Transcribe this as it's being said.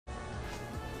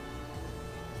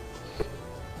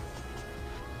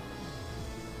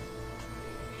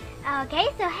Okay,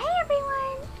 so hey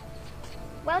everyone!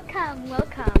 Welcome.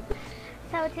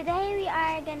 So today we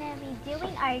are gonna be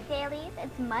doing our dailies.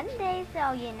 It's Monday,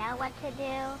 so you know what to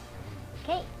do.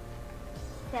 Okay,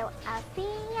 so I'll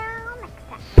see y'all next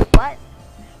time. What?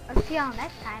 I'll see y'all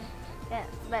next time. Yeah,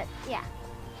 but yeah.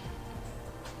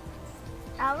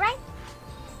 Alright,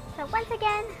 so once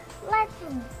again, let's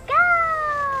go!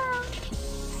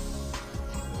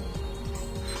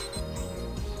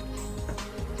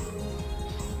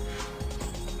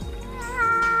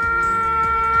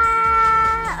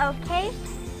 Okay,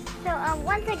 so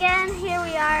once again, here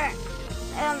we are.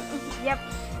 Yep,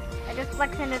 I just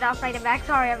flexing it off right back.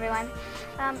 Sorry, everyone.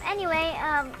 Anyway,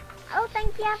 oh,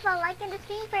 thank you for liking the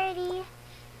stream, Freddy.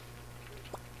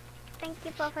 Thank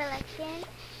you for liking.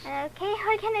 Okay,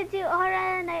 we're gonna do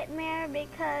Aura Nightmare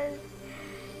because,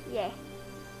 yeah.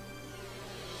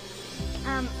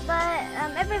 But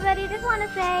everybody, just want to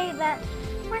say that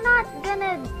we're not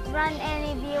gonna run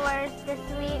any viewers this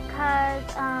week because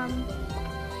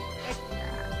it's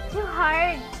too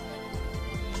hard.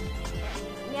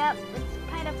 Yep, it's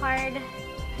kind of hard.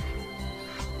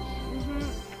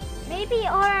 Maybe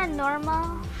Aura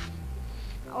normal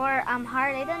or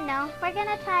hard. I don't know. We're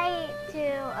gonna try to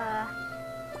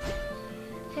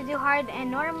do hard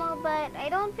and normal, but I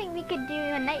don't think we could do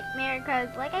a nightmare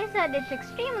because, like I said, it's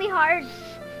extremely hard.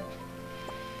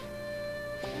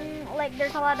 Like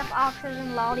there's a lot of oxes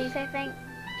and lollies, I think.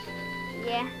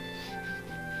 Yeah.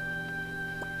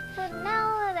 So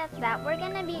now that's that. We're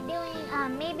gonna be doing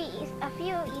maybe a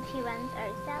few easy ones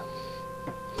ourselves.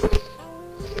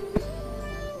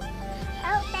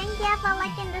 Oh, thank you for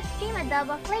liking the stream,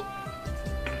 Adobo Flakes.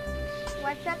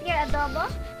 What's up here, Adobo?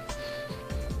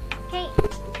 Okay.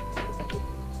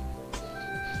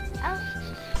 Oh,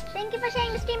 thank you for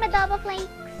sharing the stream, Adobo Flakes.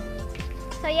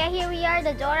 So yeah, here we are,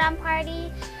 the Joram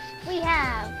party. We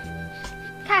have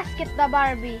Casket the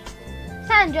Barbie,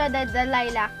 Sandra the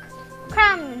Lilac,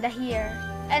 Cram the Hare,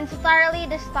 and Starly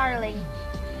the Starling.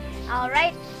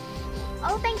 Alright.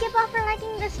 Oh, thank you Paul for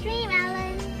liking the stream,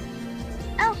 Alan.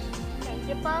 Oh, thank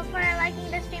you Paul for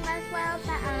liking the stream as well,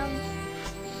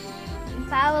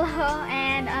 Paolo,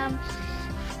 and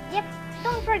yep,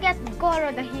 don't forget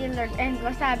Goro the Healer and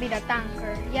Wasabi the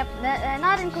Tanker. Yep,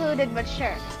 not included, but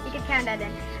sure, you can count that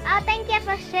in. Oh, thank you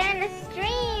for sharing the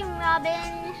stream,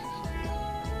 Robin.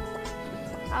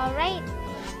 Alright.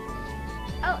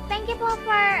 Oh, thank you Paul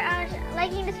for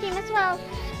liking the stream as well.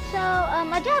 So,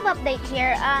 a job update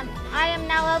here. I am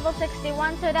now level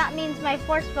 61, so that means my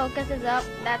force focus is up.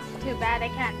 That's too bad. I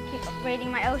can't keep upgrading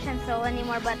my ocean soul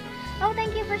anymore, but oh,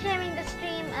 thank you for sharing the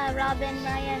stream, Robin,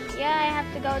 Ryan. Yeah, I have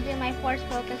to go do my force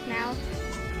focus now.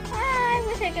 I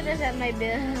wish I could reset my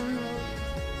build.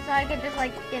 So I could just,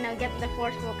 like, you know, get the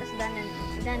force focus done and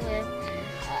done with.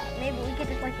 Maybe we could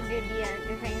just, like, do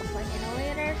the things, like, you know,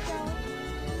 later, so.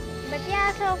 But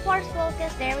yeah, so force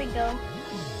focus, there we go.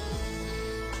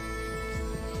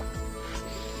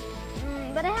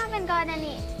 But I haven't I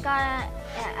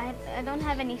don't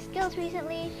have any skills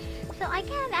recently, so I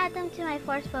can't add them to my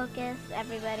force focus,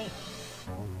 everybody.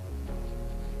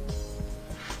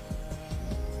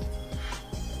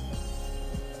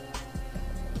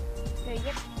 So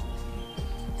yep.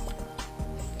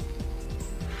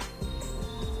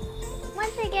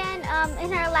 Once again,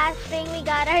 in our last string we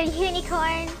got our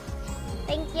unicorn.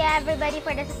 Thank you everybody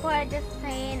for the support, just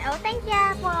saying. Oh, thank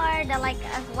you for the like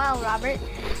as well, Robert.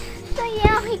 So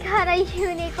yeah, we got a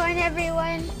unicorn,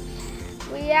 everyone.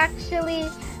 We actually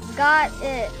got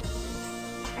it.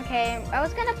 Okay, I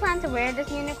was gonna plan to wear this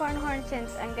unicorn horn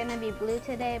since I'm gonna be blue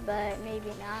today, but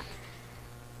maybe not.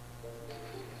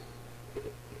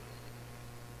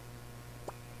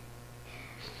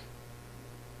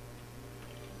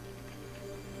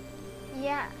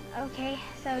 Yeah, okay,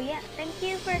 so yeah, thank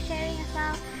you for sharing as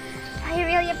well. I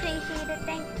really appreciate it,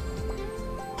 thanks.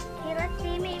 Okay, let's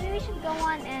see, maybe we should go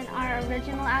on in our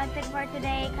original outfit for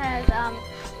today, because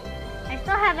I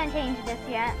still haven't changed this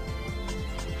yet.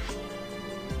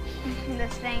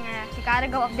 This thing, you gotta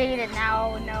go update it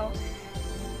now, no.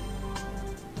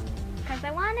 Because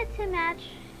I wanted to match.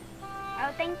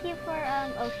 Oh, thank you for,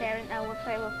 oh, Sharon, we'll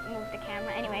move the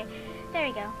camera. Anyway, there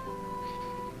we go.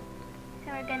 So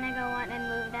we're gonna go on and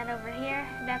move that over here.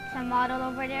 That's a model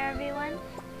over there, everyone.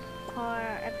 For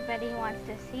everybody who wants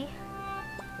to see.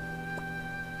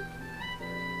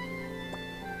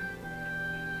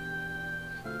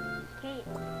 Okay.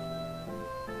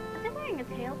 Was I wearing a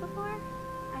tail before?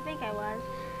 I think I was.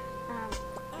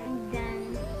 And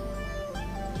then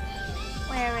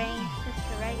wearing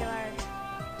just a regular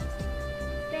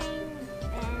thing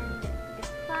and the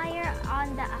fire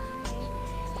on the eye.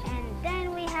 And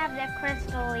then we have the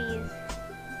crystals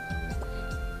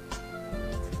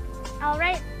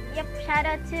Alright, yep, shout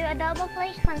out to Adobo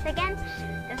Flakes once again.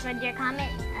 Just read your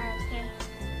comment. Okay.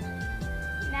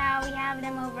 Now we have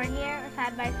them over here,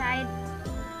 side by side.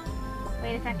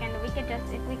 Wait a second, we could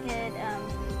just, if we could,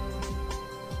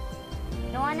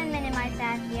 go on and minimize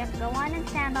that. Yep, go on and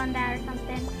stand on that or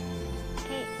something.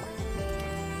 Okay.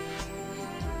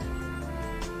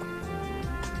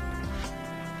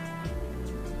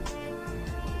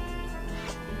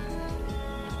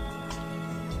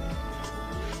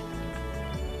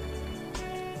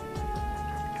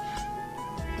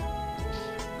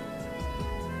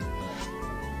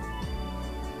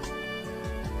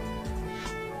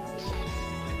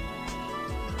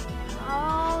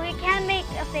 Oh, we can't make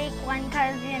a fake one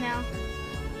because, you know,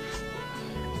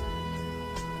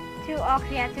 too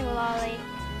oxy, too lolly.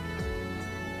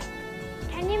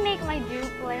 Can you make my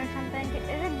dupe or something?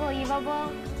 Is it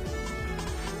believable?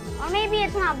 Or maybe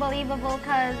it's not believable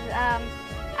because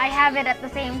I have it at the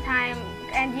same time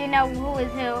and you know who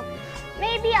is who.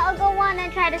 Maybe I'll go on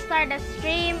and try to start a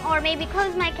stream or maybe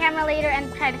close my camera later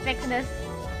and try to fix this.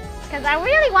 Because I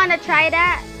really want to try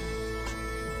that.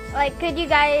 Like, could you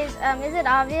guys, is it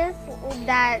obvious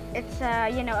that it's,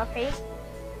 you know, a fake?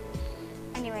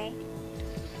 Anyway.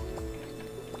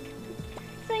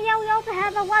 So yeah, we also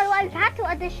have a Wild Tattoo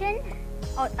edition.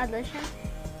 Oh, edition.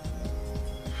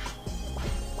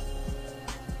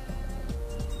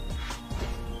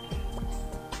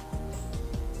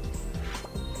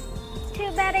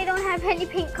 Too bad I don't have any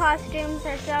pink costumes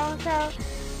or so.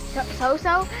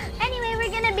 Anyway,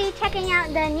 we're gonna be checking out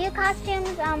the new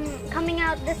costumes coming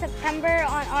out this September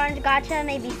on Orange Gacha,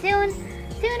 maybe soon.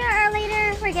 Sooner or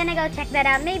later, we're gonna go check that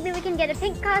out. Maybe we can get a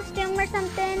pink costume or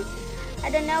something. I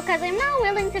don't know, because I'm not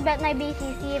willing to bet my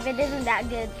BCC if it isn't that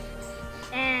good.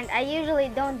 And I usually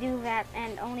don't do that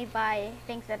and only buy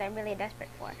things that I'm really desperate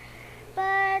for.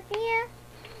 But yeah.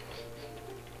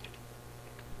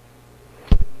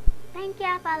 Thank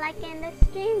you for liking the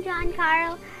stream, John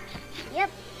Carl.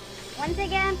 Yep. Once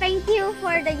again, thank you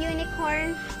for the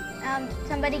unicorn.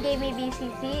 Somebody gave me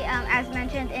BCC, as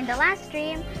mentioned in the last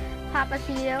stream.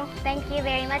 Papacito, thank you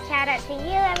very much. Shout out to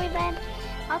you, everybody.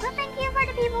 Also, thank you for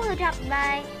the people who dropped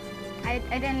by. I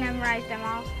didn't memorize them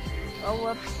all. Oh,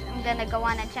 whoops. I'm gonna go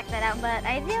on and check that out. But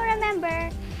I do remember,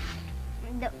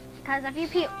 because a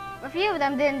few of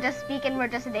them didn't just speak and were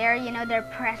just there, you know, their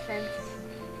presence.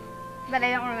 But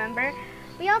I don't remember.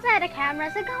 We also had a camera,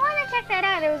 so go on and check that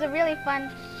out. It was a really fun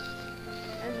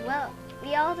as well.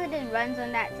 We also did runs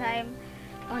on that time.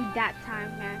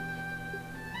 Man.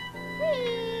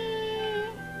 Whee!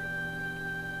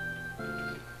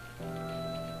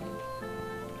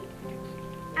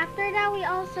 After that, we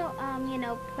also, you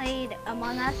know, played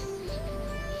Among Us.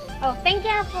 Oh, thank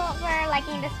you for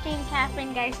liking the stream,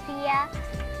 Catherine Garcia.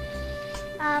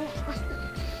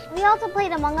 We also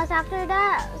played Among Us after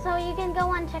that, so you can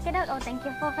go and check it out. Oh, thank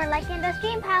you for liking the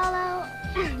stream, Paolo.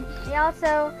 We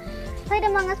also played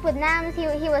Among Us with Nams.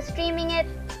 He was streaming it.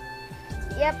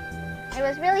 Yep, it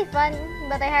was really fun,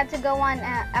 but I had to go on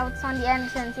out on the end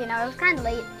since, you know, it was kind of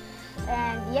late.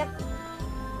 And yep,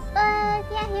 but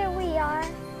yeah, here we are.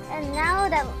 And now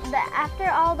that after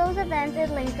all those events, it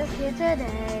leads us here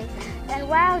today. And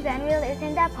wow, Zenreal is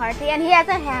in that party, and he has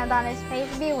a hand on his face.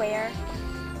 Beware.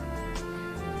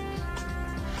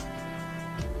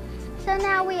 So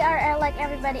now we are like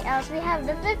everybody else. We have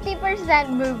the 50%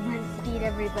 movement speed,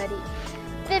 everybody.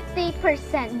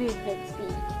 50% movement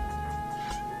speed.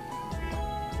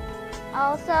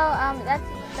 Also, that's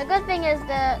the good thing is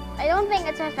I don't think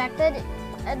it's affected.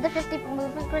 The 50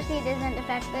 movement per speed isn't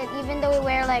affected, even though we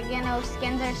wear like, you know,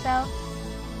 skins or so.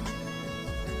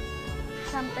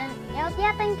 Something.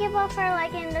 Yeah, thank you both for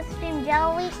liking the stream,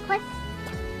 Jelly Quest.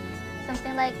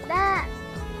 Something like that.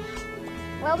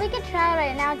 Well, we could try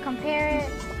right now, compare it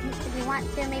if we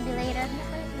want to, maybe later.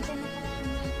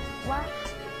 What?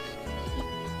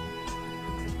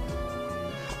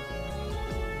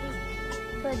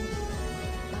 Good.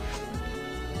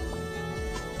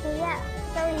 Okay, yeah.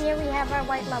 So here we have our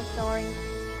white love story.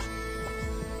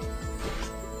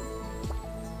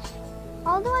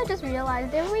 Although I just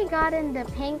realized if we got in the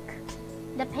pink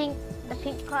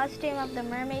costume of the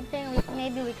mermaid thing,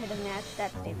 maybe we could have matched.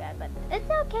 That's too bad, but it's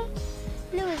okay.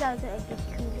 Blue is also a bit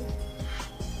cool.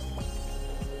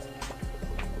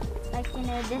 Like, you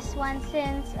know, this one,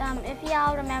 since if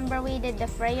y'all remember, we did the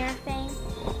Freyr thing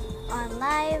on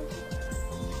live.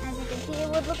 As you can see, it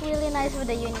would look really nice with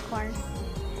the unicorn.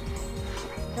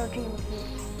 Still dream of you.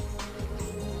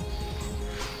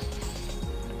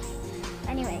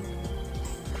 Anyway,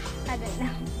 I don't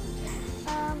know.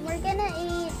 We're gonna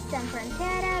eat some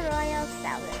pancetta royal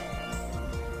salad.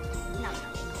 No.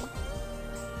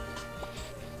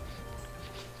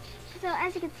 So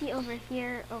as you can see over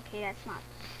here, okay, that's not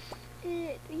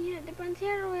it. Yeah, the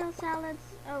Frontier Royal salads,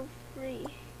 oh, free.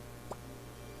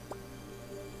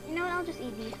 You know what, I'll just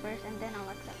eat these first and then I'll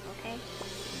accept, okay?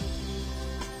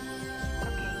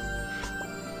 Okay.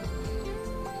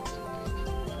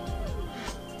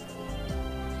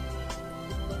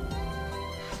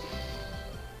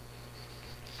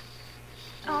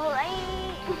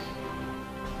 Alright.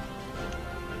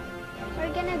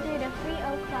 We're gonna do the 3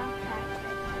 o'clock practice.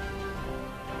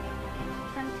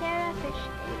 Frontera fish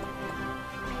cake.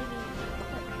 Maybe.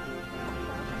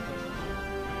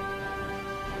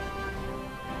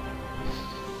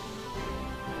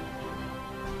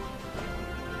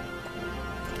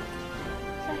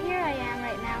 So here I am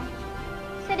right now,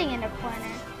 sitting in the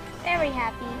corner, very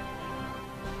happy.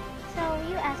 So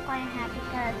you ask why I'm happy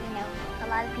because, you know, a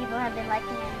lot of people have been liking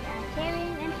and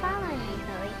sharing and following me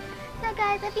recently. So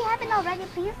guys, if you haven't already,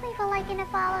 please leave a like and a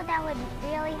follow. That would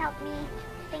really help me.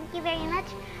 Thank you very much.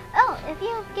 Oh, if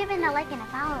you've given a like and a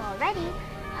follow already,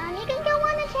 you can go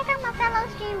on and check out my fellow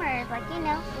streamers, like, you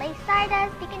know, Lay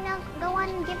Stardust. You can go on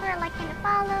and give her a like and a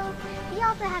follow. We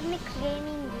also have Mixed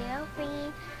Gaming, Zero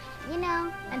Free, you know,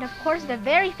 and of course the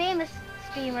very famous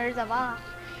streamers of all.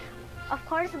 Of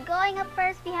course, going up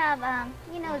first, we have,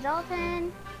 you know,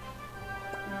 Zoltan.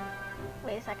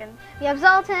 Wait a second. We have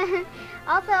Zoltan.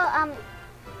 Also,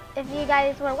 if you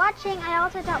guys were watching, I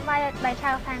also dropped by at my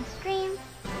Child Fan stream.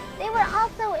 They were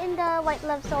also in the White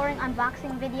Love Soaring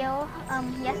unboxing video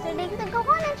yesterday, so go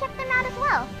on and check them out as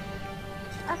well.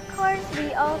 Of course,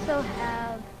 we also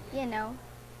have, you know,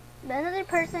 another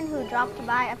person who dropped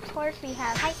by. Of course, we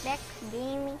have Hypedex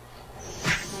Gaming.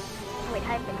 Wait,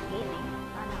 Hypedex Gaming.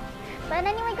 Oh no. But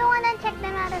anyway, go on and check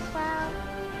them out as well.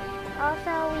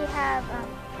 Also, we have,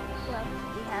 well,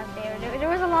 we have there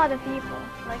was a lot of people.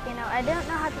 Like, you know, I don't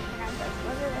know how to pronounce this.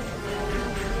 What is it?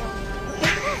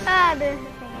 The thing.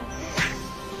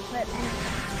 But anyway,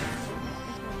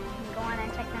 go on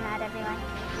and check them out, everyone.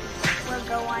 We'll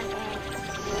go on and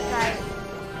try to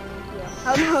heal.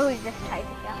 Oh no, we just tried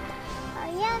to heal.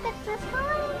 Yeah, that's just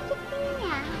fine.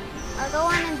 Yeah. I'll go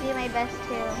on and do my best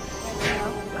to, like, you know,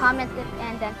 comment it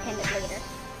and then pin it later.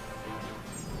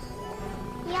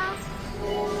 Yeah.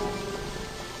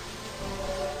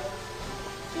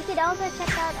 You could also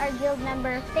check out our guild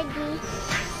member, Figgy.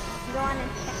 Go on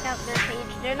and check out their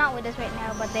page. They're not with us right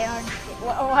now, but they are.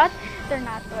 What? They're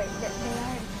not. Wait, they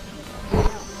are.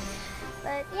 No.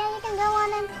 But yeah, you can go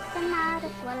on and check them out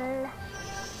as well.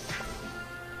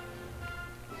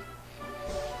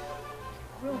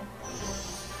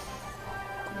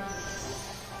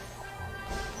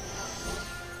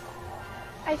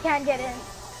 I can't get in.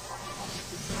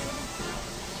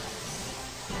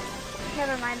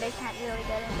 Never mind, I can't really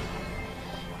get in.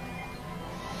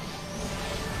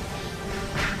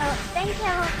 Oh, thank you for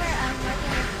working with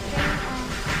stream and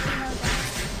you know that.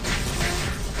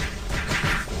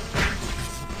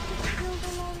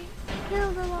 Kill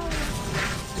the lolly.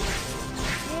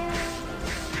 Yeah.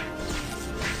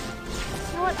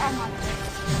 You know what? I'm on this.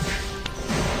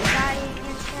 Dying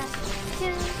in that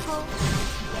two hole.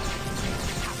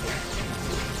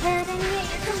 Heard any of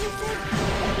your computer?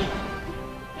 Okay.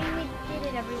 And we did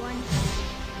it, everyone.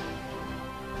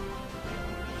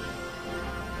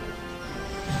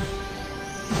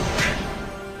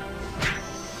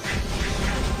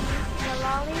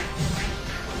 Lolly.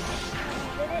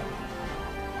 Did it?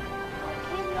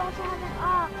 Okay, we also have an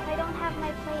ox. I don't have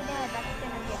my play dead. That's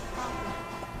gonna be a problem.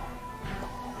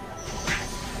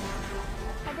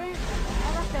 I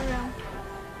left the room.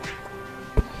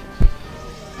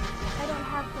 I don't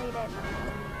have play dead.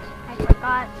 I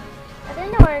forgot. I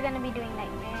didn't know we were gonna be doing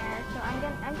nightmares, so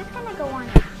I'm just gonna go on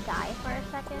and die for a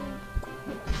second.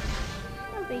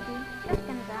 No biggie. Just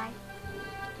gonna die.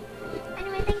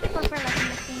 Anyway, thank you for letting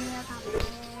me see your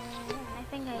competition. I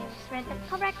think I read that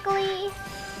correctly.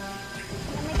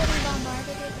 Am I getting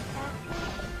bombarded with attacks?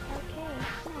 Okay,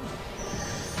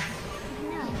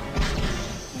 no.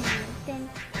 Then.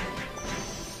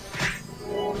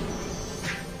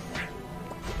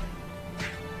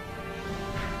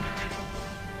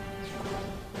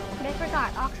 But I forgot,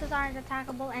 oxes aren't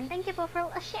attackable, and thank you for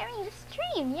sharing the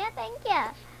stream. Yeah, thank you.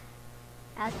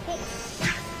 Okay.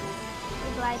 We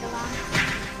glide along.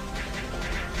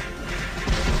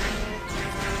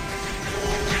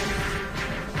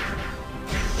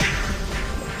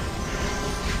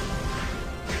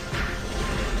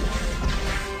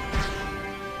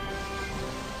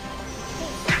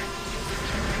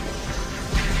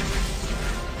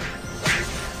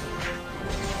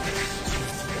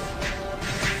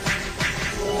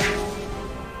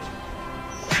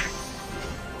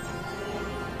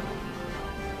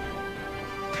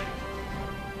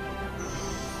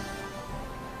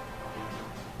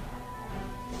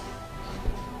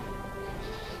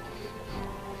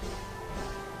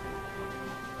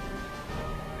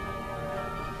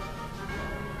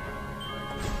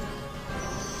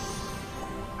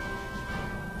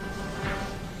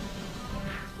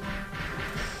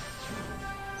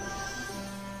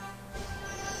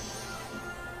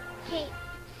 Okay.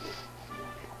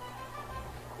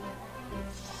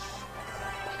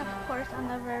 Of course,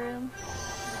 another room.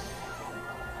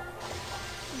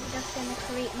 I'm just gonna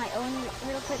create my own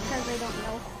real quick because I don't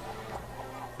know.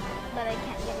 But I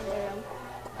can't get in the room.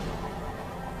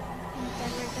 And then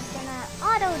we're just gonna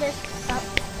auto this up.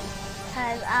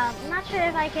 Because I'm not sure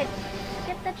if I could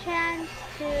get the chance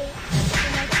to do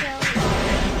my kill.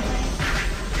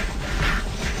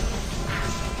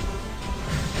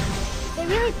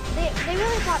 They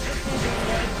really thought this was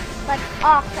good. Like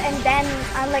Ox and then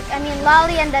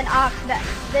Lolly and then Ox.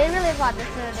 They really thought this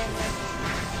would have been.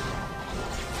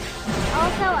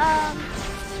 Also,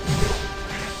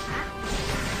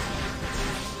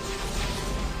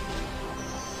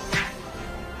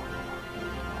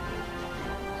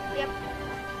 yep.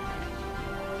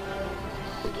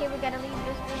 Okay, we gotta leave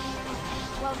this room.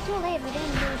 Well, too late. We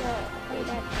didn't do the play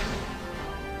that thing.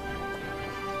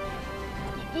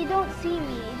 You don't see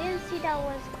me. You didn't see that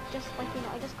was just like, you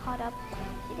know, I just caught up.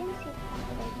 You didn't see the fact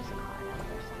that I just caught up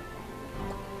or something.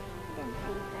 You didn't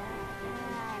see that.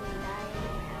 I'm dying.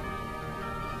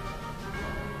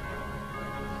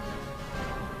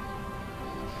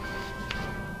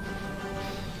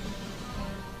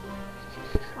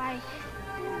 Why?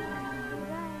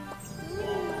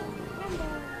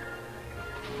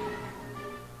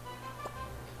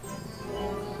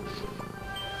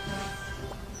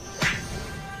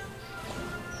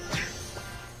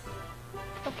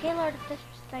 Okay, Lord of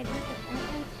Disrespect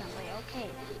instantly. Okay,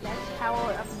 that's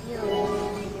power of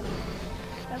healing.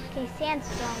 Okay,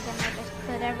 sandstone. Then I just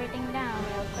put everything down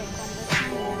real quick when the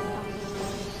time comes.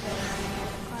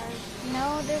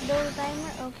 No, there's no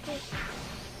timer. Okay.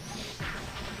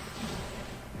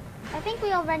 I think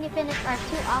we already finished our 2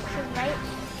 oxes, right?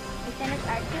 We finished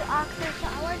our 2 oxes, so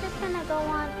we're just gonna go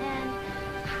on and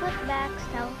put back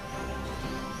stealth.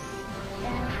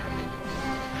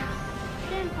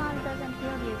 Shrimp pond doesn't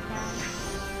heal you, Crown.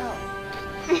 Oh.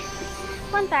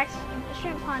 Fun fact,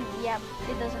 shrimp pond, yep,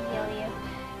 it doesn't heal you.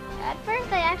 At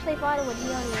first I actually thought it would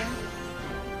heal you.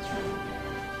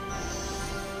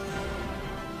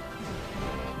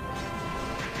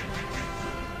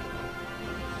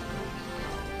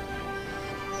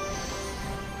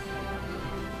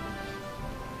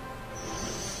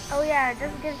 Oh yeah, it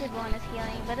just gives you bonus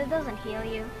healing, but it doesn't heal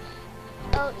you.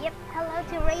 Oh, yep, hello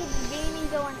to Rage Gaming,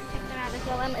 go on and check them out as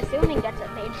well. I'm assuming that's a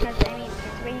page because, I mean,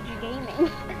 it's Rage Gaming.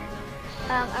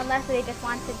 Unless they just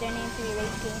wanted their name to be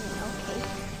Rage Gaming, okay.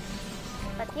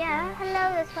 But yeah,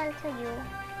 hello as well to you.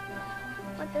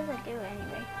 What does it do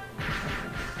anyway?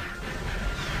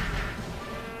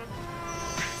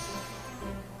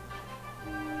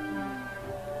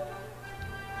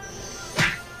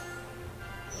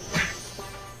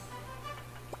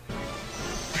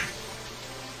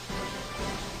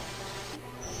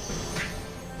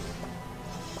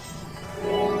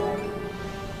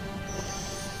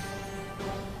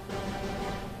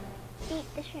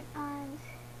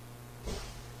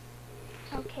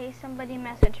 Okay, somebody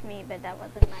messaged me, but that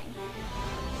wasn't mine.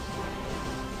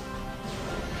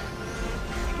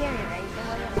 Scary, right? So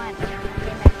what do you want?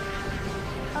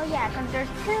 Oh yeah, because there's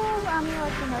 2, like, you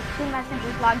know, 2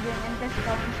 messengers logged in this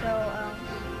phone, so,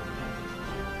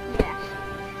 yeah.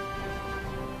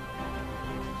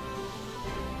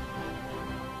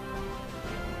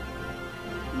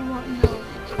 You won't know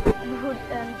who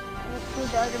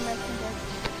the other messengers.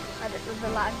 Oh, this was the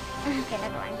log. Okay,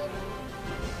 never mind.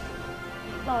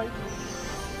 Lol.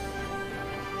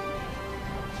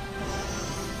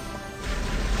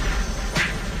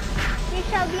 You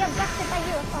shall be abducted by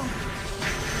UFO.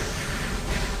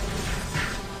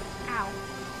 Ow.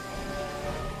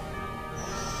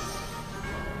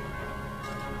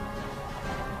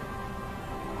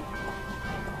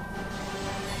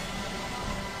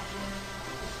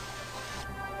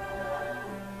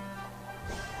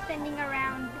 Spinning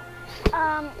around.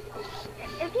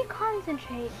 If you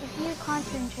concentrate,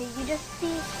 you just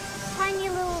see tiny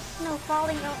little snow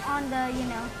falling on the, you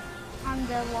know, on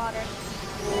the water,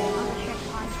 on the shrimp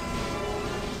pond.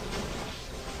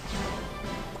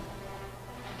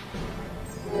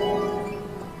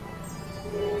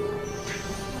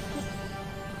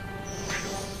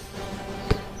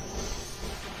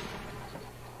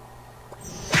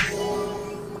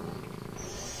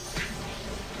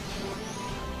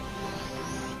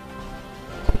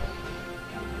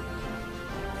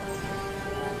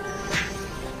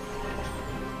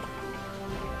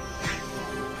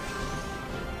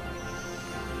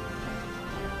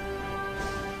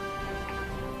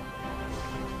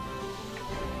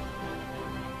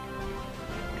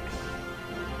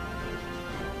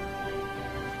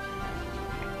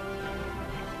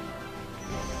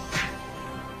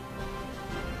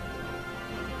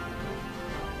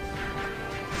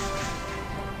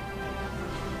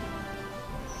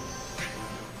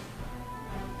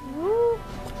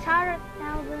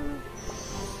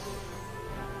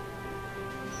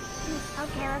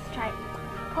 Okay, let's try.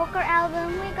 Poker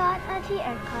album, we got a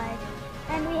GR card.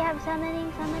 And we have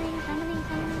summoning.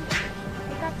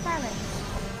 We got silence.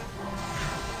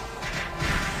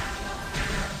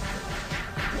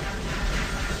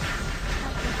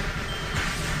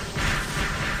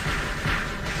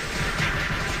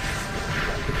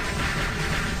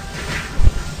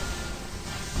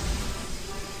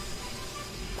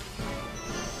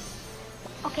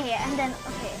 Okay, and then,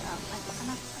 okay,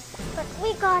 but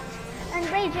we got a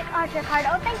Raging Archer card.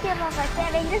 Oh, thank you for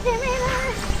sharing this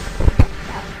image.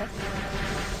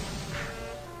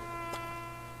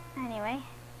 Anyway,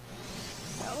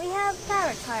 so we have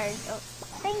tarot cards. Oh,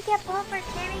 thank you for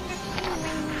sharing this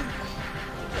image.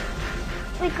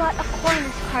 We got a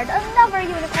Cornus card, another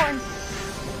unicorn.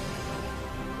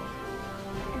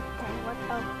 And then what?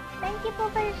 Oh, thank you for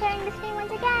sharing this stream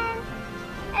once again.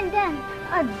 And then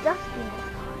a Dustiness.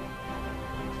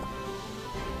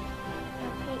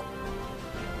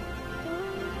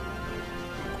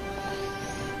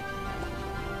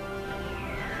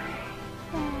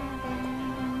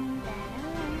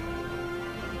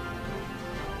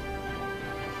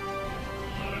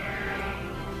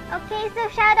 Okay, so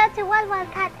shout out to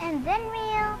Cat and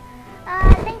Zenreal.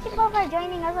 Thank you both for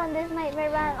joining us on this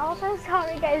Nightmare run. Also,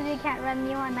 sorry guys, we can't run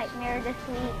you on Nightmare this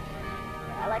week.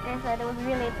 Like I said, it was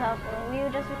really tough. We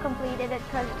just completed it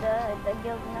because the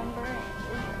guild number is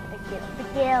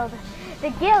the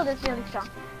guild is really strong.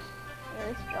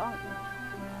 Really strong.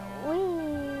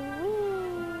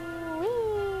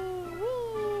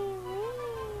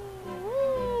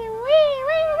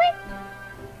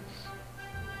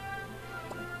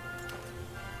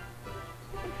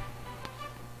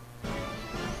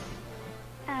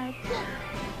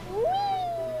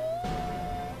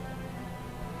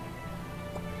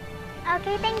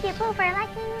 Okay, thank you Pooh for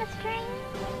liking the stream.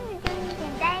 Doing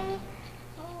today.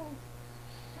 Oh,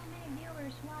 so many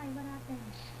viewers. Why? What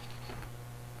happened?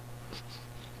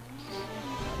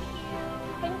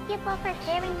 Thank you Pooh for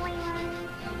sharing my one.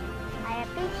 I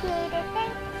appreciate it.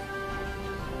 Thanks.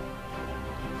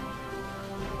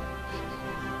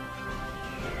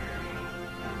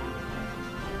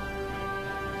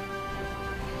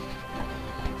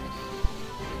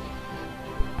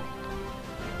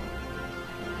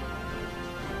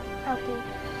 Okay.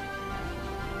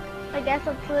 I guess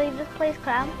let's leave this place,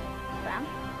 Cram. Cram?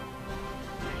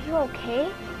 Are you okay?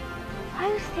 Why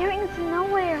are you staring into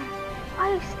nowhere? Why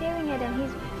are you staring at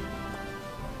him?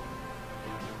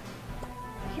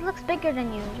 He looks bigger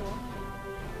than usual.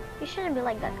 You shouldn't be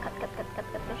like that. Cut.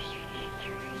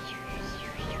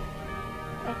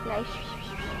 Okay.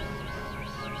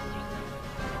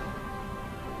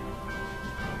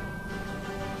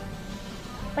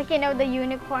 Like, you know, the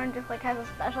unicorn just like has a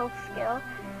special skill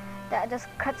that just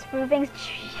cuts through things.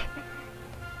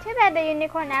 Too bad the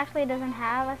unicorn actually doesn't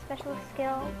have a special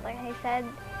skill. Like I said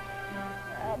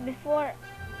before,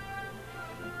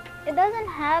 it doesn't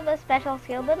have a special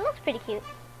skill, but it looks pretty cute.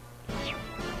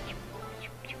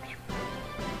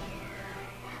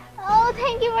 Oh,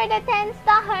 thank you for the 10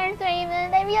 stars,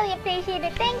 Raymond. I really appreciate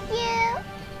it. Thank you.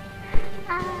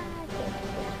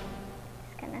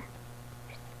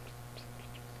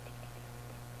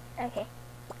 Okay,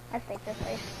 let's take this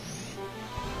place.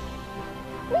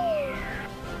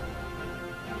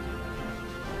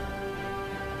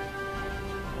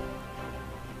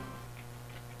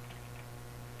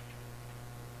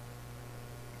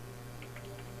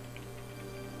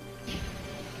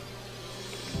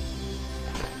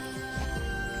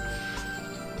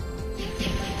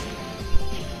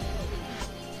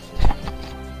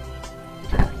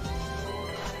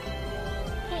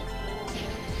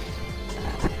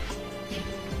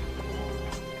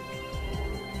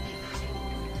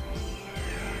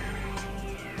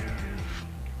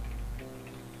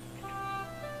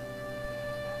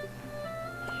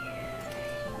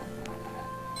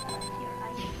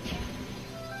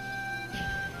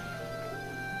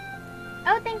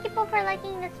 Oh, thank you for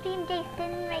liking the stream,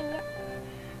 Jason.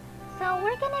 So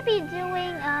we're gonna be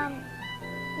doing,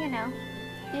 you know,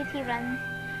 easy runs.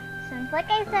 Since, like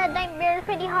I said, Nightmare is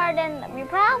pretty hard and we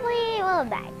probably will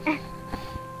die.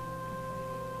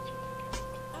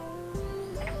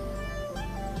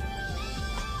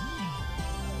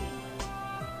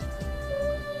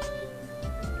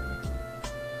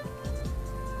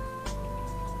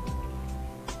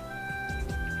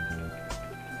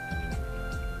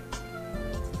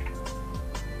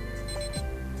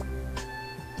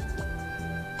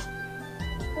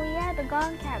 The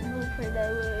gong can't move for the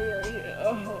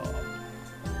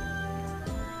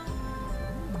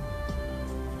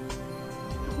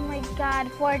Oh my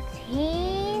god,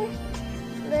 14?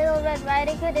 Little Red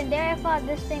Riding Hood, and there I thought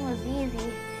this thing was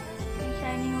easy.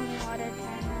 Shiny holy water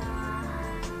ten.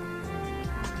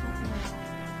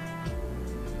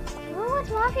 Ooh, what's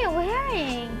Mafia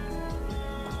wearing?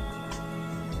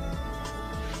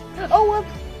 Oh,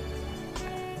 whoops.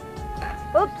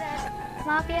 Oops.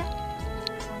 Mafia.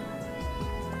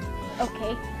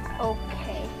 Okay.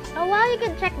 Okay. Oh wow, you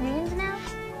can check runes now?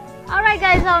 Alright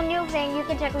guys, all new thing, you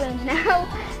can check runes now.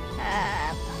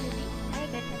 I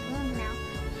can check runes now.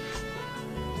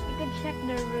 You can check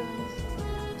the runes.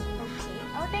 Okay.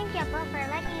 Oh, thank you, Papa, for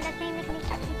liking the same as me.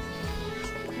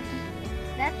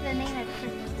 That's the name of the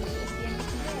person.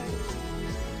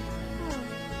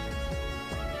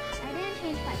 I didn't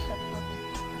change my flip-flops.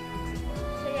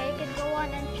 So yeah, you can go on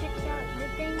and check out the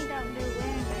thing that they're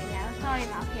wearing right now. Sorry,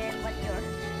 Mafia, but your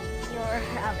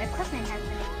equipment has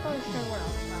been exposed to the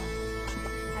world.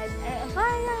 Well,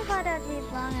 sorry about that,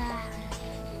 long.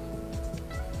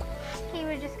 Okay,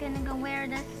 we're just gonna go wear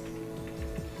this.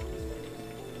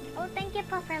 Oh, thank you,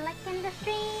 Papa, for liking the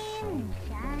stream.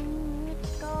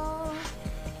 Janiko.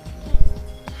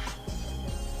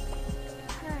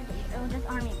 Oh, this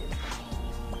army boots.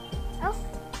 Oh,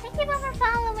 thank you, Papa, for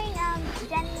following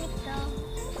Janiko.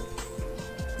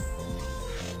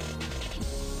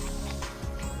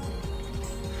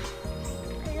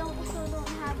 Don't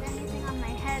have anything on my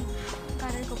head.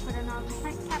 Gotta go put another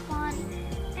cap on.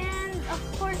 And of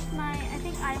course I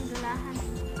think I am Dulahan.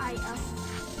 I am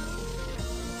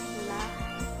Dulahan.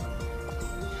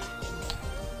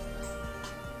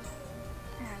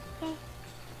 Okay.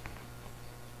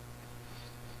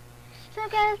 So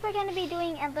guys, we're gonna be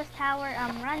doing Endless Tower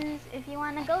runs. If you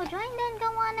wanna go join, then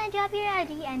go on and drop your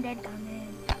ID and then come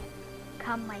in.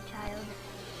 Come, my child.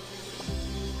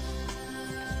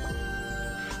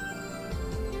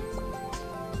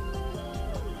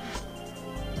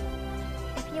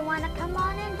 If you wanna come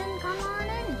on in, then come on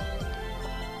in.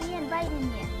 We inviting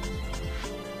you.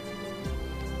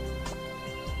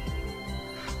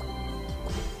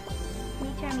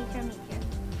 Meet you.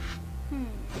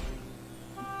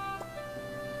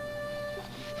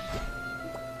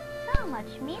 So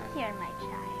much meat here, my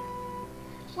child.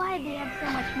 Why do you have so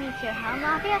much meat here, huh,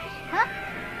 Mafia? Huh?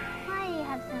 Why do you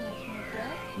have so much meat here?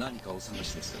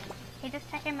 Okay, just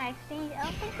checking my exchange.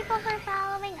 Oh, thank you for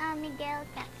following Miguel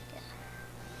Castro.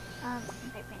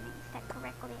 If I pronounced that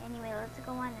correctly. Anyway, let's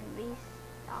go on and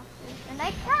restock this. And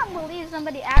I can't believe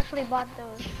somebody actually bought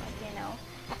those,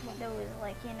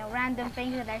 random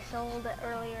things that I sold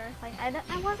earlier. Like,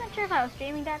 I wasn't sure if I was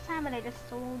streaming that time, but I just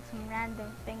sold some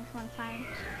random things one time.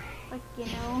 And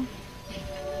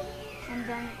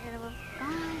then it was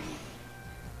gone.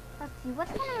 Let's see,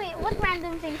 what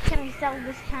random things can we sell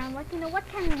this time? What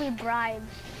can we bribe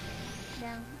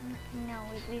them? No,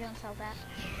 we don't sell that.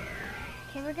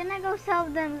 Okay, we're gonna go sell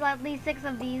them at least 6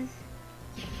 of these.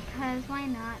 Cause why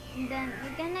not? And then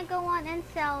we're gonna go on and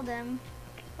sell them.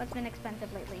 What's been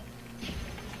expensive lately?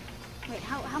 Wait,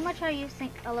 how much are you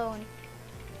alone?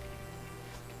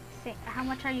 How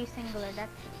much are you singular?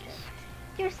 That's true.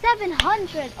 You're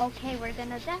 700! Okay, we're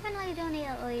gonna definitely donate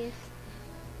at least,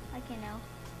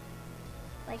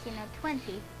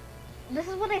 20. This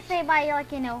is what I say by,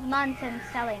 nonsense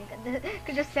selling.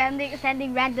 Just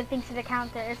sending random things to the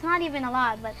counter. It's not even a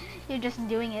lot, but you're just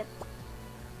doing it.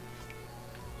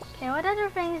 Okay, what other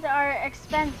things are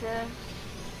expensive?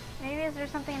 Maybe is there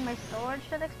something in my storage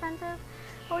that's expensive?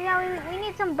 Oh yeah, we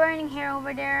need some burning hair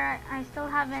over there. I still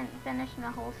haven't finished the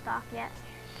whole stock yet.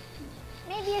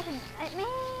 Maybe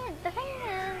the thing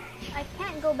is, I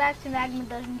can't go back to Magma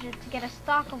Dungeon to get a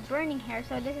stock of burning hair,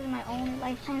 so this is my only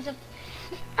lifetime supply.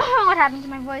 What happened to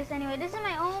my voice? Anyway, this is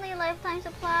my only lifetime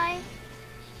supply.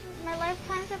 My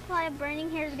lifetime supply of burning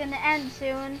hair is gonna end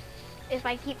soon if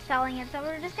I keep selling it, so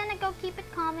we're just gonna go keep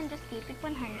it calm and just keep it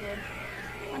 100.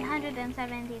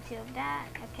 172 of that,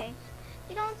 okay.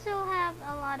 We don't still have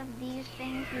a lot of these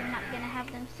things, we're not gonna have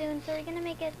them soon, so we're gonna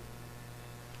make it.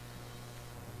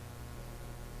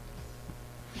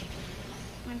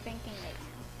 I'm thinking right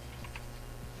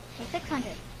now. Okay,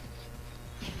 600.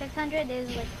 600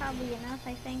 is probably enough,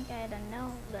 I think. I don't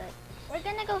know, but we're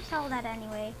gonna go sell that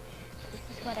anyway. This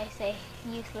is what I say,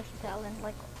 useless selling.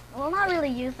 Well, not really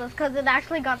useless, because it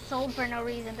actually got sold for no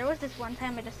reason. There was this one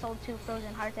time I just sold 2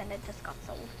 frozen hearts and it just got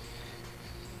sold.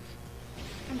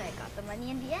 And I got the money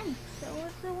in the end, so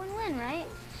it's a win-win, right?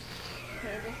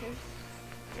 Okay,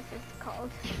 this is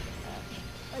called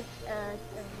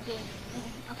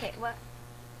okay, what?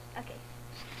 Okay.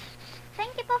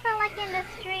 Thank you for liking the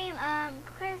stream,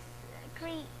 Chris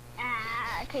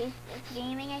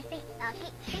Gaming, I think.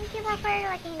 Okay, thank you for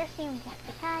liking the stream,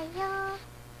 Jessica.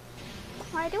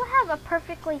 Well, I do have a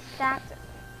perfectly stacked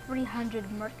 300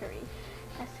 mercury.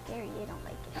 That's scary. I don't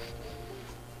like it.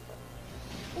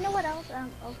 You know what else?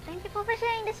 Oh, thank you for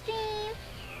sharing the stream.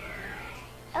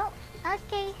 Oh,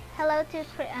 okay. Hello to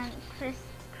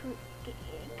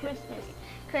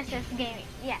Chris's gaming.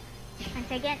 Yeah.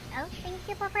 Once again, oh, thank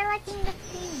you for liking the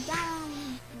stream.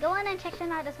 Go on and check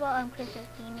them out as well. Chris's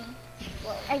gaming.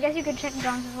 Well, I guess you could check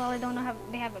John's as well. I don't know how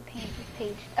they have a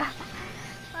page.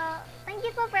 Well, thank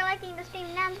you for liking the stream,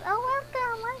 Nams. Oh,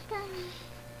 welcome.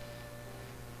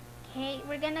 Okay,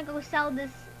 we're gonna go sell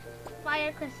this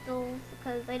fire crystals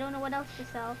because I don't know what else to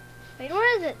sell. Wait,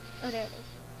 where is it? Oh, there it is.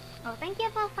 Oh, thank you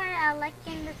for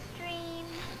liking the stream.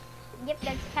 Yep,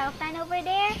 that's Telfan over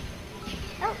there.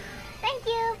 Oh, thank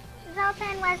you.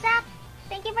 Zoltan, what's up?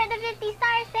 Thank you for the 50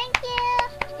 stars. Thank you.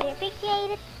 We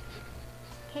appreciate it.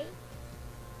 Okay.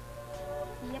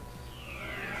 Yep.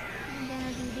 I'm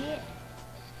gonna do this.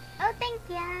 Oh, thank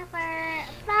you for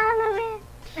following.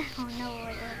 Oh no,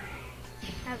 I don't.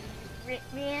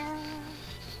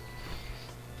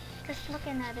 Just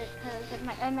looking at it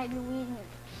because I might be reading it.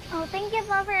 Oh, thank you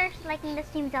for liking the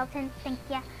stream, Zoltan. Thank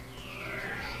you.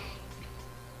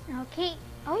 Okay.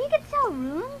 Oh, you can sell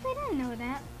runes? I didn't know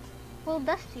that. Well,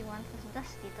 Dusty wants is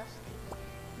Dusty.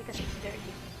 Because it's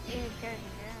dirty. It's dirty.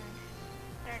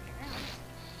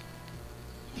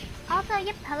 Also,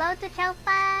 yep, hello to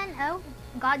Chelfan. Oh,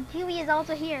 God Kiwi is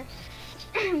also here.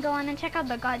 Go on and check out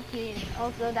the God Kiwi.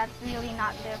 Also, that's really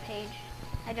not their page.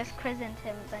 I just christened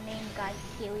him the name God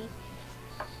Kiwi.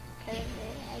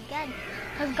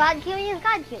 Because God Kiwi is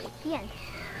God Kiwi. The end.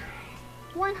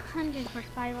 100 for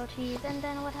spiral cheese, and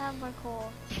then what have our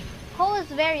coal? Coal is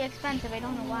very expensive, I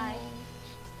don't know why.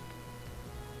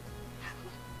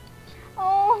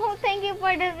 Oh, thank you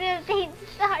for the 15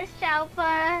 stars,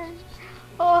 Chalpa.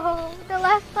 Oh, the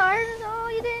last stars? Oh,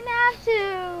 you didn't have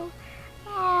to.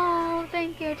 Oh,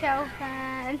 thank you,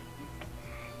 Chalpa.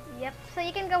 Yep, so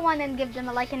you can go on and give them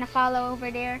a like and a follow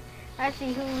over there. Let's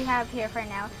see who we have here for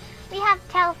now. We have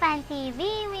Telfan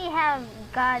TV, we have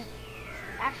God...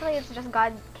 Actually, it's just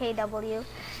God KW.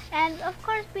 And of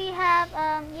course, we have,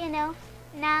 you know,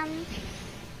 Nam.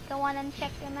 Go on and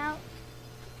check them out.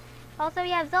 Also, we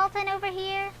have Zoltan over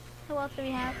here. Who else do we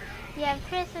have? We have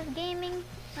Chris's Gaming.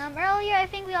 Earlier, I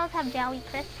think we also have Joey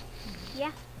Chris.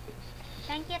 Yeah.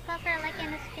 Thank you, for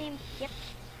liking the stream. Yep.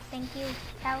 Thank you,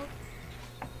 Cal.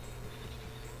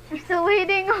 I'm still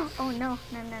waiting. Oh, no.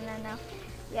 No.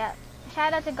 Yeah.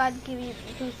 Shout out to God Kiwi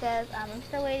who says, I'm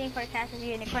still waiting for Cash's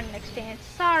Unicorn Exchange.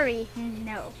 Sorry,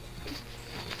 no.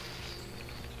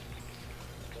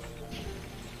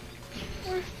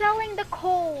 We're selling the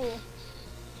coal.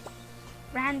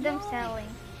 Random selling.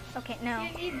 Okay, no.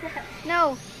 You need that.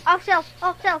 No. Off shelf.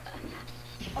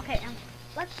 Okay,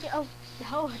 let's go.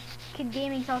 Oh, Kid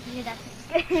Gaming's also here. That's just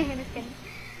kidding.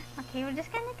 Okay, we're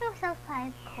just gonna go sell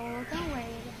 5 coal. Don't worry.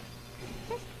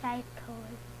 Just 5 coal.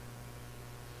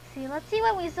 See, let's see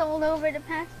what we sold over the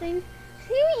past thing.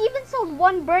 See, we even sold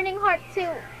 1 burning heart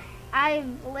to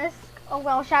Ivelisk. Oh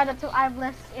well, shout out to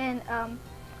Ivelisk in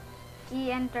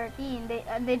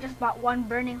EN13. They just bought 1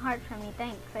 burning heart from me.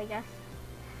 Thanks, I guess.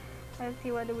 Let's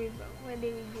see what did we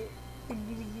get?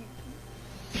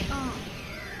 Oh.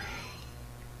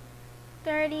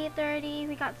 30.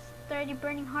 We got 30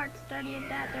 burning hearts. 30 of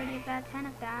that. 30 of that. 10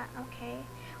 of that. Okay.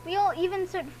 We all even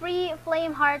sent free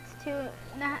flame hearts to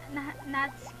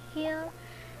Natskill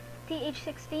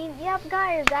TH16. Yep,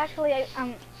 guys, actually,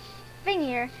 thing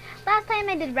here. Last time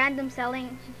I did random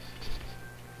selling.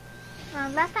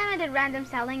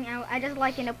 I just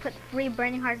like, you know, put free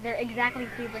burning hearts there. Exactly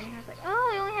 3 burning hearts. Like,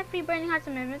 oh, I only have 3 burning hearts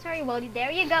in my inventory. Well, there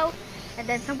you go. And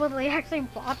then somebody actually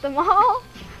bought them all.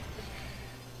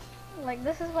 Like,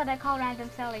 this is what I call random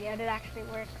selling, and it actually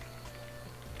works.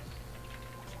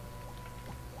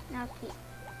 Okay.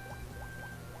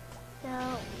 So,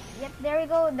 yep, there we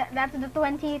go. That's the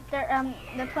 20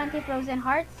 frozen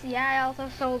hearts. Yeah, I also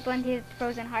sold 20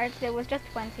 frozen hearts. It was just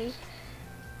 20.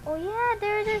 Oh yeah,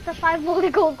 there's the 5 moldy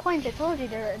gold coins. I told you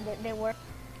they were.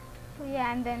 So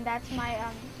yeah, and then that's my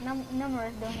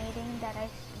numerous donating that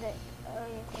okay.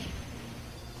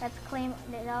 Let's claim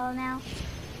it all now.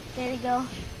 There we go.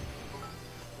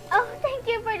 Oh, thank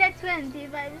you for the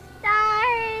 25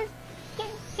 stars.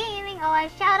 Gaming. Oh,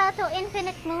 and shout out to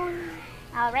Infinite Moon.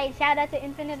 Alright, shout out to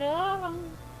Infinite. Oh.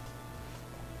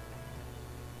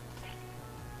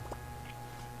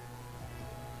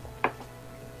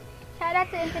 Shout out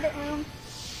to Infinite Moon.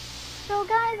 So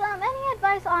guys, any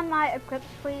advice on my equip,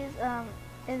 please?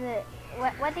 Is it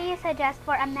what do you suggest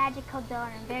for a magical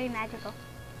donor? Very magical.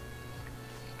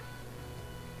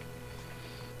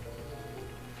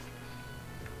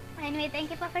 Anyway, thank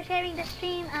you for sharing the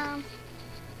stream.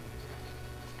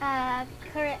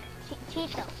 Correct.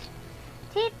 Cheeto.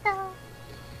 Cheeto.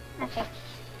 Okay.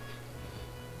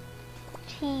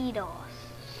 Cheetos.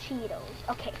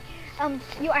 Okay.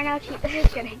 You are now Cheetos.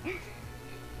 Just kidding.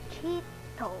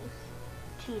 Cheetos.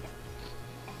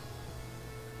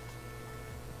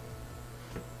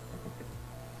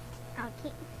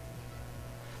 Okay.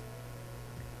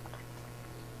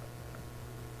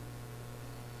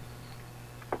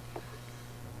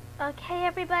 Okay,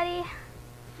 everybody.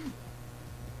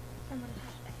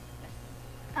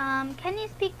 Can you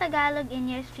speak Tagalog in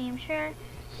your stream? Sure.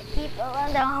 Keep on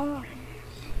down.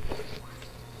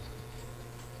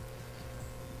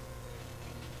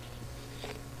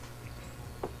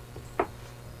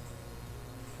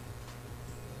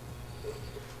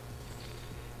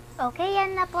 Okay,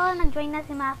 yan na po. Nag-join na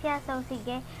si Mafia. So,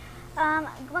 sige.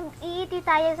 Mag-iiti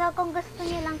tayo. So, kung gusto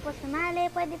niyo lang po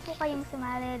sumali, pwede po kayong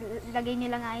sumali. Lagay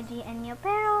niyo lang IGN niyo.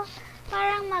 Pero,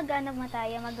 parang mag-ano mo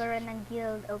tayo, mag-run ng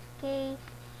guild. Okay?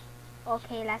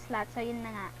 Okay, last slot. So, yun na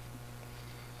nga.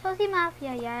 So, si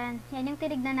Mafia, yan. Yan yung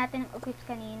tinignan natin ng equips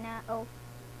kanina. Oh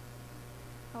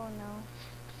no.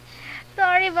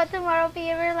 Sorry, but tomorrow,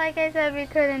 Fever, like I said, we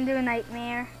couldn't do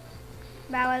Nightmare.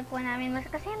 Bawal po namin.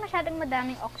 Kasi masyadong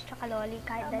madaming Ox tsaka Loli.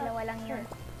 Kahit dalawa lang yun.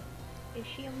 Is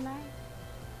she online?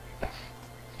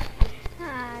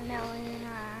 No.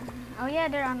 Oh yeah,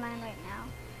 they're online right now.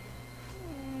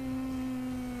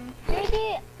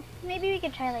 Maybe we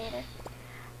could try later.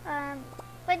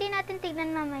 Pwede natin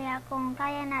tignan mamaya kung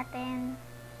kaya natin.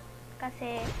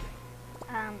 Kasi,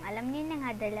 alam niyo na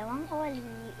nga, dalawang Loli,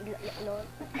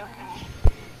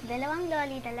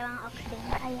 dalawang Ox din.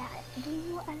 Kaya,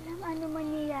 di mo alam ano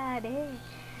mangyayari.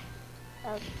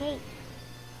 Okay.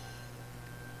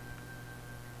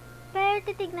 Pero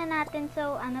titignan natin.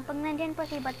 So, pag nandyan po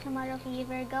si But Tomorrow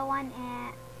Fever, go on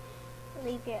and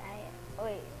leave your eye.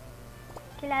 Wait.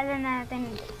 Kilala natin.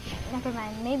 Never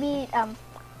mind. Maybe,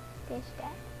 this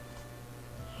guy.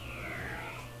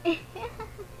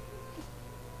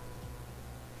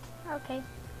 Okay.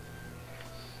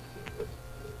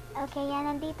 Okay, yan.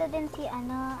 Nandito din si,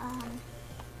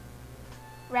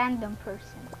 random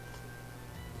person.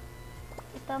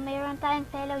 Ito, mayroon tayong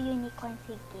fellow unicorn.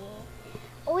 Sige.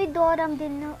 Uy, Doram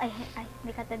din, no? Ay,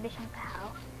 may katabi siyang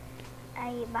tao.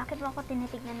 Ay, bakit mo ako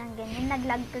tinitignan ng ganyan?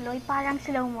 Naglag tuloy. Parang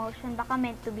slow motion. Baka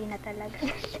meant to be na talaga.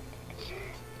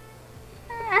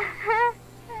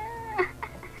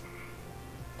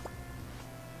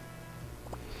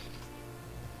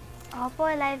 Opo,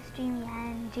 live stream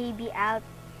yan. JB out.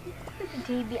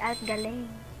 JB out galing.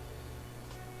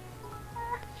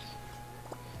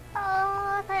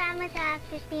 Oh, salamat sa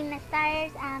 15 na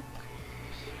stars.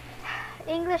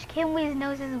 English Kimway's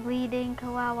nose is bleeding.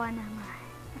 Kawawa naman.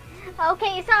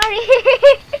 Okay, sorry.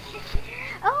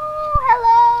 Oh,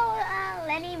 hello,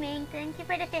 Lenny Ming. Thank you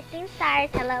for the 15 stars.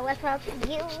 Hello, what's up to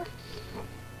you?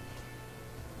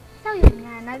 So, yun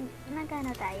nga.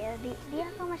 Nag-ano tayo. Di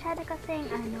ako masyado kasing,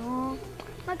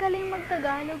 magaling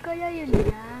mag-Tagalog. Kaya yun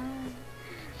nga.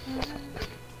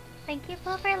 Thank you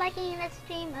po for liking the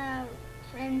stream,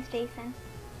 Renz Jason.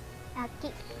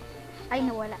 Ay,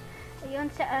 nawala.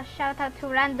 Ayun, shout out to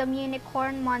Random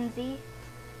Unicorn Monzi.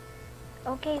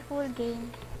 Okay, full game.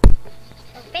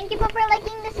 Thank you po for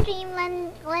liking the stream,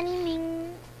 Lenny Ming.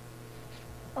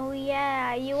 Oh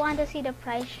yeah, you want to see the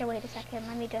price? Wait a second,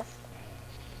 let me just.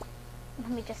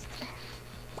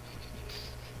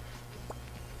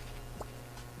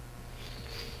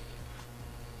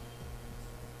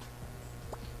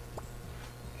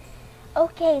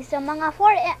 Okay, so mga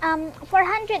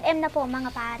 400M na po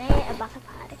mga pare. Baka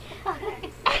pare.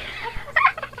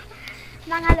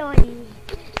 Mga Loli.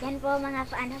 Yan po mga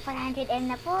 400M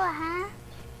na po, ha?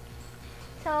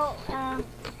 So,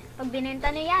 pag binenta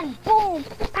nyo yan, boom!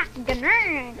 Pak!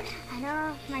 Ganun!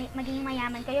 Maging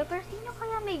mayaman kayo. Pero sino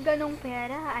kaya may ganong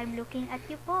pera? I'm looking at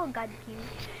you po, God you.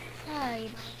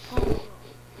 Ay, po.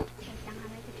 Wait lang,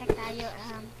 may check tayo.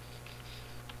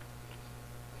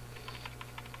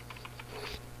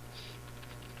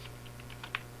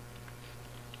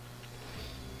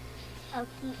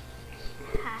 Okay.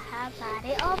 Haha,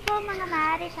 pare. Opo, mga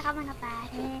pare, saka mga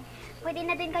pare. Pwede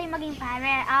na din kayo maging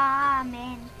pare.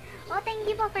 Amen. Oh, thank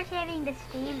you po for sharing the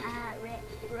stream,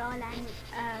 Roland.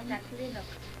 Linux.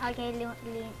 Okay,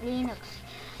 Linux.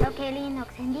 Okay,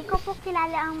 Linux. Hindi ko po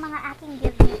kilala ang mga aking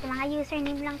guildmates. Mga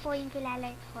username lang po yung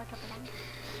kilala. Photo ko lang.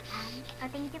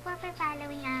 Thank you po for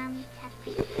following, chat.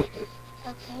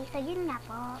 Okay, so yun nga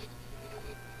po.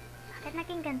 Bakit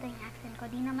naging ganito yung accent ko?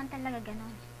 Di naman talaga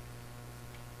ganon.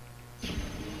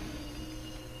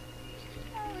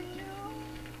 Oh no.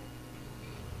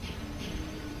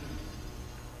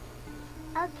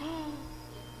 Okay.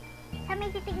 Sa may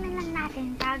titignan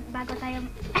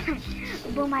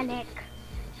Bumalik.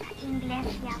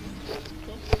 English, yeah.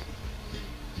 Okay.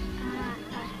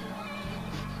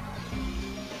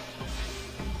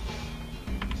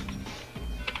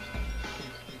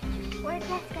 We're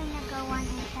just gonna go on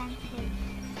intensive.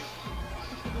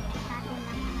 Sige, natin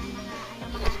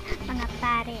mga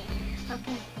pare.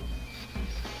 Okay.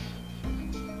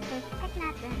 So, check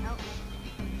natin.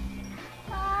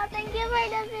 Oh, thank you for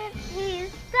the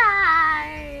 50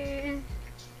 stars.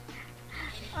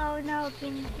 Oh no,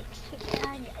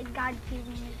 God gave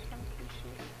me some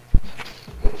tissues.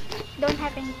 Don't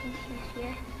have any tissues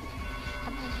here.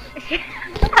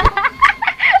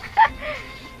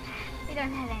 We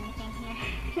don't have anything here.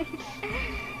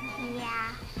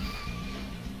 Yeah.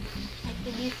 I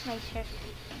could use my shirt.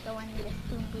 The one with the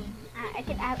boom boom. I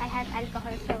have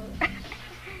alcohol, so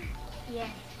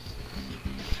yes.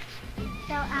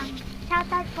 So shout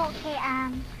out po kay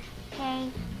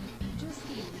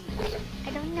I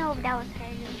don't know if that was her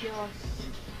name.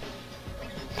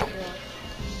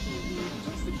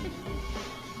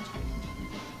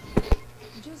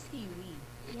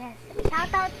 Yes.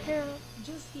 Shout out to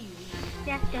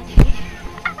Yes.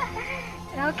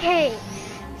 Okay.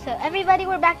 So everybody,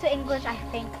 we're back to English, I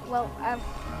think. Well,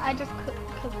 I just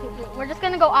we're just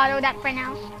gonna go auto that for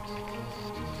now.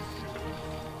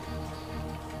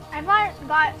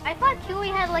 I thought Kiwi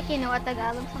had like a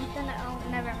Tagalog something. Oh,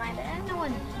 never mind. No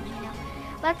one.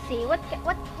 Let's see.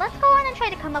 Let's go on and try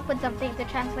to come up with something to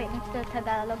translate into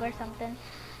Tagalog or something.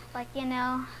 Like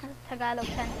Tagalog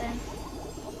sentence.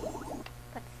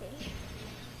 Let's see.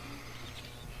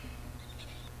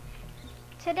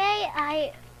 Today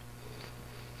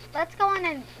let's go on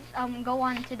and go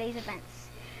on today's events.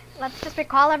 Let's just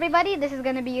recall everybody. This is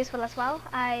gonna be useful as well.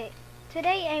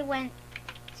 Today I went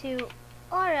to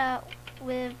Aura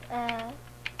with a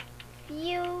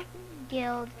few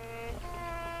guild.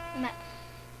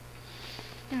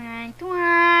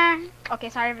 Okay,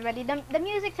 sorry everybody. The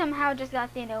music somehow just got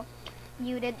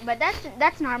muted, but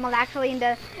that's normal actually in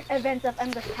the events of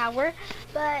Endless Tower.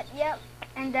 But yep.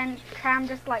 And then Cram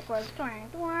just like was and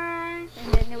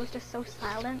then it was just so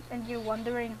silent, and you're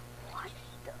wondering what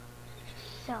the.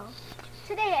 So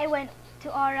today I went to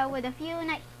Aura with a few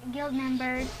guild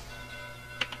members.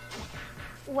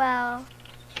 Well,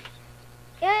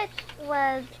 it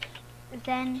was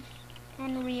Zen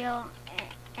and Real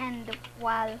and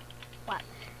Wild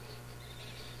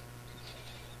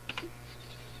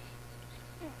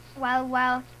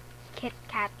Kit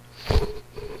Kat.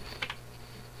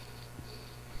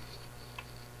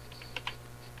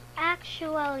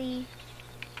 Actually,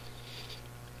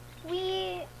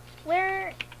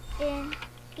 we're in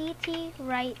ET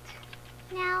right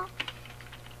now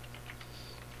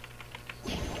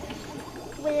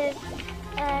with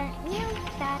a new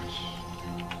batch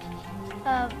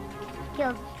of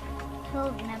guild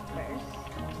members,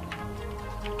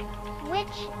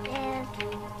 which is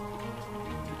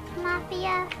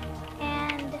Mafia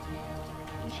and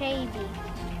JB.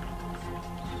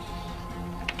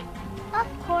 Of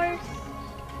course,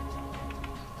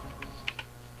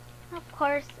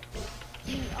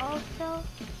 we also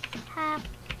have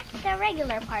the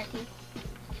regular party.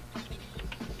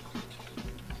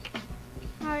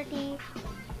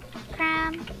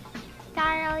 Cram,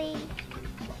 Starly,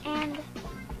 and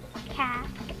Cat.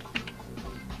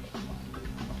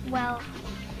 Well,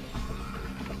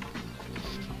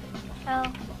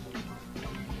 so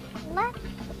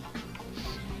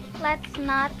let's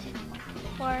not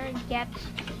forget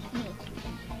me.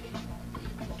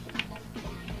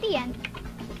 The end.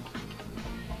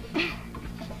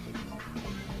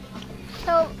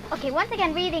 So, okay, once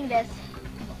again reading this.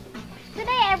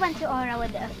 Today I went to Aura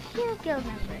with a few guild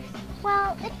members.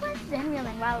 Well, it was Zenreal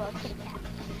and Wild Kit Kat.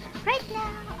 Right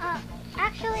now,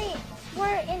 actually,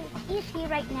 we're in ET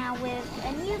right now with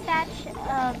a new batch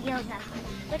of guild members,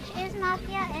 which is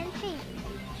Mafia and JB.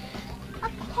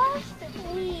 Of course,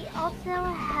 we also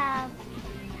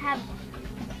have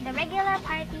the regular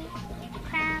party,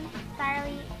 Cram,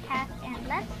 Starly, Cat, and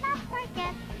let's not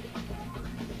forget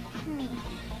me.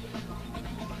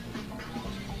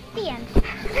 The end.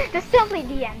 Just simply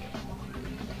the end.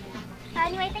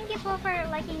 Anyway, thank you for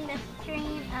liking the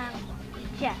stream.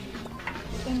 Jeff,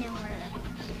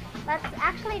 let's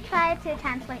actually try to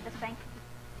translate this thing.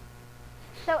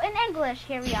 So in English,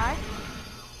 here we are.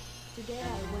 Today I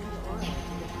went to Aura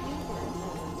with a few guild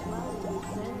members, well as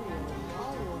Zenreal and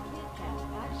Wild Kit Kat.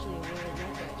 Actually, we're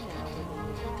in right now with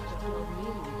a new batch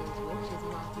of guild members, which is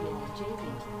Mafia and JB.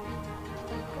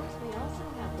 Of course, we also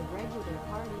have the regular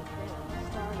party Cram,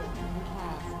 Starlet, and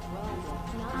Cass, as well as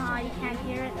Oh, you can't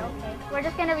hear it? Okay. We're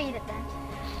just gonna read it then.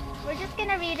 We're just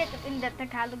gonna read it in the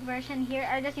Tagalog version here.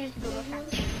 I just used Google Ngayon,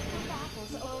 Translate. punta ako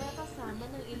sa Aura kasama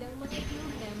ng ilang mga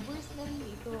guild members na rin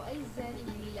ito ay Zen,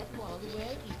 Will at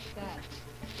Walwell Itkat.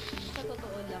 Sa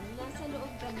totoo lang, nasa loob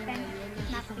kami ngayon ng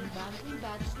isang bagong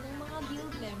batch ng mga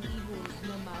guild members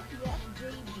na Mafia at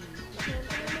JB.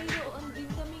 Siyempre, mayroon din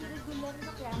kaming regular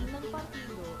na clan ng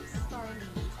partido,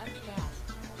 Starly at Cat.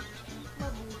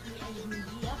 Mabuti ay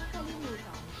hindi ako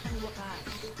kalimutan ang wakas.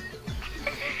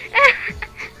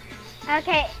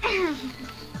 Okay.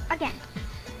 Again.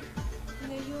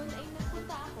 Ngayon ay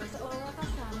nagpunta ako sa Aura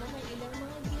kasama ng ilang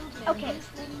mga guild members Okay.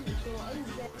 na rin ito ay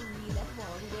Zen, Will at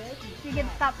Walwell Itkat. You can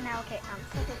stop now. Okay.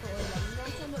 Sa totoo lang,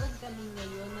 nasa loob kami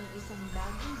ngayon ng isang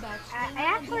bagong batch ng I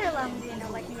actually love,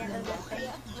 like the end of this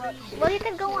thing. Well, you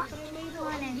can go on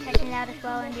and check it out as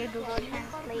well in your Google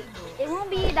Translate. It won't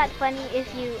be that funny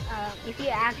if you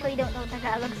actually don't know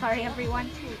Tagalog. Sorry, everyone.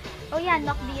 Oh yeah,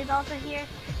 Nokbi is also here.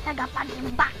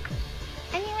 Tagapagimbak.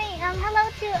 Anyway, hello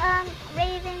to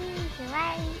Raven,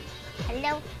 July.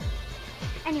 Hello.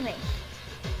 Anyway,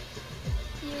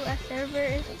 US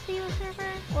server, is it the US server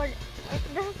or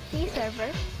this is C server?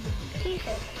 C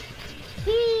server.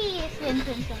 Swim.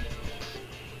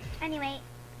 Anyway,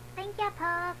 thank you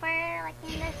po for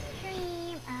liking the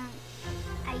stream.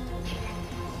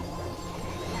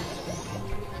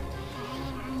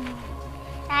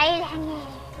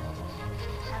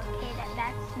 Okay,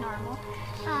 that's normal.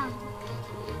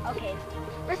 Okay,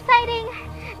 reciting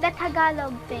the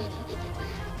Tagalog thing.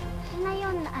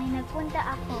 Ngayon ay nagpunta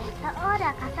ako sa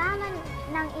Aura kasama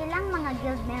ng ilang mga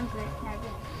guild members na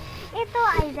rin. Ito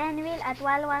ay Zenwil at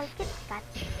Walwal KitKat.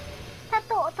 Sa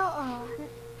totoo,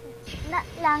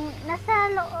 nasa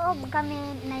loob kami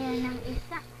na yun ng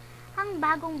isa ang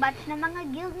bagong batch ng mga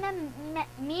guild members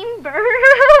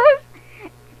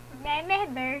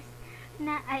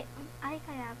na ay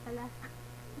kaya pala.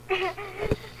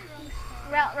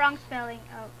 Wrong spelling.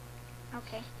 Oh,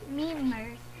 okay.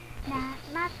 Memers na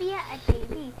Mafia at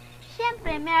JB.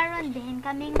 Siyempre, meron din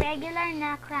kaming regular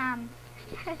na cram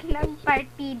ng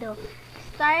partido,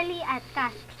 Starly at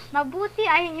Cass. Mabuti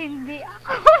ay hindi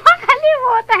ako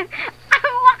makalimutan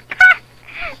ang wakas.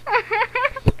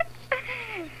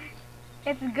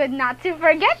 It's good not to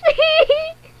forget me.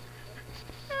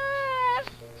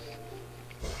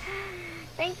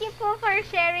 Thank you po for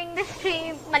sharing the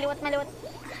stream. Maliwat.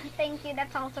 Thank you.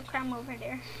 That's also cram over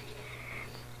there.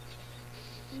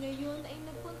 Ngayon ay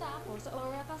nagpunta ako sa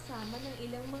Aura kasama ng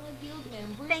ilang mga guild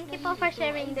members. Thank you po for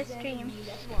sharing the stream.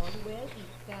 Walwell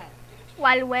Itkat.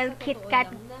 Walwell Sa totoo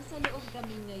KitKat. lang, nasa loob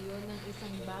kami ngayon ng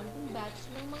isang bagong batch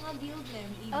ng mga guild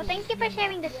members. Oh, thank you for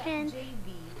sharing the stream.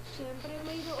 JB. Siyempre,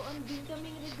 mayroon din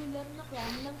kaming regular na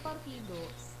clan ng partido,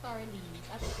 Starly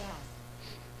at Cass.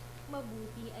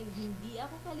 Mabuti ay hindi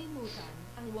ako kalimutan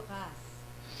ang wakas.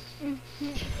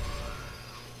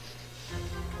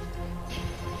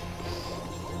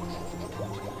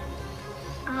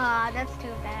 That's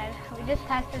too bad. We just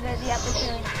tested the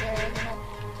opportunity here.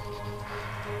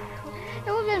 It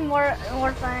would have been more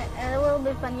fun. It will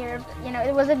be funnier if,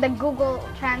 it wasn't the Google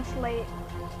Translate.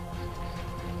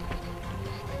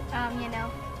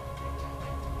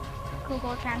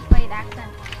 Google Translate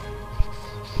accent.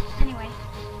 Anyway.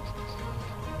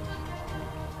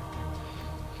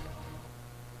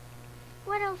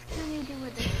 What else can we do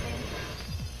with this thing?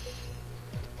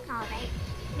 Alright.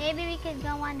 Maybe we could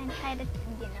go on and try to,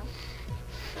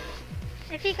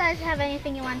 If you guys have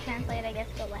anything you want to translate, I guess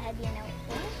go ahead,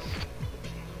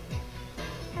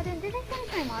 Did I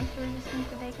finish my monster resistance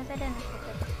today? Because I didn't skip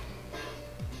it.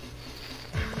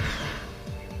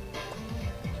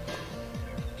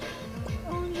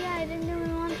 Oh yeah, I didn't do my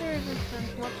monster resistance.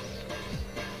 Whoops.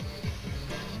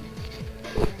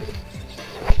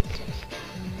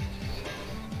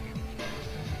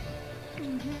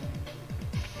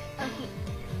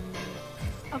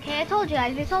 Okay, I told you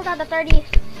guys, we sold out the 30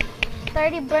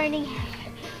 burning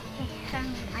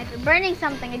burning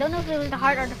something. I don't know if it was the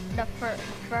heart or the fur.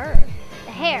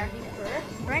 The hair.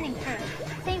 Burning fur.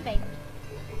 Same thing.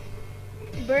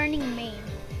 Burning mane.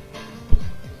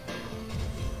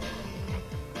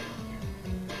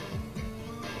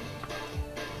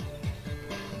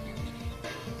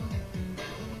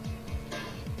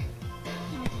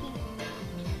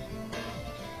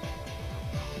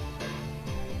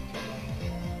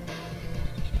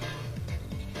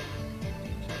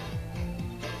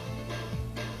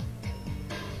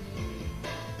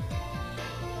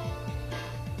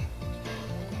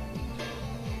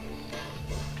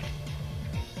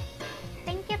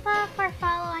 For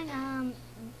following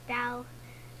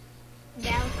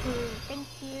Dalku, thank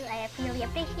you. I really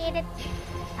appreciate it.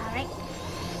 Alright.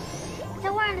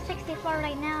 So we're on the 64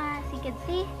 right now, as you can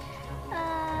see.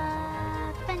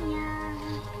 Tanya.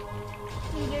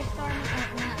 Meteor storm.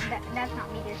 No, that's not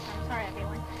meteor storm. Sorry,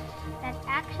 everyone. That's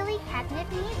actually catnip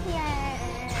meteor.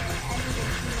 As you can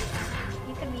see,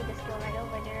 you can read the skill right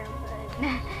over there,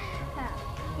 but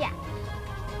yeah.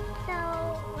 So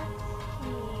let's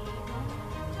see.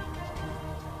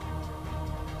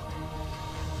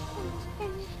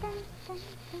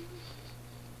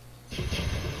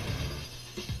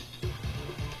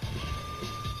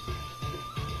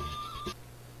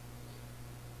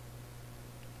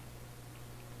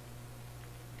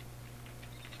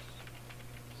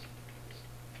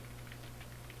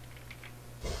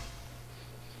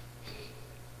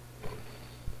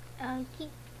 Okay.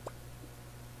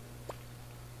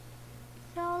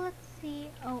 So let's see.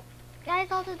 Oh,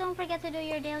 guys, also don't forget to do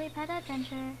your daily pet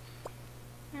adventure.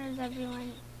 There's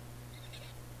everyone.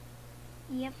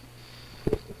 Yep.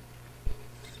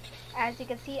 As you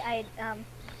can see, I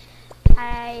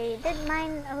did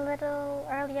mine a little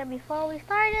earlier before we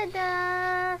started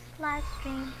the live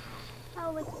stream.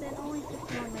 Oh, it's been only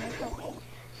 51 minutes. Okay.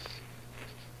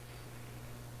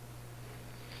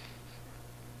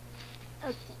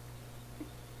 Okay.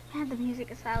 And the music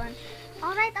is silent.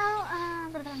 Alright,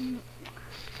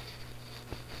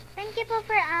 thank you for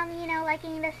you know,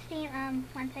 liking the stream.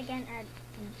 Once again,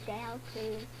 Dale,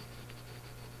 please.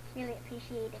 Really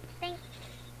appreciate it. Thanks.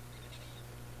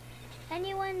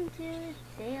 Anyone do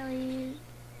dailies?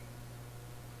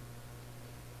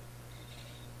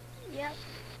 Yep.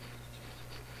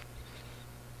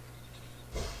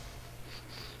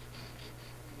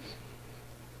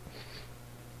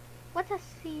 What's a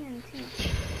CNT?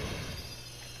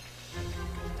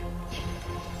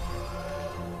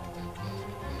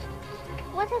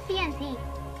 What's a CNT?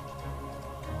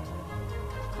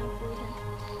 Conclusion.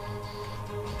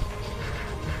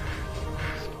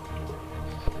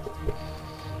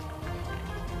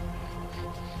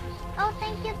 Oh,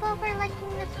 thank you, Bo, for liking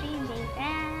the stream,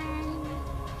 Nathan.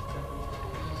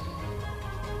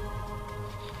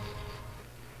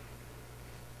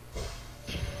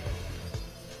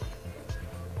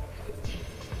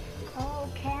 Oh,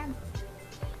 Cam.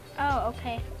 Oh,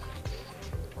 okay.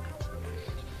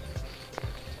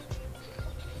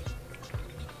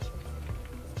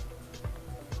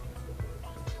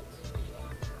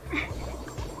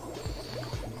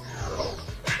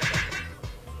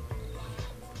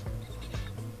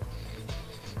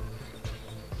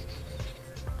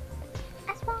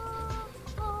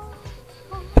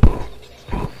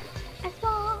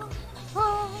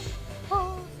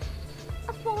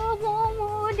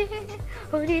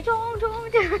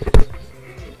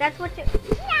 That's what you.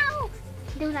 No!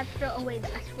 Do not throw away the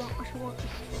ashwang.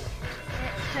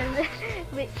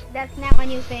 That's now a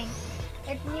new thing.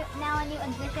 It's now a new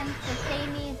addition to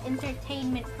Samy's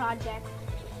entertainment project.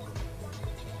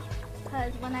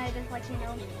 Because when I just, like, you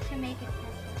know, to make it,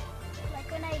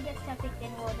 like when I get septic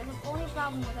in, well, the only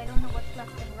problem is I don't know what's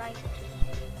left and right.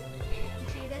 You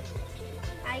see this?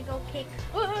 I go kick.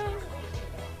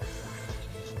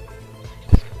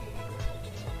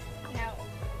 Now,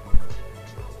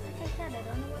 like I said, I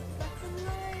don't know what's left and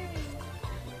right.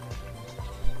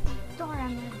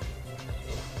 Doraemon.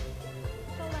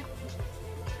 So lucky.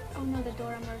 Oh no, the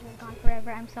Doraemon is gone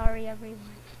forever. I'm sorry, everyone.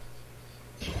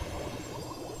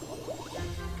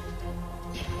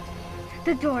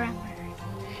 The Doraemon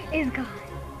is gone.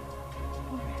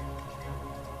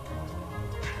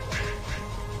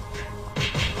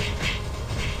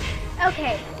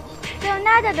 Okay, so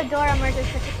now that the Doraemon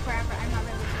is took forever, I'm not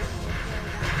really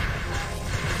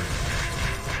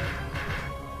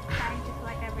trying to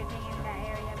select everything in that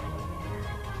area, but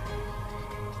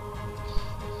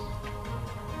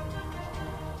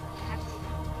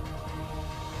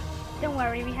don't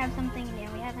worry, we have something new.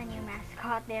 We have a new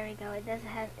mascot. There we go.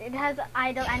 It has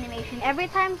idle animation. Every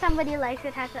time somebody likes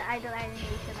it, has an idle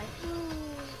animation.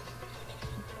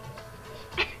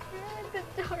 Like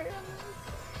the Doraemon.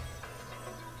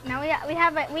 Now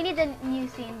we need a new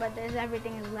scene, but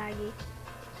everything is laggy.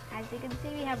 As you can see,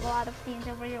 we have a lot of scenes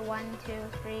over here. 1, 2,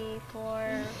 3,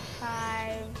 4,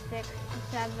 5, 6,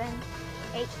 7,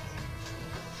 8.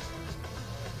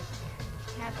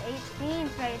 We have 8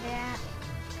 scenes right there.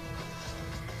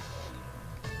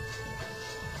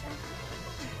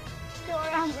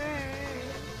 Doraemon.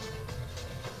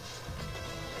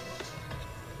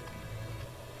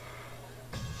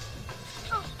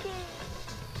 Okay.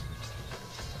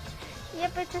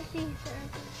 Yep, it's a Caesar.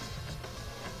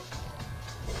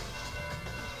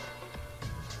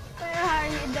 Where are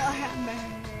you,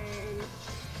 Doraemon?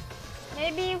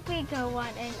 Maybe if we go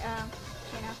on and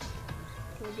you know,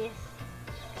 do this.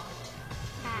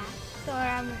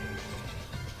 Doraemon.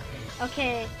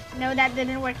 Okay, No, that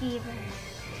didn't work either.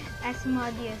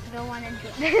 Asmodeus, go on and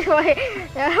join.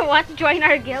 Want join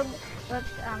our guild?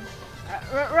 Whoops,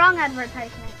 wrong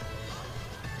advertisement.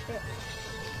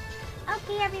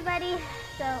 Okay, everybody.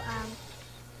 So,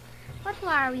 what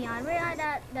floor are we on? We're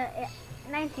at the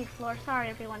 19th floor. Sorry,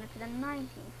 everyone. It's the 19th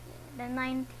floor. The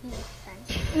 19th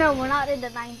century. No, we're not in the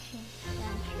 19th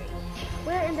century.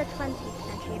 We're in the 20th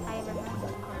century, if I remember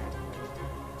correctly.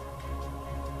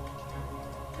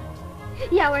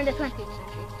 Yeah, we're in the 20th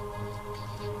century.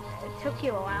 It took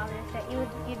you a while to say,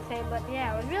 you'd say, but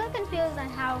yeah, I was really confused on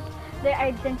how they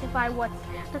identify what's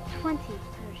the 20th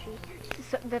century.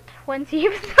 So, the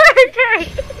 20th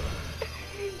century!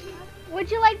 Would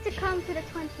you like to come to the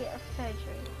 20th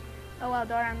century? Oh well,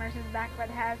 Doramers is back, but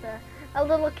has a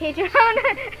little cage around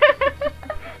her.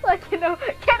 Like, you know,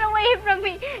 get away from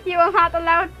me! You will not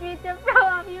allow me to throw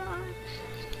off you on.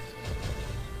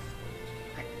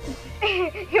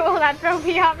 You will not throw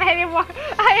me off anymore.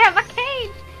 I have a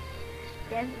cage.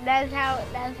 Yes, that's how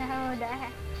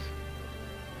that.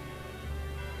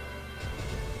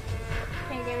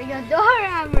 Okay, there we go.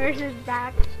 Doramers is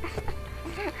back.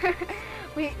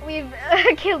 We've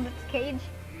killed its cage.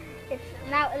 It's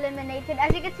now eliminated.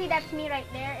 As you can see, that's me right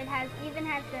there. It even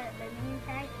has the name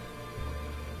tag.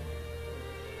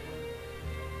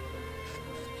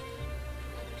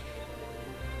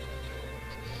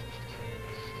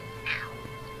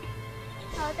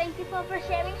 Oh, thank you for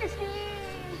sharing the stream.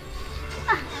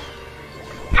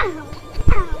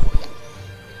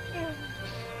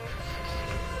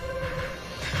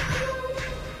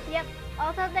 Yep.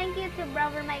 Also, thank you to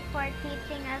Brother Mike for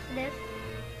teaching us this.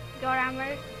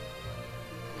 Doramers.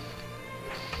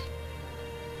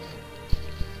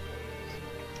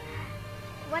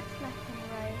 What's left and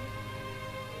right?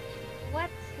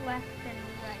 What's left and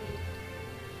right?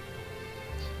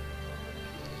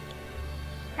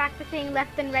 Practicing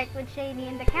left and right with Shady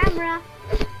in the camera.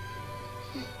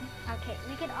 Okay,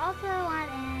 we could also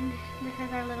end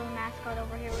because our little mascot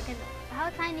over here. We could. How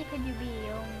tiny could you be?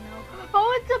 Oh no!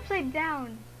 Oh, it's upside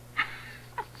down.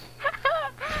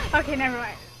 Okay, never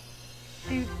mind.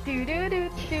 It's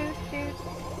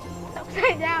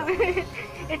upside down.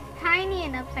 It's tiny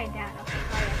and upside down. Okay,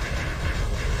 sorry.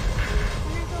 I'm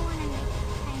gonna go on and make it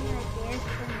tiny like this,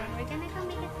 and then we're gonna go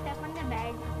make it step on the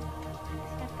bag.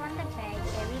 Step on the bag.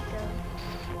 There we go.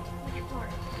 Which floor?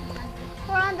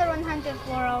 We're on the 100th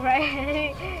floor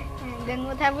already. And then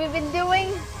what have we been doing?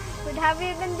 What have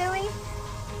we been doing?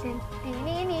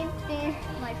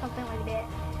 Like something like that.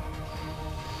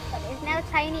 But it's now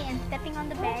tiny and stepping on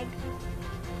the bag.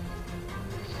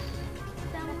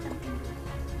 Something.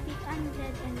 Be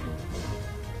undead and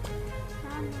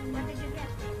what did you get?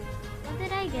 What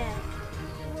did I get?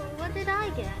 What did I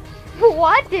get?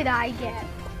 What did I get?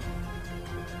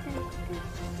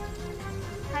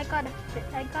 I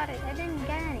got it. I didn't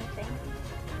get anything.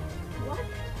 What?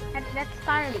 That's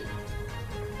Starly.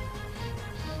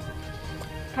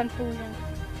 Confusion.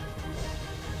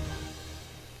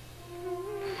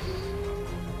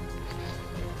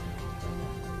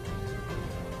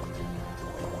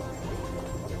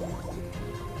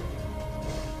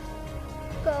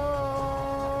 Go.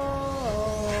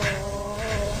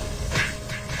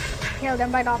 Kill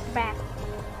them right off the bat.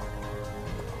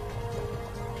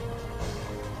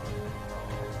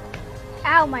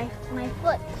 Ow, my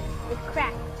foot is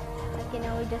cracked. Like, you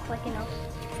know, just like, you know.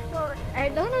 Well, I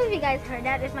don't know if you guys heard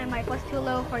that, if my mic was too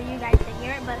low for you guys to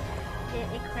hear it, but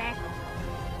it cracked.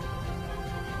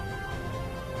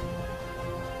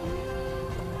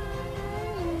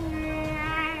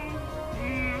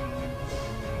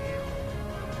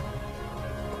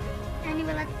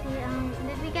 Anyway, let's see,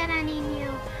 did we get any new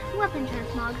weapon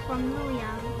transmog from Luya?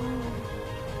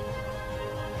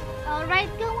 Alright,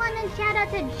 go on and shout out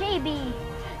to JB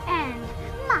and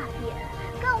Mafia.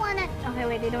 Go on and... Okay,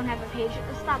 wait, they don't have a page.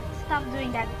 Stop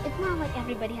doing that. It's not like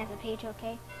everybody has a page,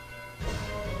 okay?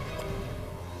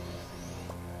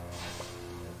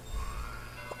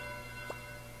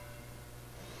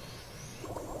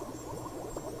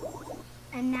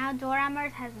 And now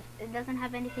Doramers doesn't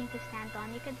have anything to stand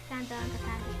on. You can stand on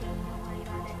Cassandra King, don't worry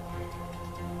about it.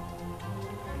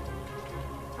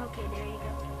 Okay, there you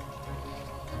go.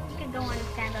 You can go on and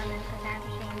stand on it, Cassandra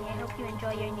King. I hope you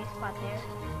enjoy your new spot there.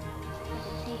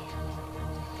 See,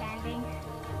 standing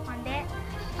on that.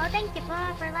 Oh, thank you,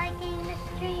 Paul, for liking the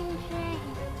stream.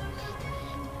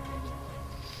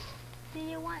 Do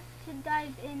you want to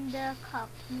dive in the cup?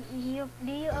 Do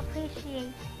you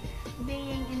appreciate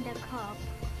being in the cup?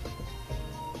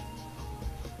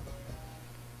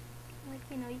 Like,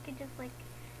 you know, you could just like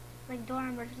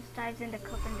Doran just dives in the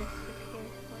cup and just sits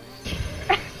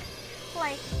here.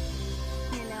 like,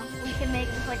 you know, we can make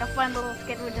just like a fun little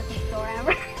skit with just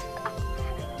Doraemers.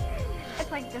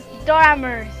 It's like just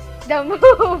Doraemers, the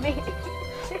movie.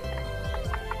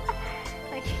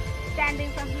 Like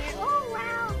standing from here. Oh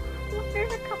wow! Look,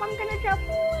 there's a cup. I'm gonna jump.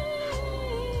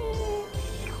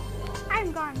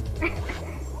 I'm gone.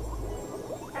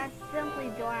 That's simply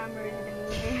Doraemers, the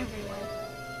movie, everyone.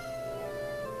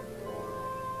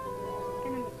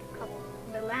 Gonna make the cup,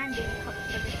 the landing cup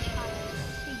for this time.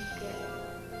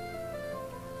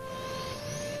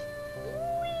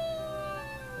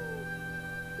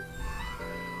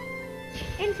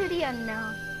 Into the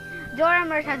unknown.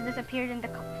 Doraemers has disappeared in the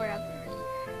cup forever.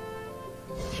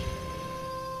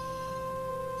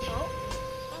 Oh.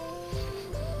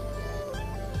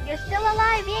 You're still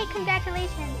alive! Yay,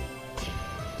 congratulations!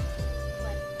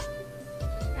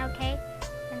 Okay,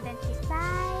 and then she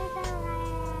flies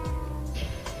around.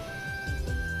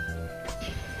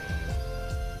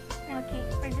 Okay,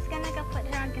 we're just gonna go put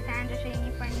her on Cassandra's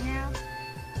Shiny for now,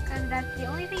 because that's the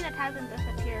only thing that hasn't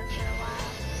disappeared for a while.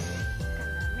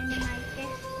 Gonna minimize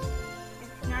this.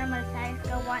 It's normal size,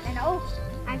 go on, and oh!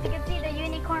 As you can see, the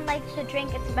unicorn likes to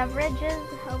drink its beverages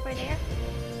over there.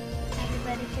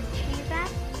 Everybody can see that.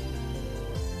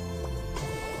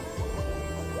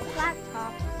 Flat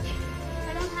tops.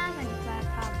 I don't have any flat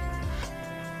tops.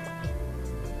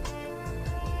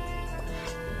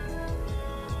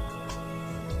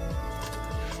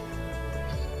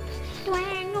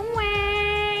 Swing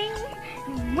away,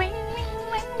 wing, wing,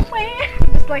 wing, wing.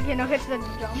 Just like, you know, hits the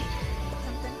drum.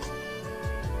 Something.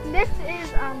 This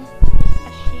is a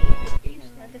sheep.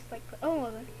 Just like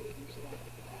oh.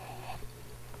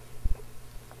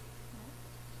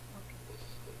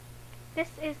 This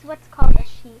is what's called a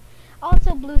sheep.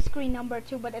 Also blue screen number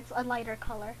 2, but it's a lighter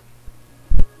color.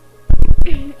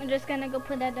 I'm just gonna go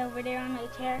put that over there on my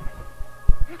chair.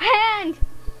 Hand!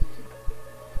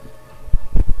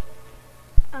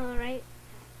 Alright.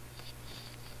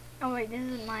 Oh wait, this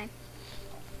is mine.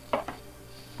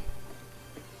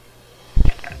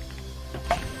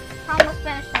 Almost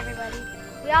finished, everybody.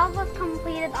 We almost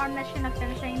completed our mission of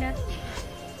finishing this.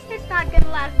 It's not gonna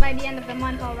last by the end of the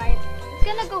month, alright. It's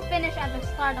gonna go finish at the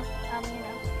start of, you know.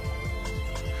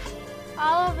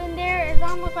 All of in there is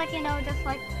almost like, you know, just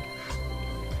like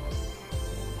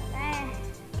okay.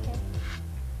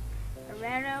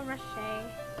 Ferrero Rocher.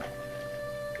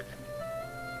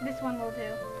 This one will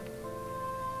do.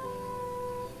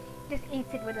 Just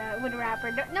eats it with a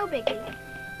wrapper. No biggie.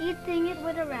 Eating it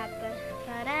with a wrapper.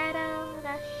 Ferrero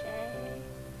Rocher.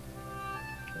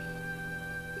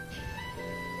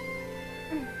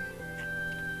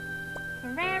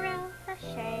 Ferrero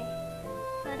Rocher.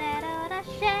 Ferrero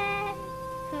Rocher.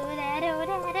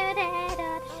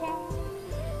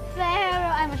 Ferrero,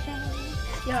 I'm ashamed.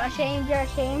 You're ashamed, you're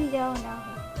ashamed, yo, no.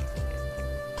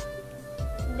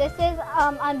 This is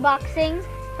unboxing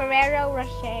Ferrero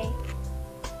Rocher.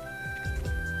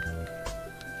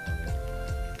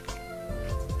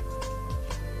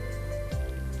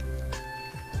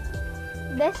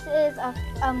 This is a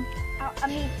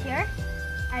meteor.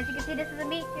 As you can see, this is a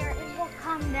meteor. It will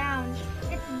come down.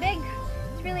 It's big.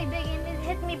 It's really big, and it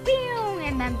hit me, pew,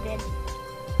 and I'm dead.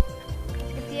 As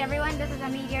you can see, everyone, this is a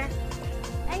meteor.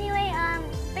 Anyway,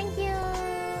 thank you.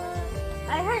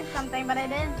 I heard something, but I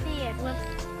didn't see it. Look.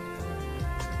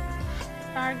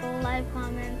 Star Go Live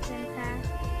comments and pass.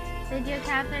 Did you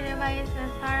capture device?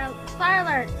 Star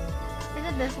Alert. Is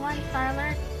it this one? Star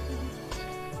Alert?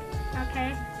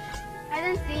 Okay. I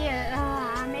didn't see it.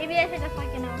 Maybe I should just,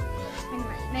 like, you know.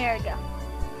 Anyway, there we go.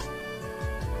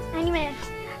 Anyway,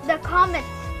 the comet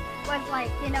was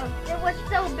like, you know, it was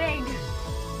so big.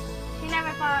 She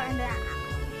never fell in that.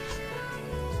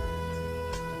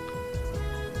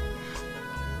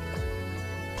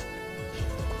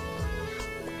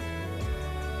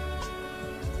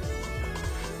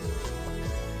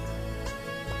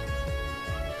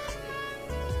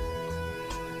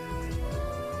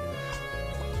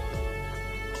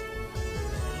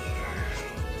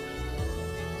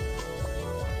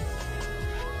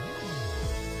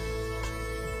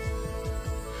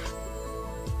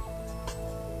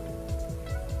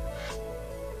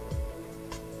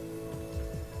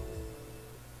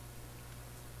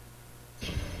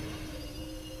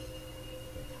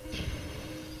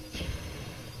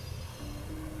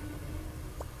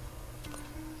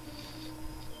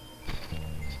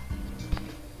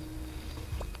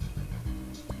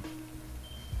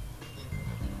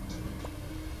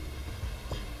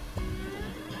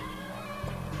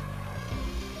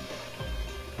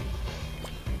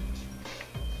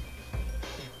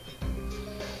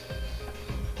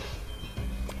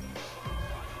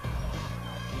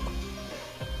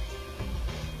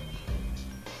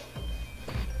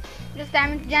 Just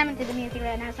jamming to the music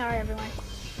right now. Sorry, everyone.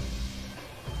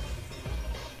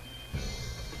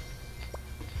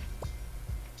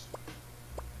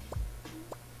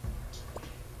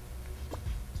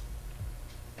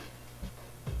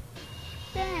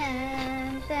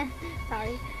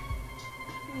 Sorry.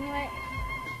 Anyway.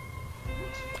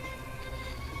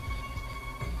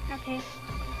 Okay.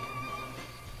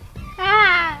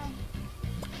 Ah!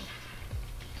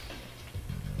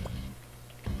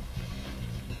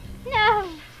 No!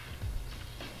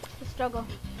 The struggle.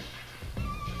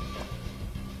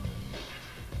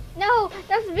 No!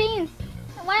 That's beans!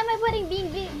 Why am I putting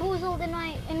bean boozled in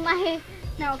my...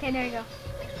 No, okay, there you go.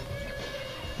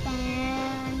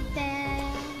 Dun, dun,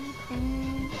 dun.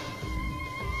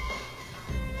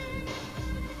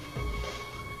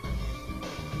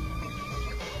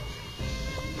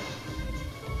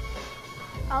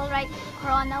 Alright,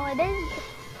 Chrono it is.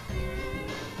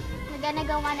 We're gonna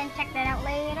go on and check that out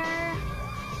later.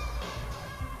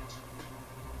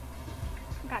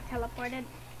 Got teleported.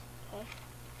 Okay.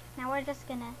 Now we're just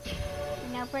gonna,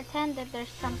 pretend that there's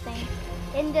something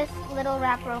in this little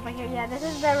wrapper over here. Yeah, this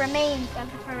is the remains of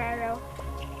the Ferrero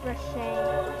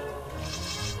Rocher.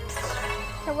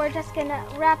 So we're just gonna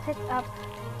wrap it up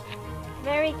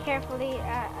very carefully,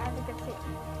 as you can see.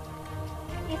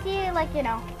 You see, like,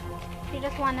 if you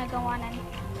just want to go on and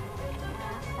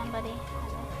somebody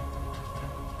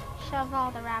shove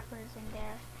all the wrappers in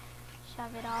there,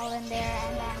 shove it all in there,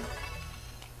 and then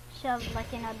shove, like,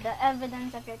 the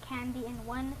evidence of your candy in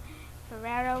one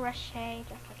Ferrero Rocher,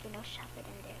 just like, shove it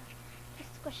in there,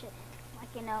 just squish it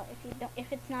in, like,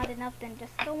 if it's not enough, then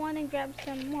just go on and grab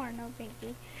some more, no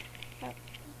biggie. Like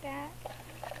that.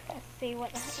 Let's see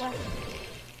what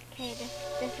okay, this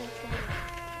is good,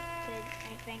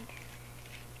 I think.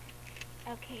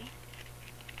 Okay,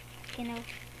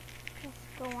 just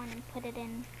go on and put it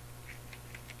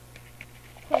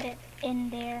in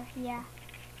there. Yeah,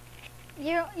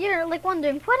 you're like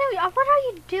wondering, what are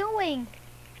you doing?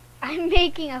 I'm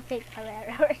making a fake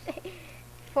Ferrero Rocher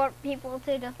for people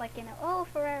to just, like, oh,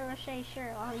 Ferrero Rocher,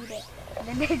 sure, I'll eat it, and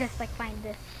then they just, like, find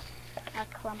this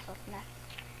clump of mess.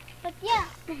 But yeah.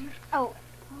 Oh,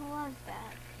 what was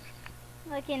that?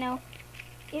 Like, it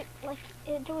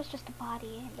was just a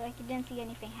body. Like, you didn't see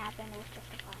anything happen. It was just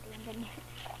a body, and then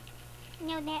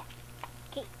that.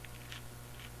 Okay.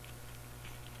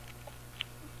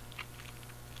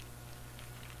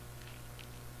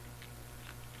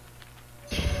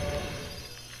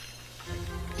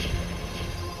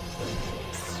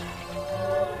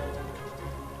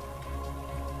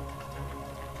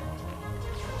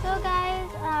 So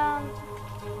guys,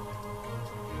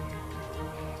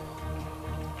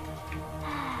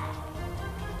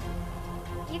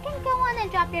 you can go on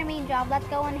and drop your main job. Let's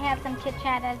go and have some chit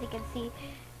chat. As you can see,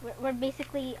 we're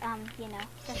basically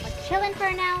just like chilling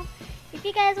for now. If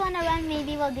you guys want to run,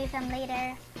 maybe we'll do some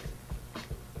later.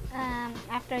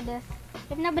 After this,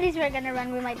 if nobody's gonna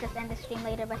run, we might just end the stream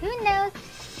later. But who knows?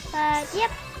 But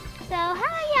yep. So how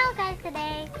are y'all guys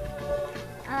today?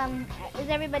 Is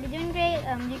everybody doing great?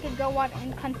 You could go on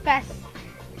and confess.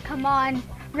 Come on,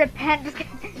 repent. Just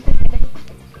kidding.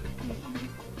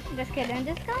 Just kidding.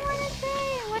 Just go on and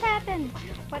say what happened.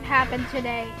 What happened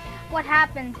today? What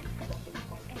happened?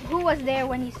 Who was there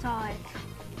when you saw it?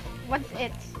 What's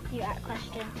it? You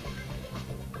question.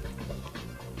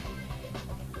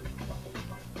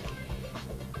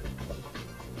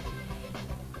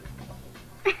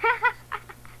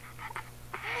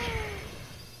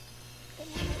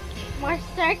 More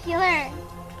circular.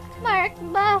 Mark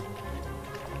buff.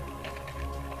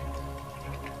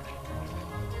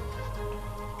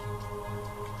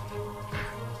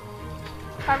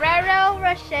 Ferrero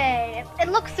Rocher. It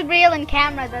looks real in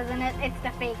camera, doesn't it? It's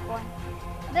the fake one.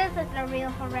 This is the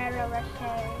real Ferrero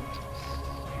Rocher.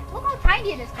 Look how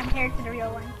tiny it is compared to the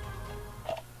real one.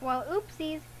 Well,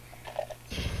 oopsies.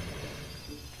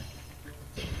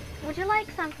 Would you like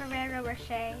some Ferrero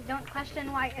Rocher? Don't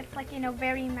question why it's like,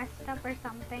 very messed up or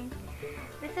something.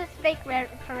 This is fake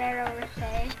Ferrero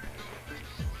Rocher.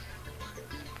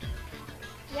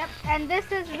 Yep, and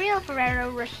this is real Ferrero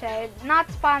Rocher.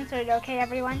 Not sponsored, okay,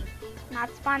 everyone?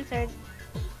 Not sponsored.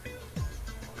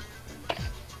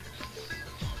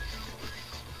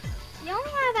 You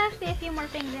only have actually a few more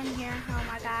things in here. Oh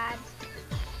my god.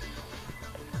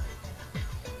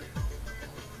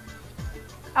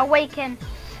 Awaken.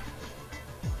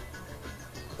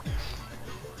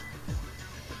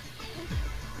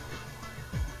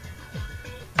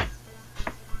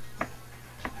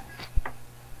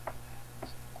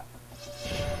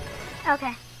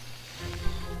 Okay.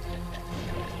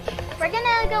 We're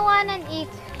gonna go on and eat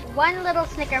one little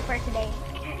Snicker for today.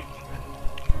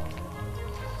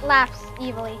 laughs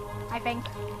evilly, I think.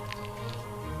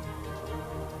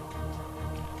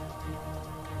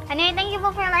 Anyway, thank you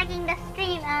for liking the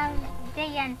stream,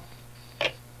 Jayan.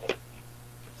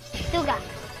 Suga.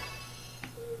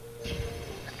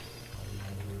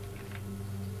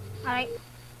 Alright.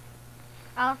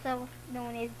 Also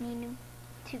known as Ninong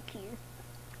Turkey.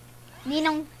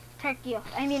 Ninong Turkey.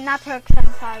 I mean, not Turks,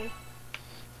 I'm sorry.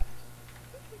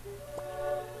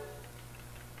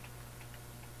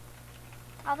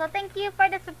 Also, thank you for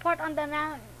the support on the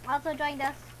mount. Also joined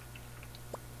us.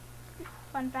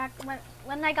 Fun fact,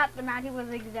 when I got the mount, he was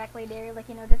exactly there. Like,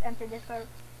 you know, just enter Discord.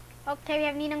 Okay, we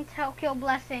have Ninong Tokyo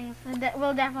blessings.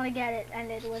 We'll definitely get it,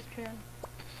 and it was true.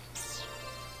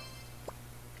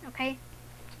 Okay?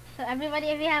 So everybody,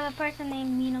 if you have a person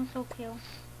named Ninong Tokyo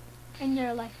in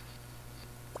your life,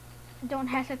 don't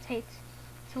hesitate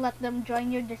to let them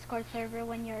join your Discord server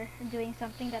when you're doing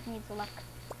something that needs luck.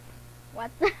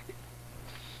 What?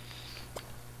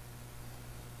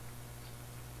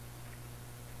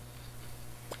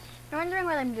 You're wondering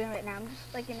what I'm doing right now. I'm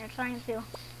just, like, you know, trying to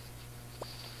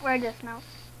wear this now.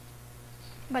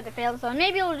 But it failed, so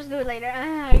maybe we'll just do it later.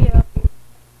 I give up.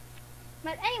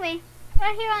 But anyway,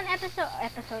 we're here on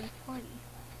episode 40.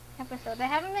 I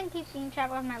haven't been keeping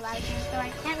track of my live stream, so I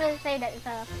can't really say that it's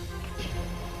an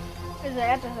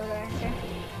episode or anything.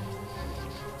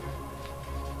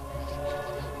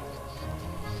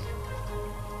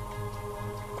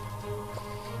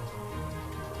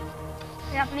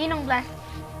 Yep, Ninong blessed.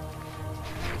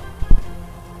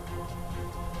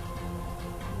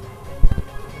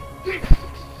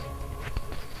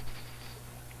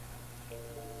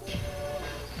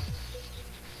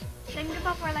 Thank you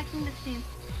for liking the stream.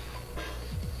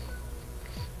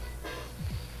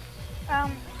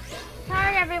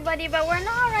 Sorry everybody, but we're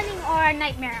not running Aura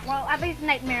Nightmare. Well, at least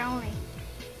Nightmare only.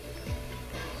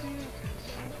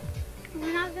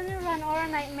 We're not gonna run Aura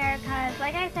Nightmare because,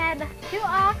 like I said, 2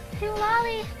 ox, 2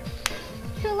 lollies,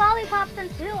 2 lollipops, and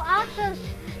 2 oxes.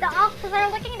 The oxes are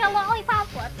licking the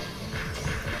lollipops. What?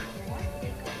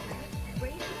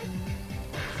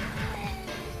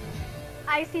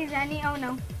 I see Zenny. Oh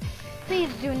no.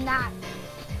 Please do not.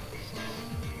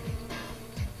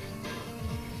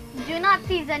 Do not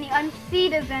see Zenny. Unsee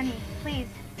the Zenny. Please.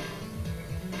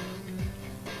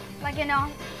 Like, you know,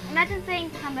 imagine saying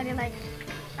to somebody like,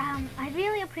 I'd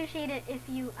really appreciate it if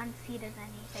you unsee the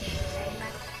Zenny. Thank you very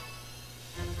much.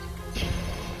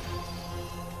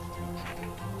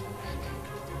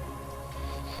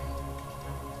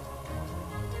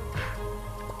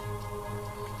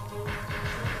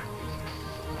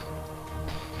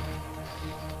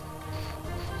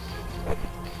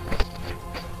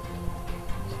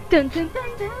 Dun, dun,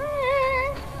 dun, dun.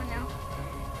 Oh no.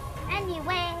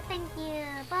 Anyway, thank you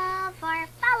Bob for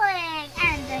following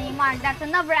Anthony Mark. That's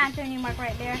another Anthony Mark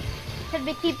right there. Should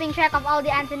be keeping track of all the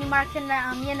Anthony Marks in the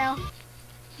you know,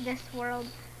 this world.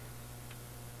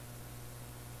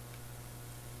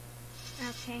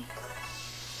 Okay.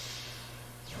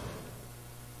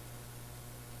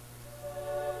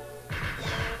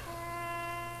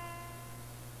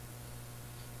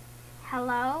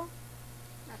 Hello?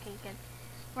 Okay, good.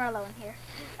 We're alone here.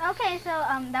 Okay, so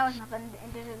that was nothing.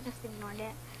 Just ignored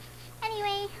it.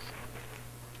 Anyway,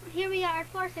 here we are at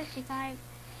 465.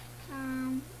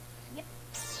 Yep.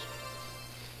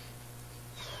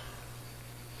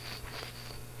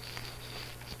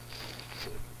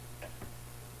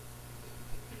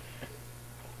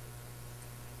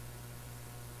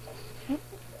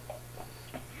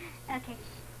 Okay.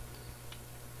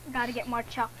 Gotta get more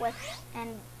chocolate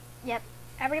and yep.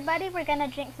 Everybody, we're gonna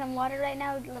drink some water right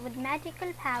now with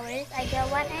magical powers. I go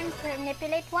one and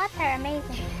manipulate water.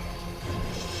 Amazing.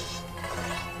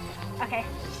 Okay.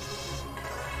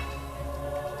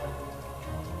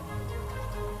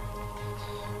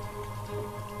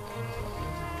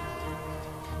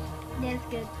 That's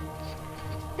good.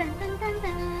 Dun dun dun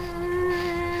dun.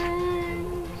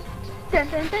 Dun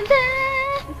dun dun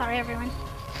dun. I'm sorry, everyone.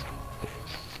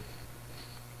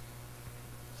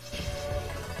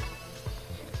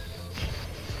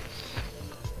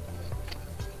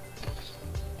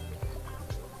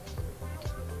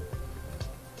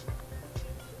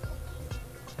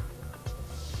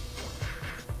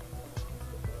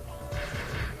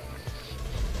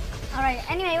 Alright,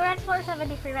 anyway, we're at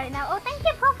 473 right now. Oh, thank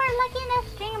you for liking the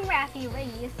stream, Rafi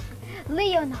Reyes.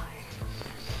 Leonard.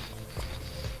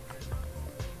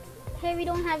 Okay, we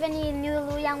don't have any new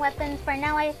Luyang weapons for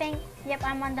now, I think. Yep,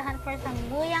 I'm on the hunt for some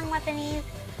Luyang weaponies.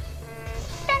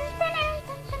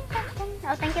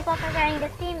 Oh, thank you for sharing the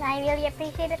stream. I really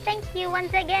appreciate it. Thank you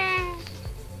once again.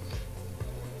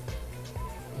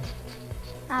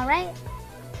 Alright.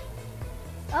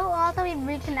 Oh, also we've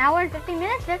reached an hour and 15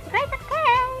 minutes. That's great. That's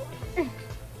great.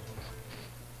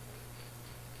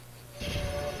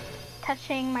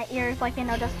 Touching my ears, like, you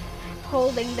know, just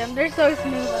holding them. They're so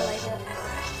smooth. I like it.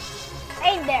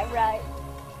 Ain't that right?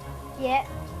 Yeah.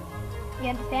 You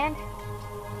understand?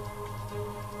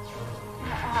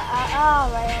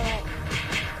 Alright.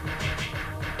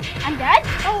 I'm dead?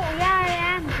 Oh, yeah, I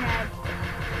am dead.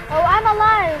 Oh, I'm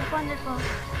alive. Wonderful.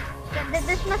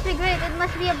 This must be great. It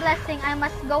must be a blessing. I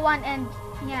must go on and,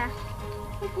 yeah.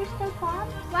 The crystal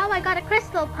pump? Wow, I got a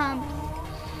crystal pump.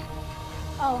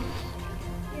 Oh.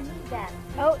 You need that.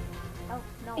 Oh, Oh,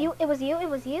 no. it was you?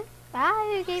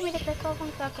 Ah, you gave me the crystal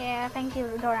pumps. Okay, thank you,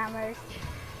 Dorammers.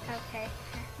 Okay.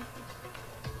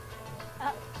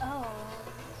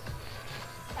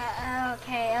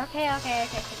 Okay.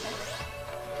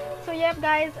 So yep,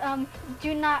 guys,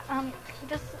 do not,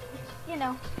 just, you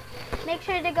know, make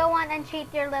sure to go on and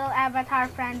treat your little avatar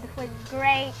friend with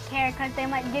great care, because they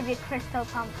might give you crystal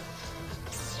pumps.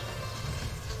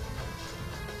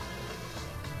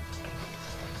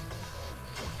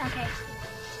 Okay.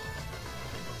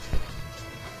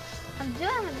 I'm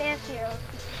doing this here.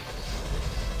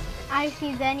 I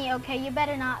see Zenny. Okay, you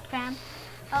better not, fam.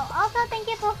 Oh, also thank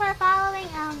you for following,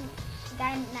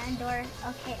 Nandor.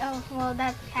 Okay, oh, well,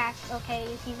 that's hacked. Okay,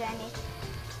 you see Zenny.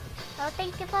 Oh,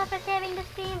 thank you for sharing the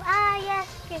stream. Ah, yes,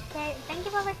 thank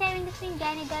you for sharing the stream,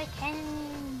 Danny Dark.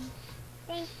 And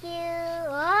thank you.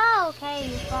 Oh, okay,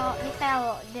 you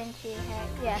fell, didn't you?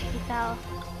 Yes, you fell.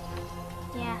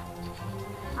 Yeah.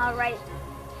 Alright.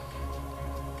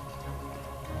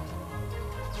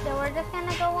 So we're just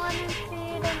gonna go on and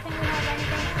see. Don't think we have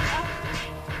anything. Oh,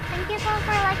 thank you for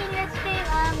liking this stream.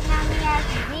 Nami as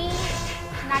Z.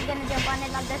 Not gonna jump on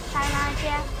it this time, aren't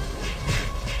ya?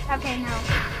 Okay, no.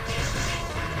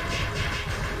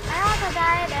 I also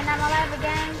died and I'm alive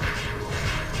again.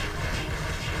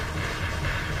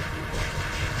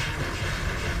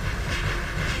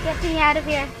 Get me out of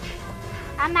here.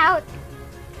 I'm out.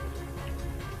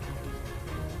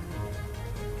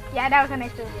 Yeah, that was a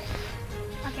nice movie.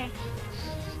 Okay.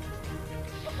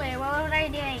 Wait, what are you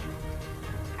doing?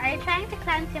 Are you trying to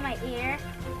climb to my ear?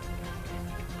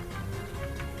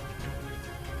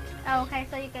 Oh, okay,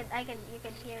 so you could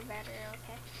hear better,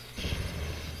 okay.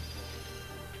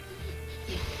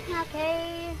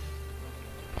 Okay.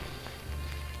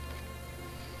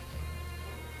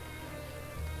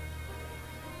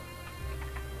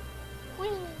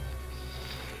 Whee!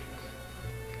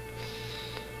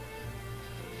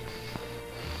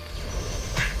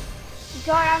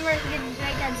 Doraemers getting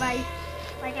great advice.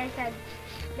 Like I said,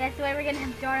 that's why we're gonna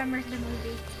have Doraemers the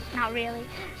movie. Not really.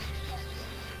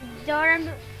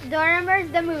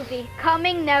 Doraemers the movie,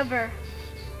 coming never.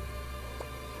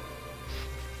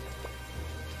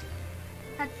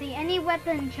 Let's see, any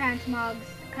weapon transmogs.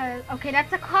 Okay,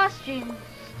 that's a costume.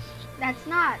 That's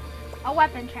not a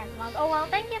weapon transmog. Oh well,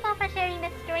 thank you all for sharing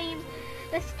the stream.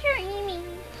 The streaming.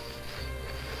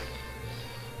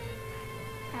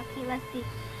 Okay, let's see.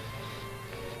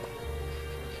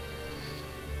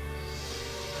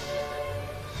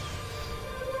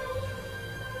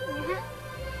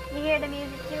 You hear the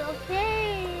music too?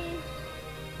 Okay.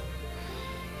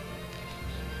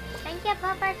 Thank you,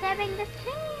 Papa, for sharing the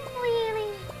stream,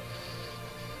 really.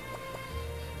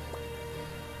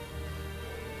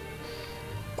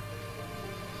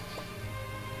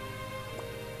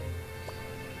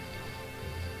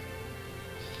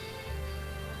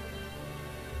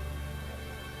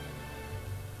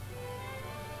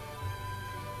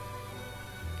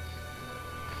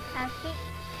 Okay.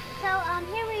 So,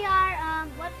 here we are.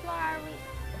 What floor are we?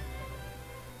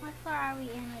 What floor are we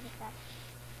in? What is that?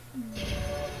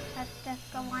 Let's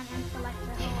just go on and select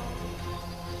the whole.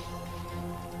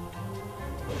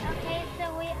 Okay, so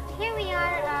here we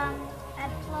are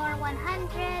at floor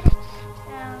 100.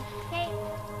 Okay.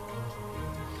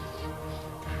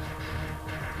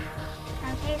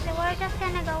 Okay, so we're just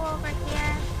gonna go over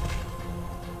here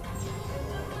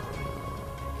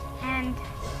and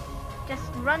just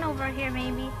run over here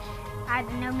maybe. I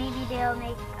don't know, maybe they'll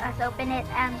make us open it.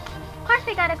 Of course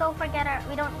we gotta go forget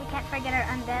we can't forget our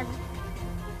undead.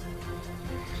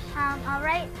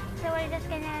 Alright, so we're just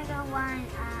gonna go on,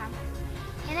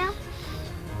 you know,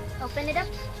 open it up.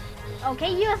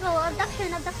 Okay, UFO,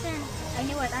 abduction. I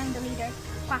knew it, I'm the leader.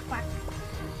 Quack, quack.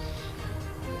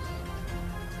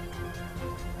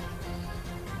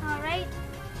 Alright.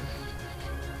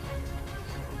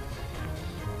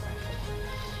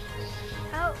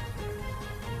 Oh.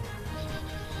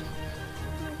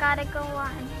 Gotta go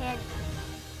on ahead.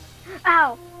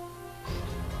 Ow!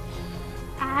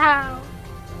 Ow!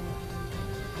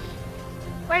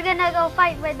 We're gonna go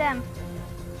fight with them.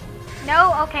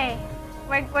 No? Okay.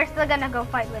 We're still gonna go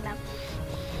fight with them.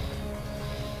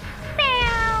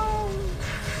 Bow!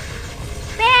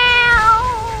 Bow!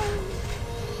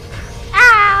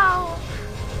 Ow!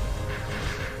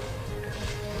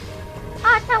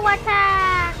 Auto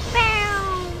attack!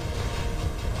 Bow!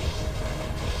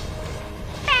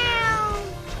 Bow!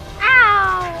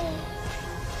 Ow!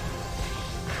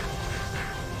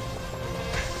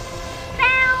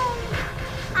 Bow!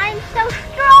 I'm so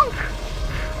strong!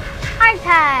 Aren't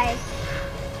I?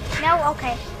 No?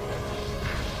 Okay.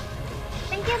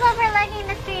 Thank you for liking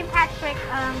the stream, Patrick.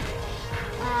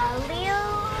 Leo.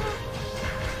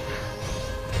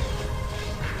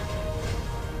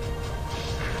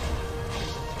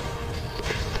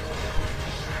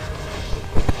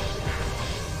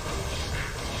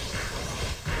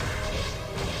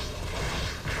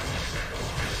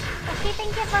 Okay,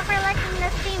 thank you for liking the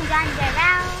stream, John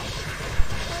Gerald.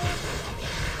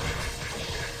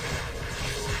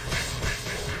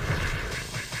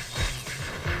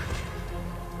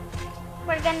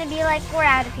 We're gonna be like, we're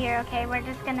out of here, okay? We're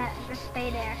just gonna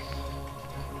stay there.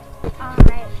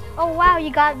 Alright. Oh wow,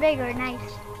 you got bigger, nice.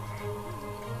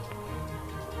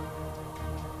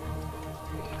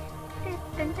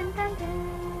 Dun, dun, dun, dun.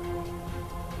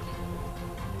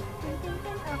 Dun, dun,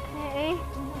 dun. Okay.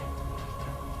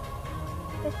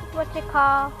 This is what you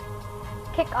call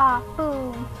kick off.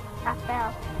 Boom. I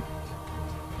fell.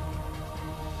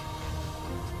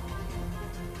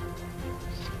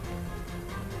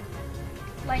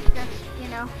 Like just, you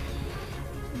know,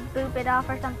 boop it off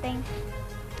or something.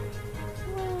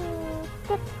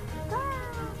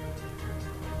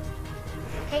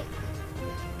 Okay.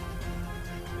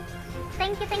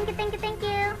 Thank you, thank you, thank you, thank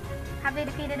you. Have they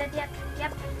defeated it yet?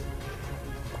 Yep.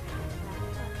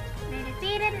 They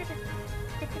defeated it.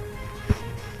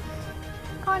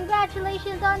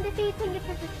 Congratulations on defeating it.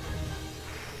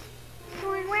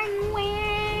 Wing, wing,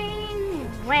 wing,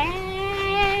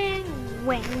 wing.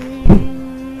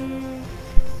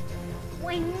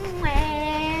 Wing,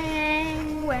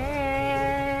 wing,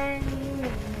 wing.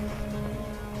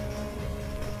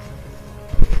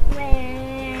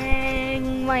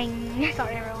 Wing, wing.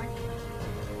 Sorry, everyone.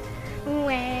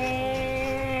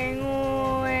 Wing,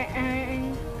 wing,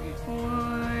 wing.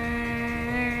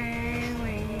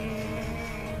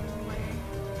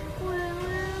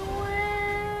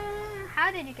 How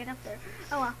did you get up there?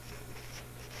 Oh well.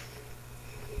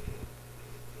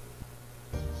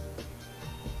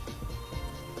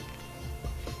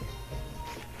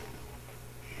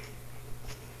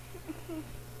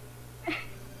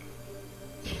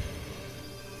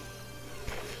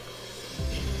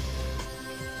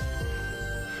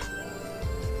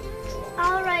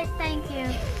 Alright, thank you.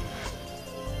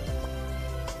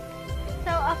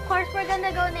 So of course we're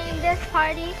gonna go name this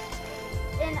party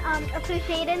in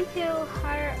appreciation to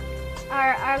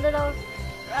our little,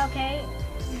 okay,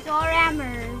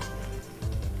 Doramers.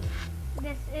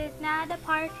 This is now the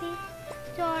party,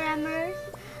 Doramers.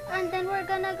 And then we're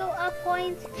gonna go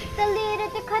appoint the leader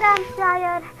to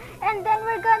Karamsayan. And then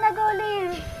we're gonna go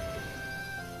leave.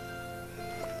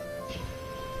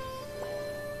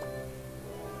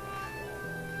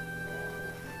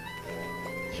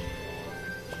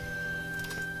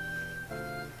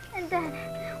 And then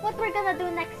what we're gonna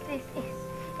do next is Swiss.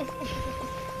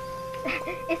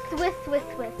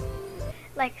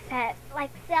 Like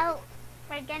so.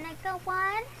 We're gonna go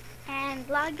on and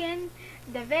log in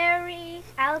the very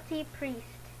LT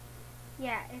priest.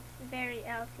 Yeah, it's very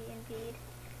LT indeed.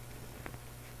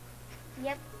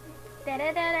 Yep.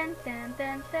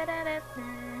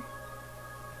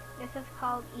 This is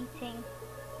called eating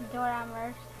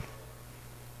Doramers.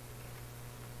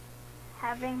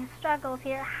 Having struggles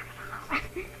here.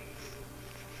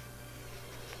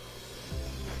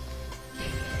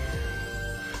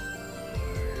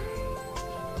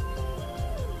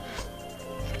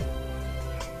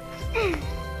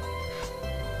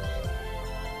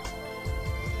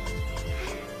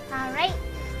 Alright.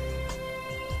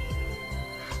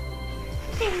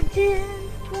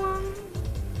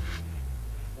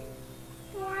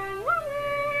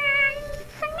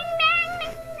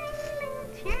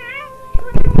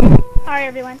 Sorry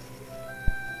everyone.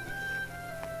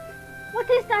 What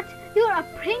is that? You're a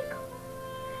pink?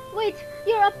 Wait,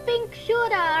 you're a pink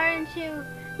Shura, aren't you?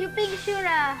 You pink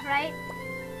Shura, right?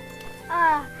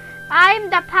 I'm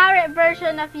the parrot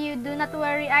version of you. Do not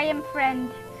worry, I am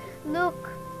friend. Look,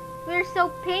 we're so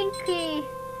pinky.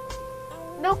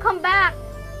 No, come back.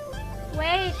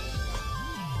 Wait.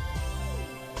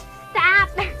 Stop.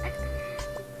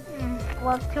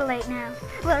 Well, it's too late now.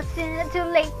 Well, it's too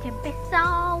late to be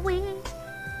sorry.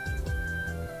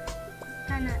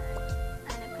 Gonna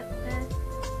put this.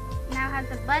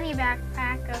 has a bunny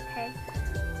backpack. Okay.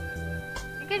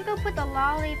 You could go put a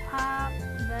lollipop,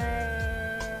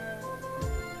 but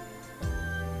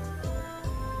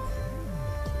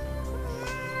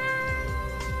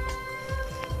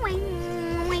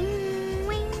wing, wing,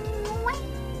 wing, wing,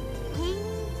 wing,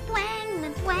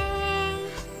 twang, twang.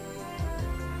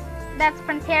 That's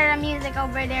Pantera music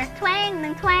over there. Twang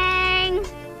and twang.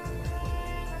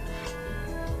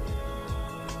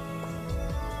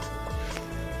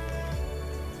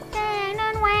 Twang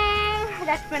and wang.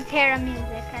 That's Pantera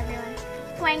music, everyone.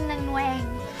 Twang and wang.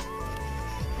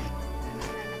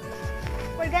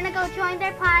 We're gonna go join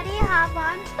their party. Hop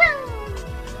on. Boom.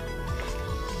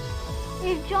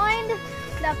 You joined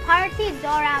the party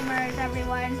Doramers,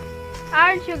 everyone.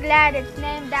 Aren't you glad it's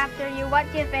named after you? What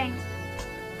do you think?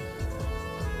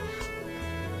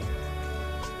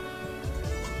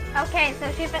 Okay, so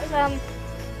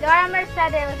Doramer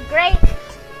said it was great.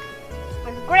 It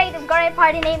was great. A great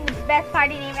party name. The best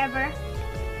party name ever.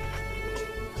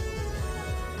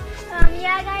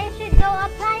 Yeah, guys, should go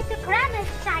apply to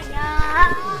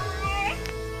Kremeshire.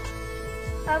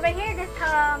 Over here, this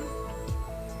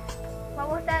what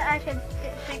was that? I should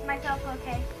think myself.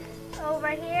 Okay. Over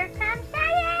here,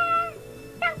 Kremeshire.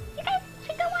 So, you guys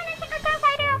should go on and check out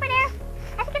Kremeshire over there.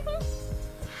 As you can see.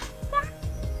 Yeah.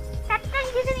 That's the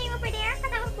username over there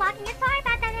because I was blocking it. Sorry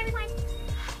about that, everyone.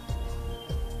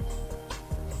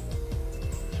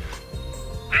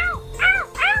 Ow! Ow!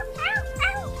 Ow! Ow!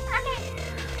 Ow! Okay.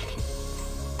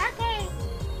 Okay.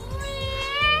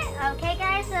 Okay,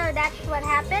 guys, so that's what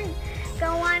happened. Go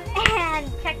on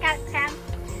and check out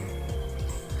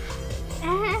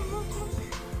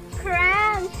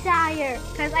Kremeshire,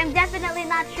 because I'm definitely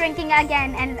not shrinking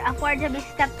again and afford to be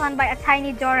stepped on by a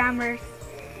tiny Doramers.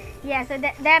 Yeah, so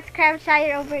that's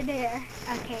Kremeshire over there.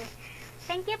 Okay.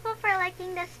 Thank you for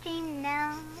liking the stream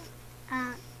now.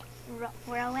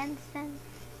 Rowenson.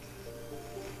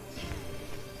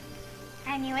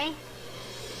 Anyway,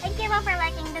 thank you for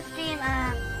liking the stream.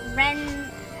 Ren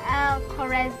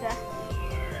Coreza.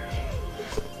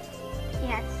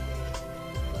 Yes.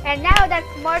 And now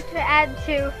that's more to add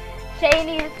to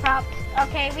Shane's props.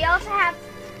 Okay, we also have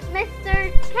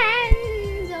Mr.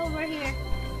 Ken's over here.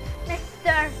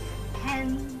 Mr.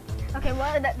 Ken. Okay,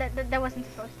 well, that wasn't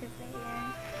supposed to say.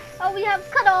 Yeah. Oh, we have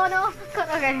Corona.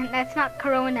 Okay, that's not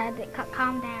Corona.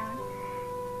 Calm down.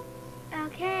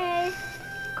 Okay.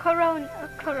 Corona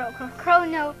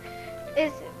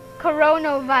is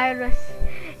coronavirus.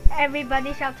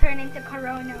 Everybody shall turn into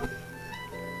Corona.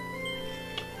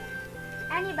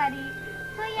 Anybody.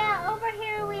 So yeah, over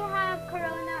here we have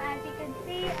Corona, as you can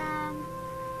see.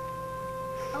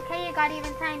 Okay, you got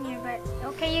even tinier, but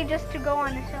okay, you just to go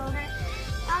on the shoulder.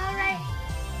 Alright.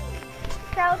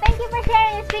 So thank you for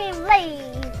sharing the stream,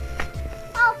 Laze.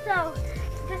 Also,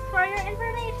 just for your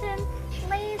information,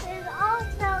 Laze is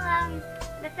also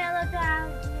the fellow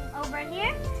over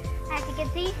here, as you can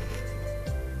see.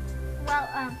 Well,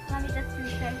 let me just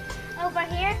rephrase. Over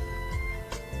here.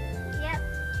 Yep.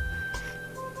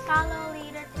 Follow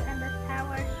leader to Endless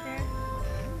Tower, sure.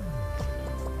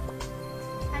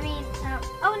 I mean,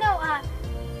 oh no,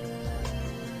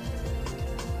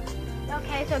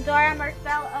 okay, so Doramer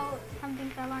fell, oh, something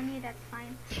fell on you, that's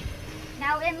fine.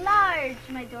 Now enlarge,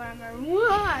 my Doramer.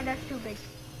 Whoa, that's too big.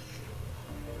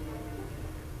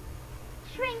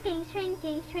 Shrinking,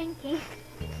 shrinking, shrinking.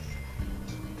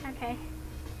 Okay.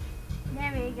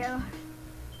 There we go.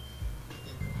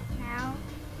 Now.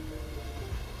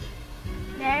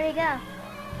 There we go.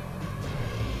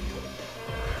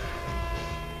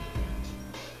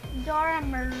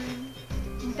 Doramers.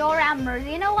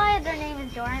 You know why their name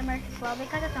is Doramers as well?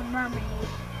 Because it's a mermaid.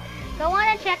 Go on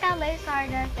and check out Lady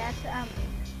Stardust. That's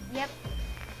yep.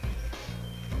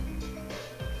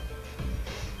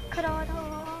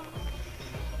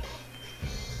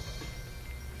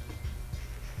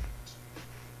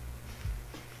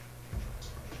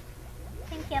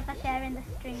 Thank you for sharing the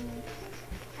stream.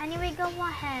 Anyway, go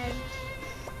ahead.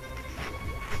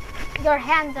 Your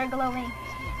hands are glowing.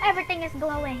 Everything is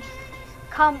glowing.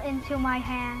 Come into my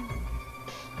hand.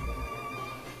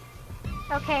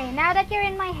 Okay, now that you're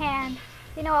in my hand,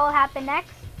 you know what will happen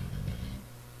next?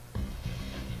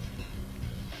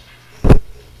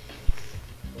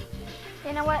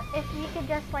 You know what? If you could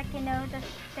just like, you know, just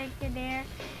take you there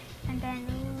and then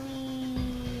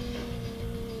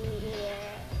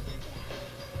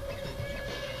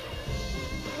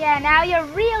yeah, now you're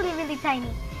really, really tiny.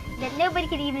 That nobody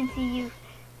can even see you.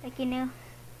 Like, you know.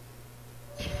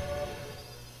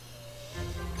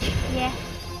 Yeah.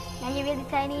 Now you're really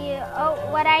tiny. Oh,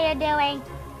 what are you doing?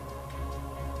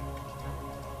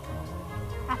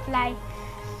 I fly.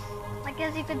 Like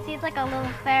as you can see, it's like a little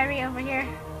fairy over here.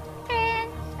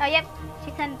 Oh yep,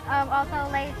 she sent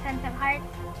also Lays sent some hearts.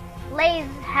 Lays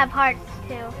have hearts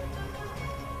too.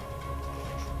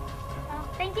 Oh,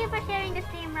 thank you for sharing the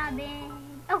stream, Robin.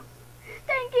 Oh,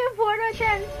 thank you for the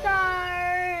 10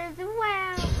 stars.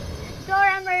 Wow.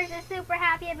 Dora Mers is super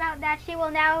happy about that. She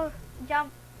will now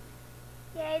jump.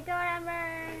 Yay, Dora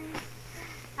Mers.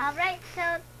 Alright,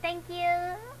 so thank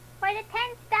you for the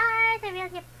 10 stars. I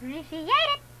really appreciate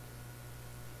it.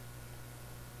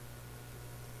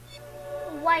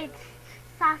 White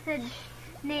sausage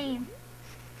name.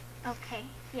 Okay,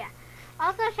 yeah.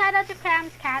 Also, shout out to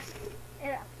Cram's cat.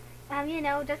 You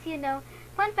know, just you know.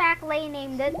 Fun fact, Lay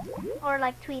named it, or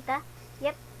like Tweeta.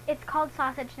 Yep, it's called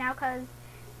sausage now because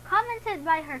commented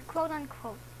by her, quote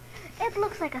unquote. It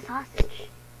looks like a sausage,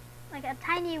 like a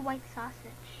tiny white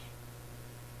sausage.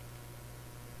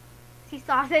 See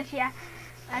sausage, yeah.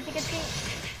 As you can see,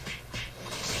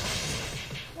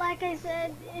 like I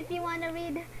said, if you want to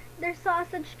read, there's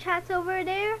sausage chats over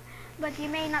there, but you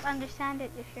may not understand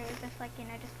it if you're just like, you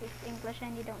know, just speak English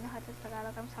and you don't know how to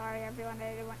Tagalog. I'm sorry, everyone.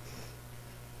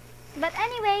 But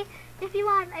anyway, if you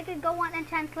want, I could go on and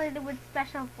translate it with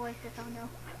special voices. Oh no.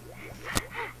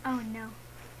 Oh no.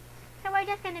 So we're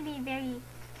just gonna be very,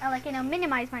 like, you know,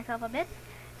 minimize myself a bit.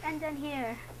 And then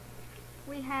here,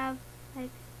 we have, like,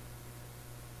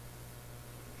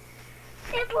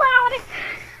 it's loud!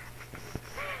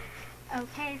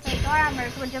 Okay, so Dora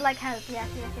Mers, would you like help? Yes.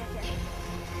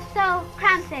 So,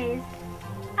 Cram says,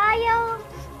 Ayaw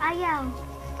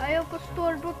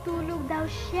pastorbo, tulog daw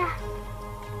siya.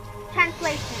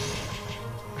 Translation,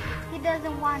 he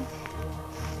doesn't want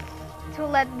to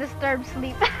let Disturb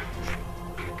sleep.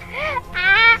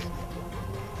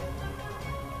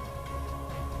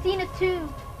 Cena 2,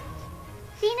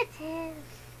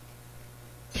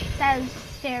 says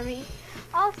Sherry.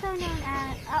 Also known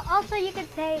as, also you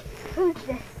could say, who's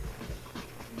this?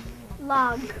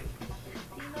 Log.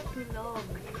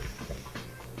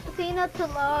 Sino to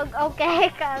log. Okay,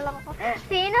 kala ko.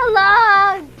 Sino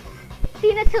log?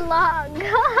 Sino to log?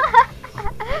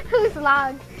 Who's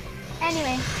log?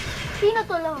 Anyway, sino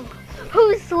to log?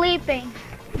 Who's sleeping?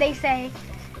 They say.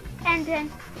 And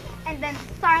then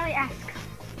Starly asks,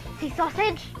 see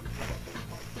sausage?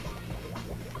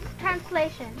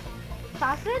 Translation,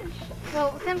 sausage?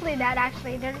 Well, simply that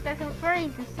actually. They're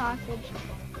referring to sausage.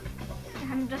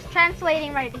 I'm just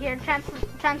translating right here.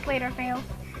 Translator fails.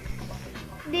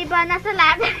 Diba nasa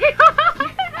lata yun?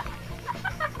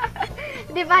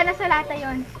 Diba nasa lata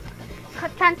yun?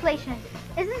 Translation,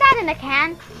 isn't that in a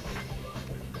can?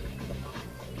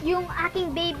 Yung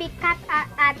aking baby cat,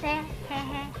 ate,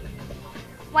 hehe.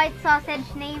 White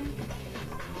sausage name.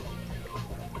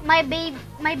 My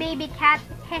baby cat,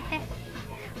 hehe.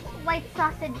 White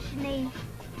sausage name.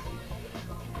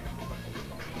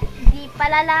 Di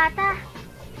pala lata.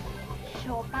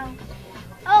 Siopaw.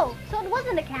 Oh, so it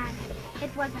wasn't a can.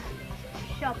 It was a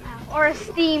siopaw, or a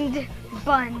steamed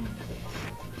bun.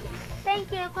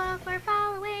 Thank you for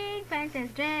following Princess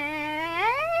J.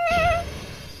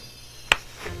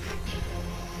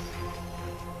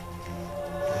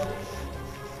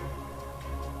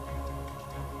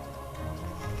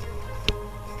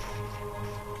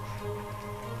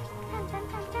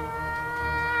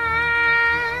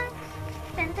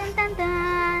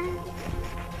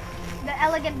 The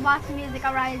elegant boss music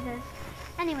arises.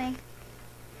 Anyway,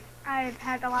 I've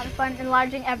had a lot of fun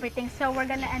enlarging everything, so we're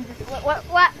gonna end this.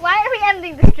 Why are we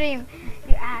ending the stream,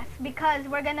 you ask? Because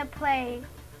we're gonna play.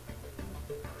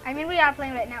 I mean, we are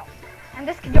playing right now. I'm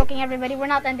just joking, everybody. We're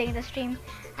not ending the stream.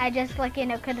 I just, like, you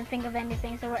know, couldn't think of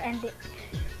anything, so we're ending.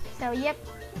 So, yep.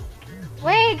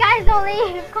 Wait, guys, don't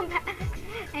leave. Come back.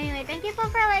 Anyway, thank you for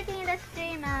liking the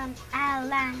stream,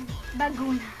 Alan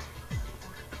Baguna.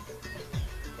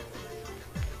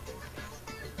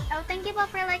 Oh, thank you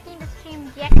for liking the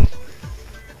stream, Jack.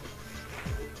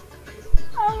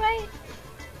 Alright.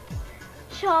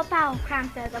 Siopaw,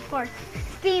 Cram says, of course.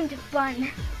 Steamed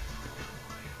bun.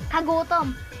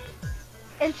 Kagutom.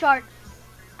 In short,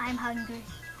 I'm hungry.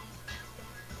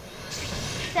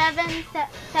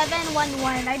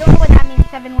 711. I don't know what that means,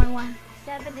 711.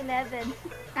 7-Eleven.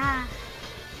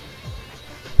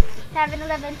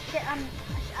 7-Eleven,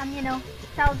 you know,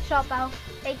 sells siopaw,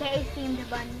 aka steamed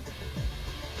buns.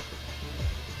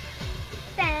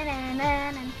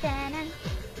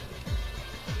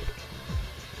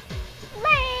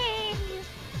 Lays!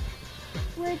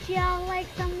 Would y'all like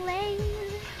some lays?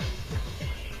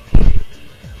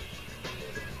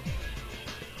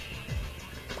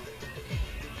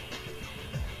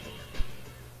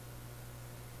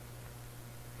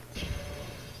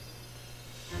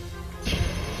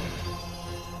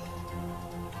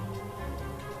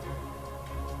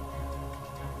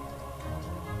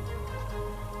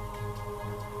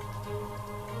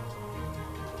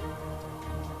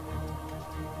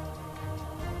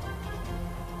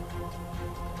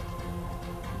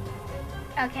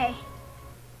 Okay.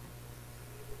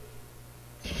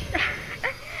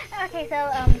 Okay, so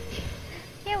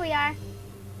here we are.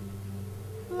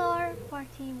 Floor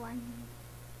 41.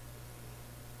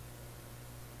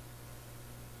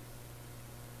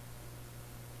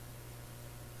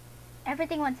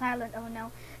 Everything went silent. Oh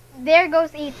no. There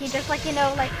goes E.T. Just like, you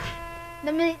know, like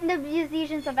the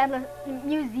musicians of endless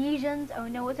musicians. Oh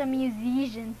no, it's a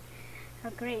musician.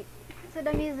 Oh great. So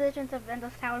the musicians of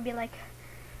Endless Tower be like,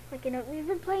 you know, we've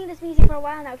been playing this music for a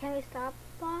while now. Can we stop,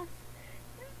 boss?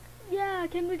 Yeah,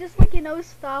 can we just like, you know,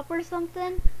 stop or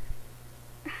something?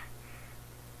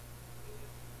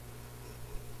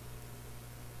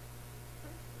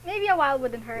 Maybe a while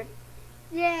wouldn't hurt.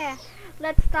 Yeah,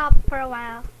 let's stop for a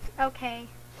while. Okay.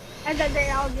 And then they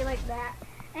all be like that.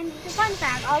 And the fun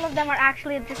fact, all of them are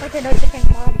actually just like, you know, different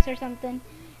mobs or something.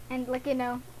 And like, you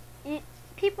know,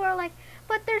 people are like,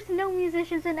 but there's no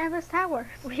musicians in Endless Tower.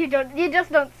 You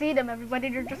just don't see them, everybody.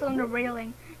 They're just on the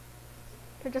railing.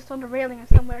 They're just on the railing or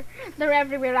somewhere. They're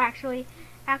everywhere, actually.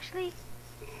 Actually,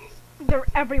 they're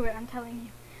everywhere, I'm telling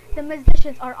you. The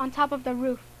musicians are on top of the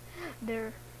roof.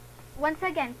 They're, once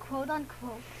again, quote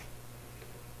unquote,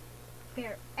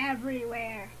 they're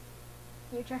everywhere.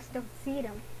 You just don't see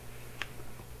them.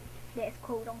 Yes,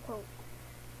 quote unquote.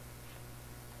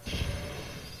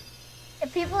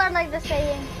 If people are like the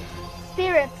saying,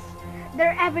 spirits,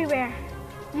 they're everywhere.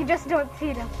 You just don't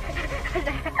see them.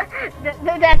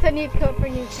 That's a neat quote for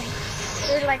using.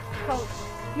 They're like quote.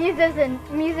 Musicians.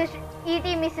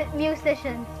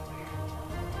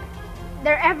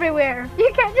 They're everywhere.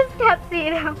 You can't see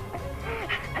them.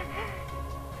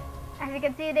 As you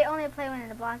can see, they only play when in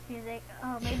the boss music.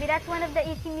 Oh, maybe that's one of the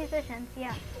ET musicians.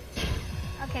 Yeah.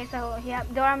 Okay, so yeah,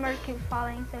 Dormer keeps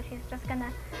falling, so she's just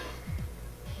gonna.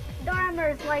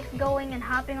 Dormer likes going and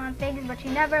hopping on things, but she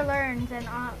never learns, and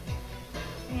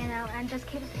you know, and just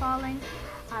keeps falling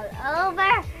all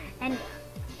over and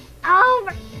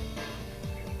over.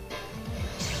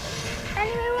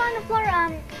 Anyway, we're on the floor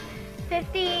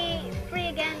 53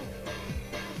 again.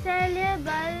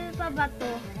 Sellable pa ba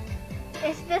to?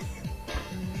 Is this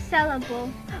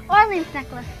sellable? Orleans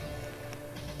necklace.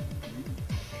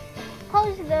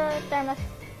 Close the thermos.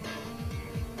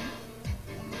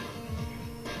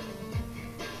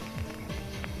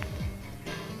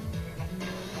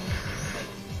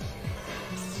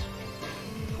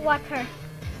 Water.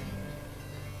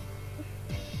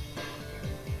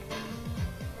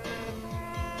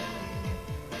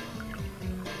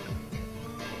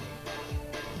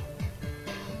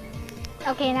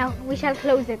 Okay, now we shall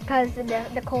close it because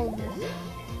the coldness.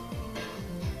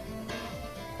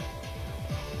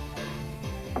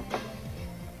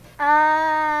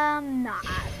 Not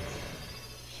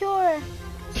sure.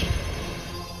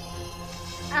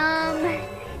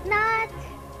 Not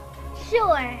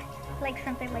sure. Like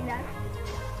something like that.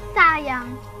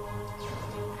 Sayang.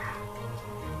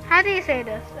 How do you say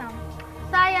this?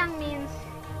 Sayang means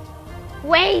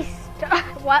waste.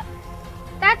 What?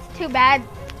 That's too bad.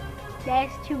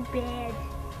 That's too bad.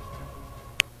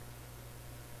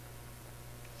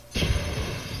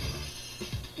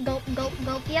 Gulp, gulp,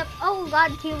 gulp. Yep. Oh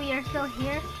God, Kiwi, you're still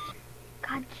here.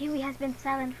 God, Kiwi has been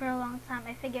silent for a long time.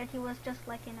 I figured he was just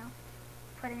like, you know,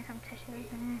 putting some tissues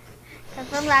in it. Cause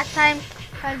from last time,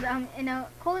 cause you know,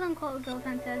 quote unquote,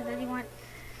 Gilson says that he want.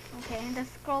 Okay, I'm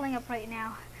just scrolling up right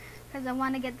now, cause I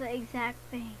want to get the exact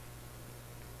thing.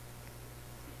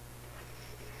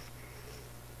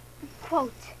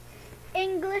 Quote: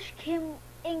 English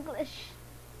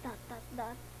dot dot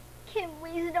dot.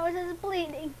 Kiwi's nose is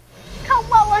bleeding.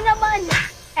 Kawawa naman.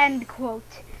 End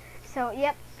quote. So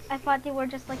yep, I thought you were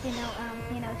just like, you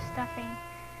know, stuffing,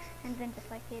 and then just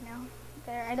like, you know,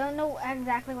 there. I don't know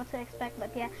exactly what to expect,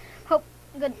 but yeah, hope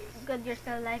good you're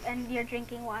still alive and you're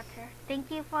drinking water.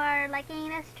 Thank you for liking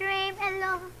the stream.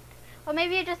 Hello. Or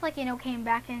maybe you just like, you know, came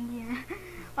back and you know,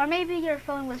 or maybe your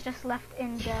phone was just left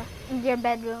in your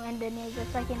bedroom and then you're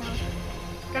just like, you know,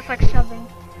 just like shoving.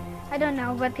 I don't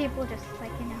know, but people just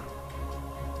like, you know.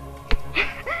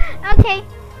 Okay.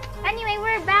 Anyway,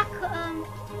 we're back.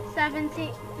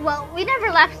 70. Well, we never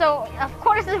left, so of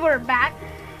course we're back.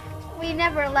 We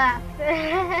never left.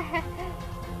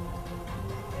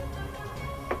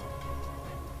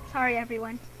 Sorry,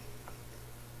 everyone.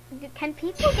 Can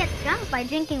people get drunk by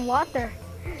drinking water?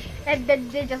 And then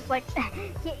they're just like,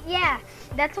 yeah.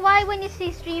 That's why when you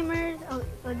see streamers, oh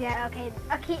yeah, okay,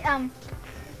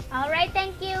 all right,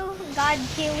 thank you, God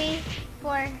Kiwi,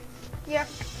 for your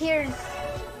tears,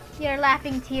 your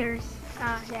laughing tears.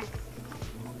 Yeah.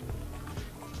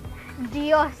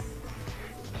 Dios,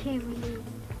 Kiwi.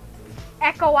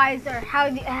 Echoizer.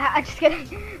 I'm just kidding.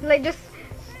 Like, just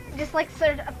Just like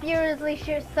furiously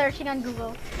searching on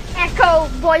Google. Echo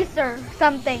voicer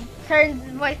something. Turns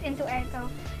voice into echo.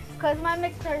 Cause my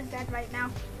mixer is dead right now.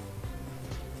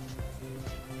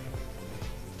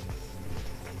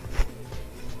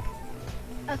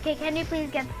 Okay, can you please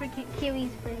get free Kiwis,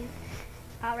 please?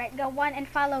 Alright, go on and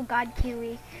follow God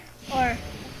Kiwi. Or,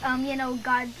 you know,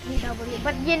 God KW.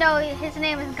 But, you know, his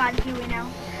name is God Kiwi now.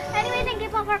 Anyway, thank you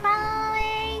for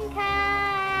following.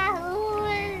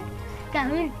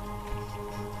 Kahul.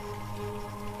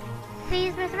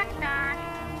 Please resurrect that.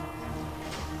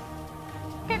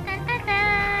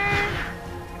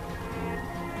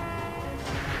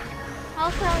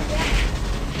 Also, yeah.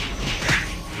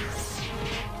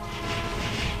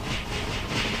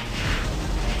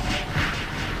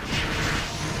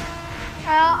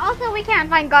 Also, we can't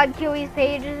find God Kiwi's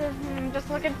page. I'm just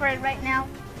looking for it right now.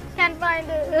 Can't find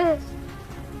it.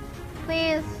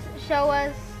 Please show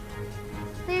us.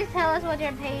 Please tell us what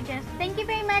your page is. Thank you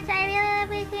very much. I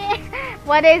really appreciate it.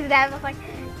 What is that? I was like,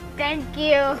 thank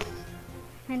you.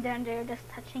 And then they're just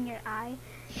touching your eye.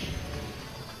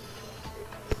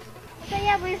 So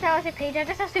yeah, please tell us your page. I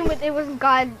just assumed it was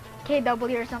God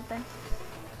KW or something.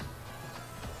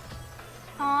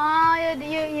 Oh,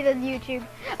 you did YouTube.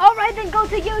 Alright, then go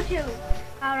to YouTube.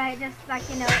 Alright, just like,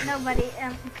 you know, nobody,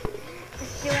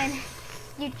 just doing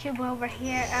YouTube over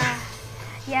here.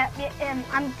 Yeah,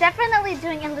 I'm definitely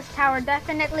doing Endless Tower,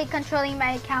 definitely controlling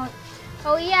my account.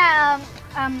 Oh yeah,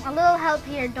 a little help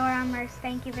here, Doramers,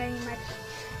 thank you very much.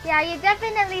 Yeah, you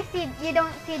definitely see, you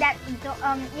don't see that,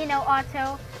 you know,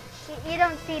 auto. You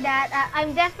don't see that.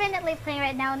 I'm definitely playing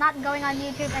right now, not going on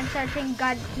YouTube and searching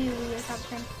God Kiwi or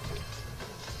something.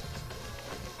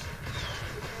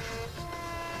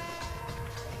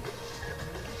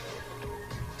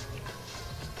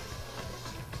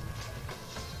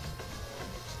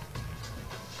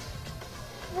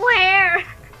 Where?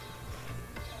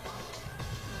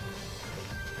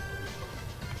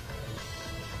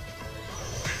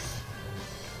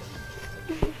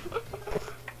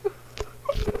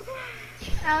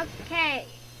 Okay.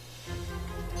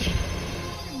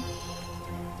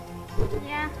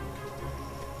 Yeah.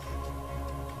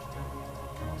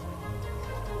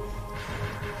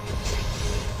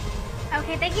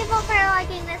 Okay, thank you both for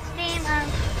liking this stream.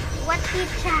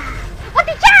 Waticha!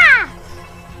 Waticha!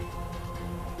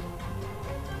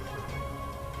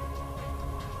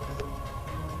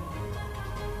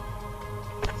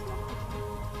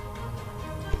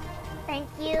 Thank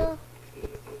you.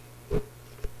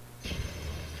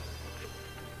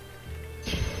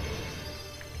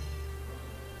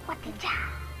 Waticha!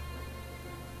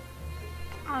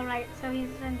 Alright, so he's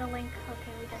in the link.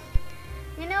 Okay, we just...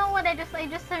 You know what, I just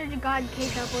searched God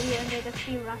KW and I just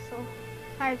see Russell.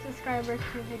 5 subscribers,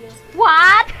 2 videos.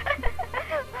 What?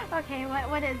 Okay,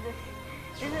 what is this?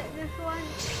 Is it this one?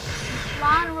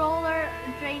 Lawn roller,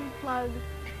 drain plug,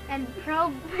 and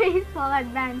pro baseball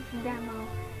advanced demo.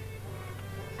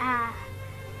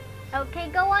 Okay,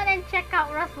 go on and check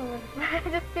out Russell.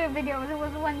 Just 2 videos. It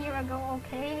was 1 year ago,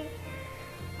 okay?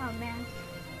 Oh man.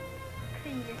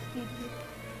 Crazy speed.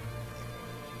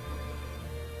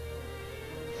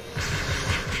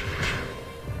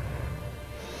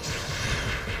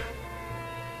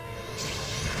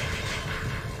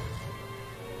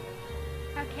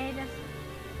 Okay, just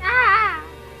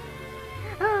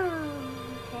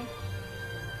okay.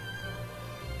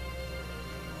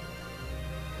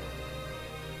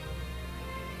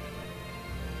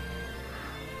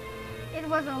 It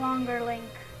was a longer link.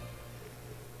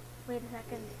 Wait a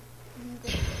second. I'm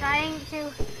just trying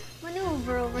to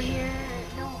maneuver over here.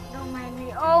 Don't mind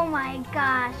me. Oh my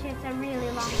gosh, it's a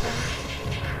really long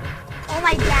link. Oh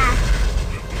my gosh.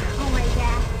 Oh my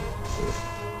gosh.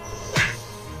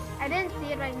 I didn't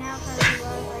see it right now because it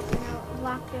was like, you know,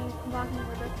 blocking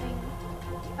with the thing.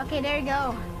 Okay, there you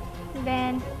go.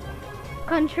 Then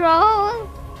Control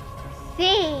C.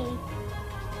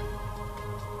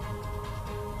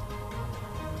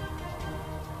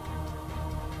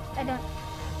 I don't.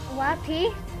 What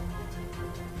P?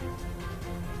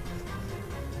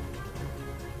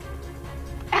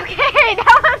 Okay,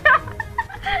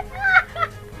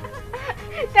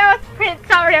 that was print.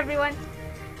 Sorry, everyone.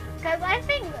 Because I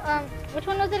think, which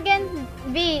one was it again?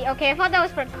 V. Okay, I thought that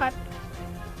was for cut.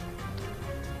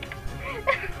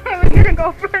 I was gonna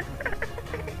go for it.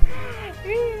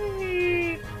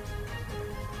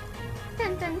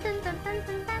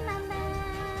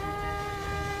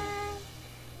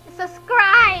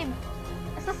 Subscribe!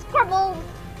 Subscribe!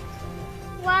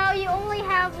 Wow, you only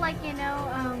have like, you know,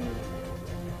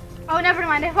 oh, never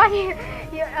mind. I thought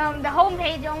the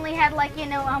homepage only had like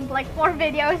like 4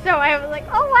 videos, so I was like,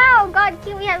 oh wow, God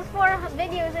Kiwi has 4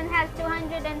 videos and has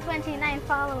 229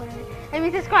 followers. I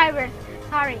mean subscribers.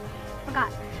 Sorry,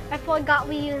 I forgot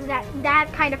we use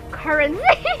that kind of currency.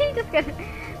 Just kidding.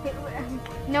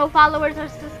 No followers or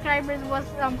subscribers was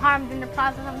harmed in the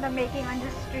process of the making on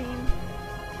the stream.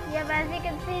 Yeah, but as you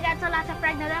can see, that's a lot of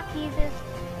Ragnarok pieces.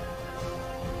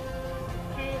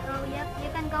 Okay, oh yep, you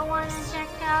can go on and check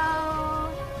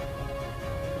out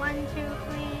 1, 2, 3,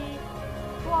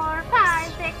 4,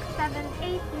 5, 6, 7,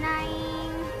 8,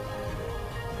 9,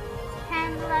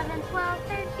 10, 11, 12,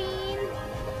 13,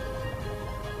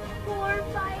 4,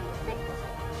 5, 6,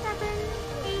 7,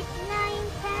 8, 9,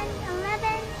 10,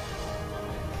 11,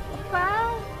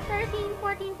 12, 13,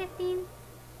 14, 15,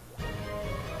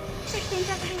 16,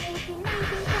 17, 18, 19,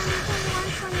 20,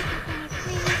 21, 22,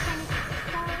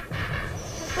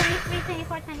 23,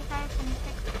 24, 25,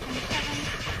 26, 27,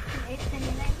 28,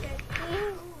 29,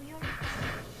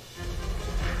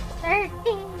 30,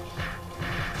 13,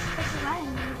 31,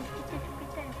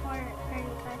 34,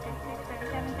 35, 36,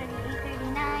 37, 38,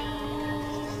 39,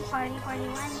 40,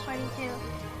 41, 42,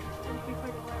 43,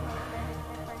 44,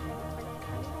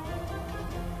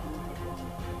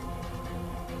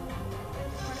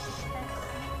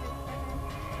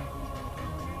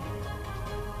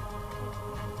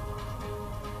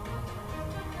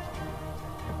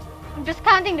 I'm just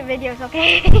counting the videos,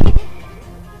 okay? 60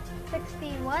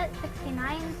 what?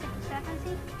 69, 67,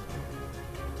 see?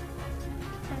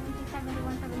 70,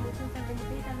 71, 72,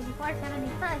 73, 74,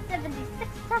 75, 76,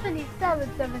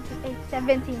 77, 78,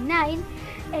 79,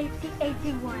 80,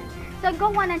 81. So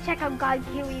go on and check out God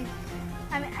Kiwi's.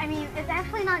 I mean, it's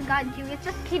actually not God Kiwi, it's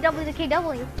just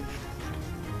KW.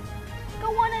 Go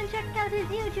on and check out his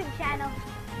YouTube channel.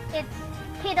 It's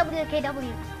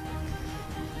KW.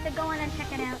 So go on and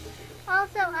check it out.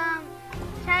 Also,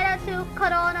 shout out to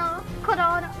Corona,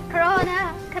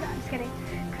 just kidding.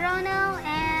 Chrono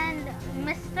and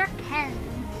Mr. Ken.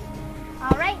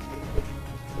 Alright.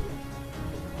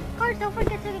 Of course, don't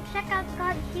forget to check out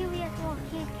God Kiwi as well.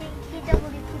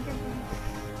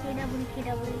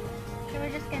 KW. So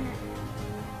we're just gonna...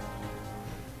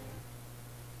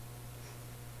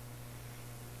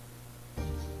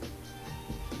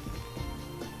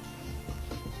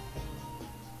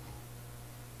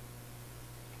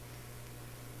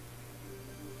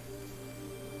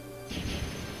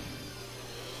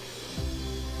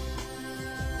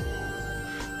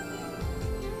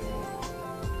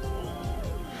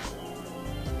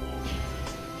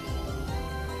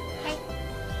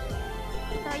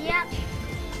 Yeah,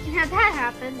 now that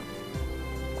happened.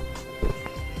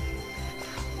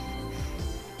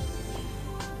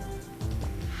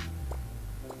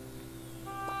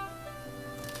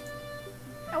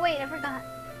 Oh wait, I forgot.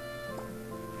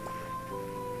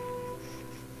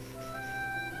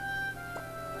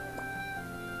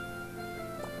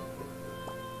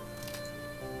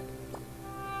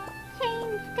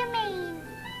 Change domain.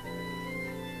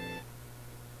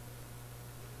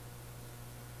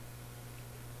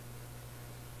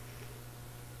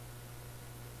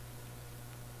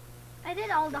 I did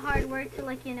all the hard work to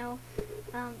like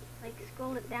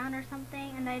scroll it down or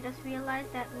something, and I just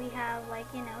realized that we have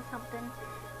something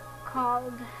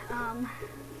called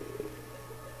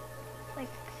like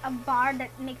a bar that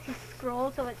makes you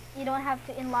scroll, so you don't have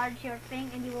to enlarge your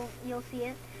thing and you'll see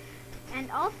it.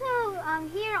 And also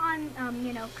here on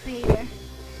Creator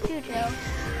Studio,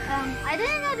 I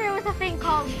didn't know there was a thing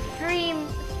called stream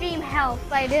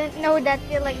health. I didn't know that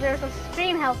there's a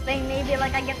stream health thing. Maybe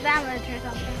like I get damaged or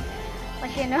something.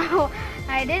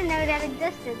 I didn't know that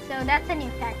existed, so that's a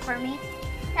new fact for me.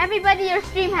 Everybody, your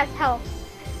stream has health.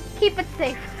 Keep it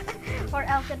safe, or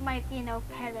else it might,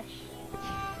 perish.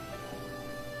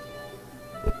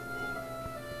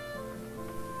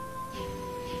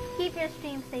 Keep your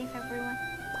stream safe, everyone.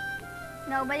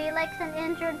 Nobody likes an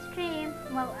injured stream.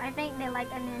 Well, I think they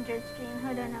like an injured stream.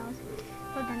 Who knows?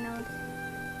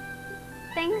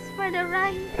 Thanks for the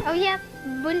run. Oh yeah,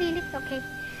 Bulilik, okay.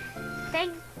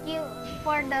 Thank you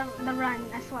for the run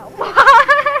as well. What?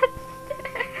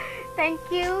 Thank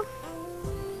you.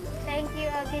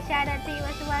 Okay, shout out to you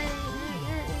as well.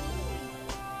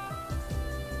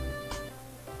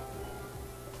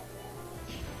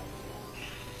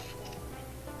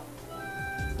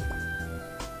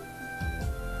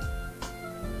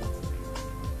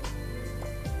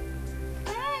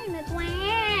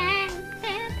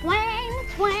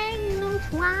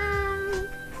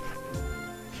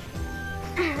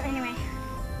 Anyway.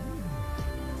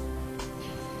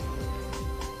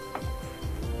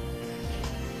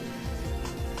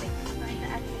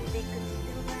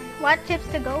 What chips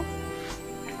to go?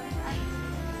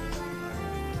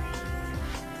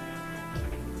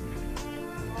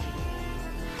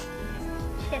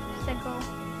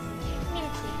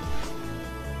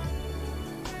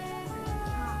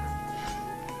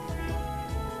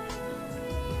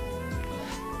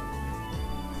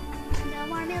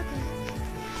 more milky.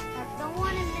 I don't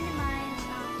want to minimize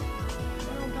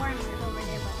little dormers over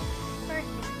there, but first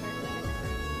things first.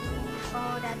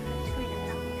 Oh, that's the screen of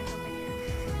nothingness over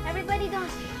there. Everybody don't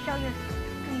show your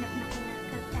screen of nothingness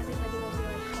because everybody will be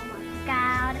like, oh my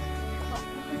god. Well,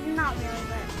 not really,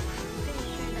 but I'm pretty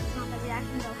sure that's not the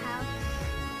reaction they'll have.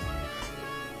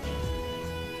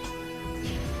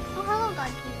 Oh, hello,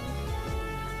 God King.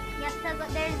 Yep, so but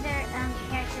there's their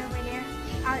character over there.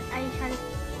 I shall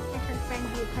friend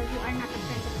you because you are not a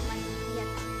friend of mine yet.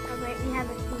 Because we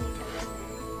haven't seen each other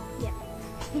yet.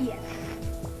 Yes.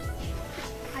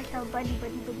 I shall buddy.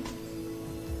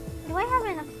 Do I have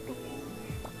enough space?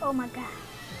 Oh my god.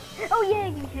 Oh yeah,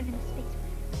 you have enough space.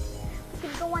 We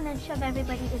can go on and shove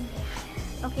everybody in there.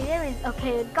 Okay, there is.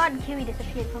 Okay, God Kiwi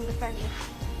disappeared from the friend list.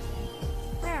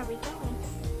 Where are we going?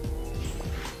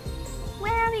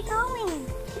 Where are we going?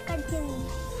 God Kiwi.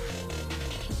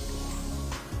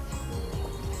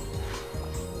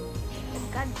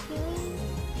 God Kiwi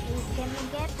is gonna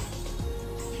get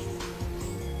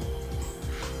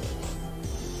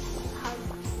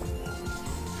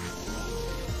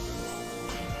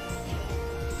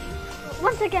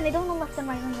once again, I don't know left and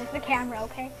right on the camera,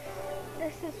 okay?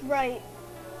 This is right,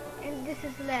 and this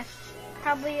is left.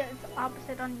 Probably it's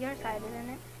opposite on your side, isn't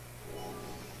it?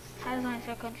 I was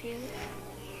so confused.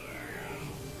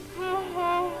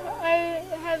 I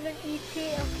have an ET,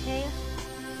 okay.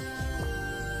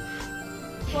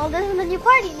 Well, this is the new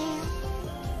party name.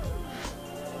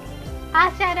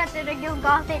 I'll shout out to the Guild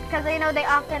Gothic because I know they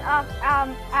often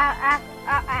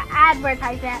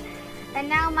advertise that. And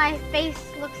now my face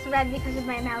looks red because of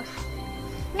my mouse.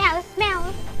 Mouse.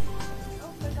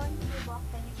 Oh, we're going to do box.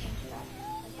 Can you change that?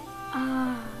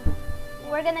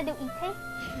 We're gonna do ET?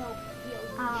 No,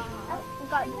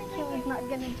 God, Kiwi's not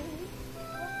gonna do it.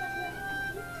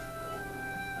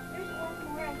 There's one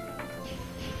more, I think.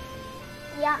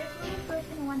 Yeah. There's one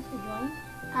person who wants to join.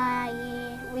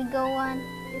 Yeah, we go on.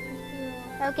 This is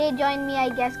still... Okay, join me, I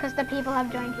guess, because the people have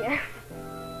joined here.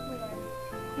 Where?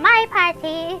 My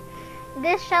party!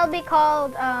 This shall be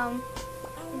called, Is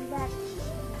that...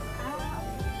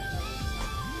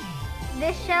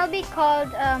 this shall be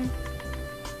called,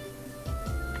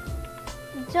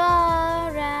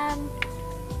 Doramers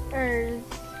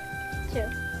 2.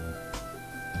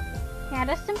 Yeah,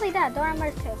 that's simply that,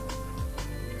 Doramers 2.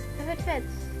 If it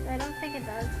fits. I don't think it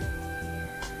does.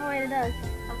 Oh wait, it does.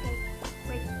 Okay,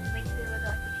 wait, we will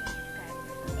have to change the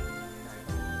character.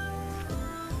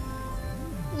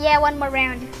 Okay, Yeah, one more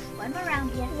round. one more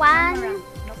round, yes. One. more round.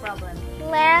 No problem.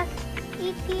 Last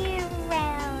ET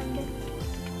round.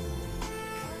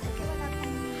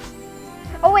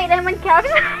 Oh wait, I'm on couch.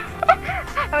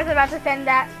 I was about to send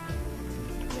that.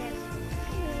 Yes.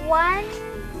 One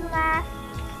last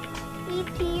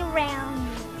ET round.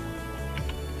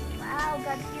 Wow,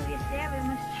 God Curious there. We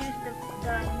must choose the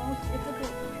most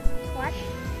difficult. What?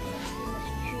 We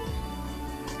must choose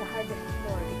the hardest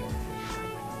floor because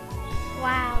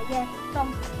Wow, yes,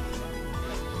 strong.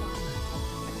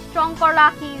 Strong for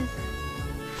Lockies.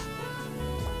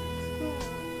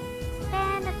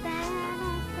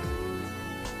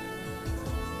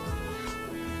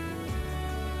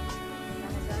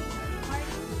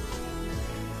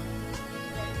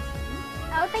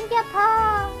 Oh, thank you,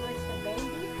 Paul,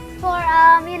 for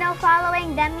you know,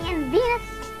 following Demi and Venus.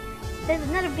 There's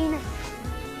another Venus.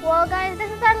 Well, guys, this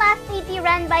is our last ET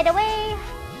run, by the way.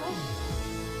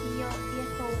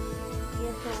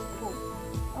 You're so cool.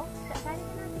 Oh, sorry,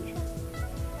 natin siya.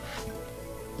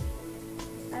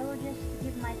 I will just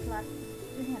give my slot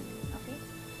to him, okay?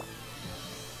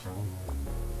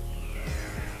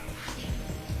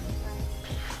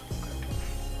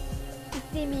 You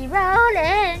see me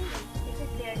rolling. This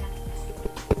is there now. This is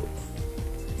there.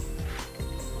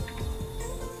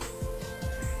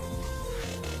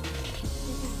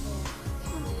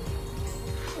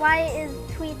 Why is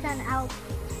Tweetan out?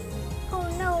 Oh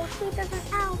no, Tweetan's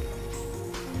out.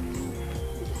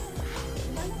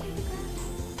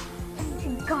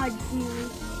 Thank God, you.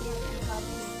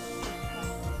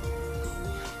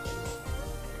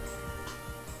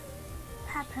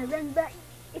 Papa, run ba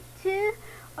ito?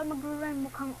 O mag-run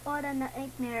mukhang ora na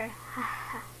nightmare.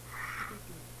 Haha.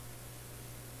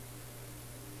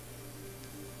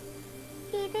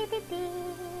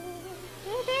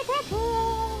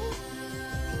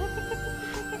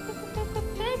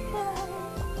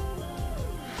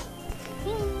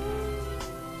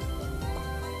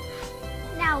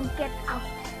 Now get out.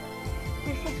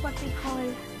 This is what we call,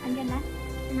 andyan na?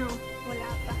 No, wala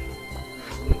pa.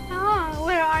 Oh,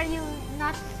 where are you?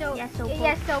 Not so. Yes, so Pope.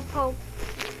 Yes, so Pope.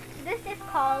 This is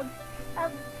called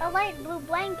a light blue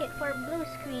blanket for blue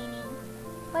screening.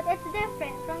 but it's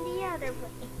different from the other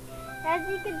blue. As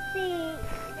you can see,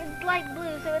 it's light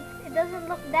blue, so it doesn't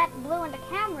look that blue on the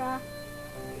camera.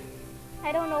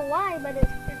 I don't know why, but it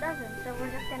doesn't. So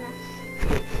we're just gonna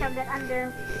shove that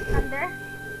under.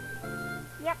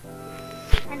 Yep.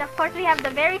 And of course we have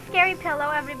the very scary pillow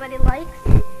everybody likes.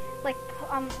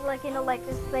 Like you know, like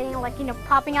this thing, like, you know,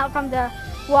 popping out from the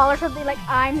wall or something, like,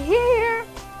 I'm here,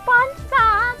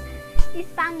 Pansam,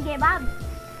 Ispang Gebab.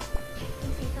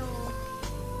 Okay, so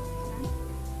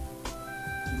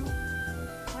no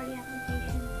party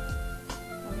application.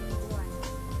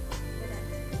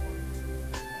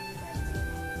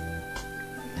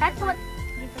 That's what.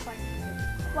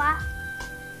 Wah.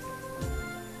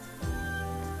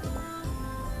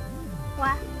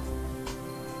 Wah.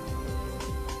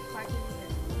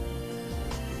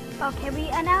 Okay, we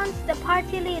announced the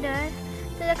party leader.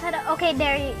 So the kind of, okay,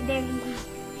 there he is.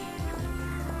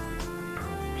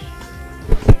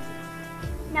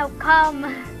 Now come.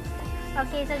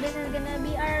 Okay, so this is gonna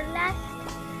be our last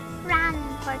run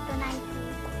for tonight.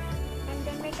 And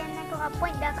then we're gonna go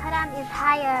appoint the Kram is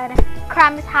hired.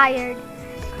 Kram is hired.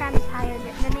 Kram is hired.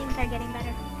 The names are getting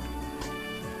better.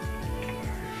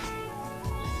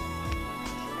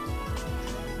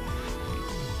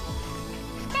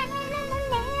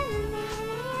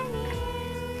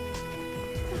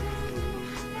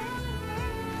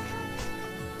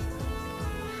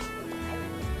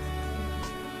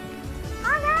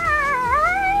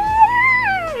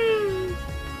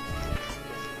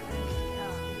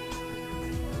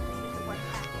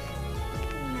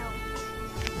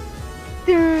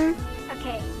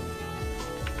 Okay.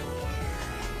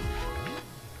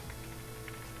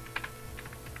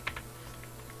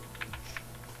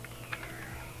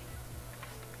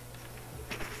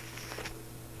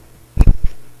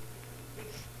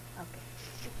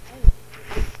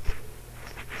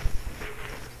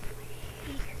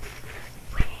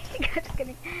 Just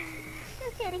kidding.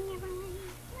 Just kidding, everyone.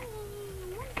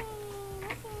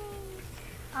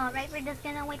 Alright, we're just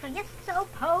gonna wait for yes, so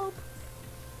Pope.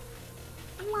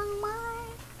 One more.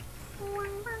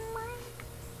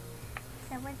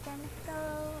 So we're gonna go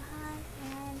ahead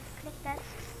and click that.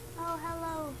 Oh,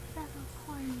 hello, fellow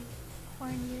corn.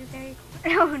 You're very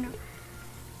corn. Oh no.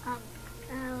 What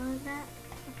was that?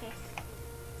 Okay.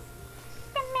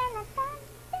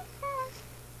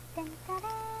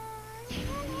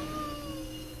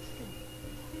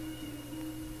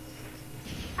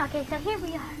 Okay, so here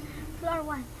we are. Floor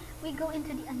 1. We go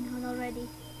into the unknown already.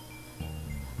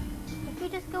 If we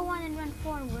just go on and run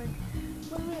forward,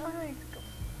 will we always go?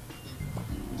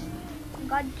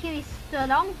 God Q is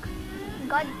strong.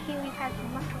 God Q has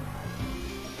muscles.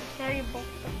 It's very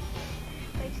bulky.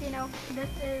 Like, you know, this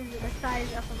is the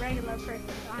size of a regular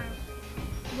person's arm.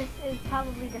 This is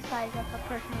probably the size of a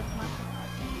person with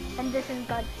muscles. And this is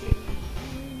God Q.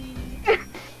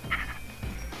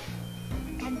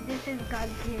 And this is God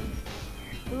Q.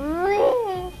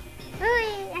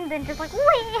 And then just like,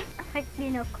 like,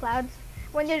 you know, clouds.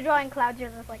 When you're drawing clouds, you're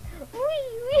just like,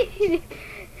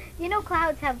 you know,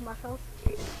 clouds have muscles.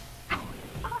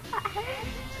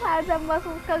 Clouds have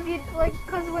muscles because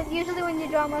usually when you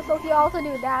draw muscles, you also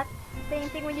do that. Same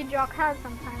thing when you draw clouds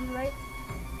sometimes, right?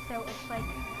 So it's like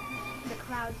the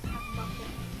clouds have muscles.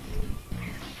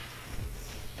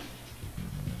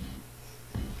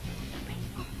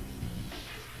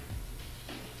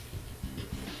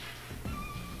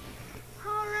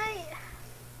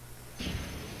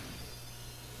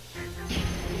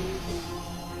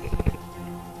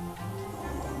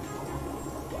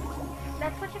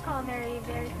 That's what you call a very,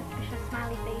 very suspicious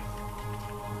smiley face.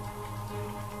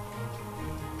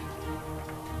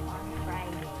 On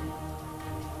Friday.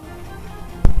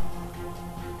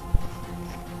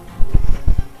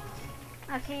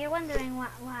 Okay, you're wondering why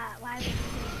we're doing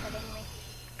that anyway.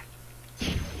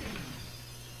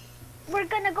 We're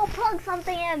gonna go plug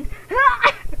something in.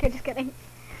 Okay, just kidding.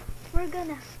 We're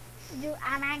gonna do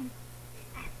Amang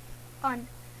on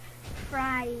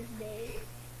Friday.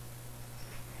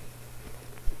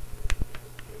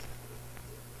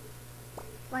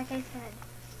 Like I said,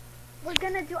 we're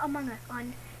gonna do Among Us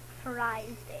on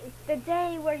Friday, the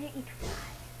day where you eat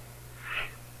fries.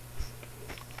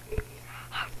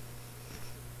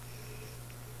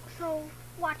 So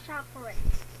watch out for it,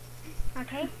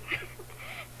 okay?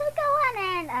 So go on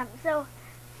and so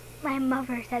my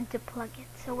mother said to plug it,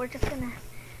 so we're just gonna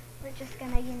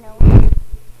you know,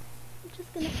 we're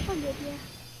just gonna plug it, yeah.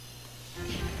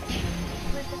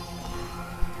 We're just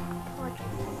plug it.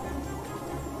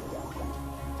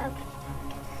 Okay.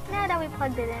 Now that we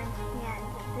plugged it in, yeah,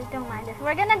 don't mind this.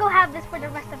 We're gonna go have this for the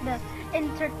rest of the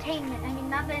entertainment. I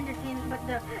mean, not the entertainment, but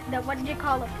the what did you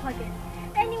call it? Plug-in.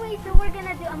 Anyway, so we're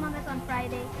gonna do Among Us on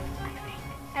Friday.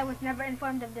 I was never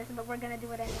informed of this, but we're gonna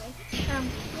do it anyway.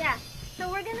 Yeah. So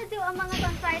we're gonna do Among Us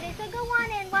on Friday. So go on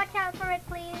and watch out for it,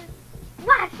 please.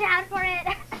 Watch out for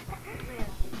it.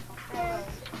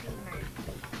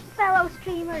 Fellow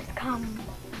streamers, come.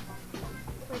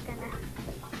 We're gonna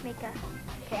make a.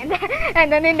 Okay,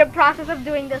 and then in the process of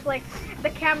doing this, like the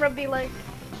camera be like,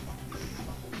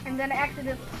 and then I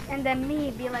accidentally, and then me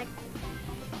be like,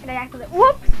 and I accidentally,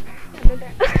 whoops.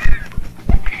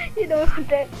 You know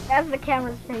that that's the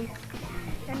camera's face.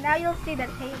 And now you'll see the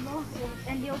table,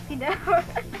 and you'll see the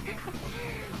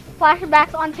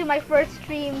flashbacks onto my first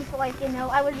streams. Like, you know,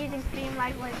 I was using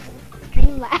Streamlabs.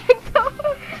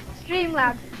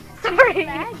 Sorry,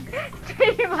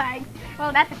 Streamlabs.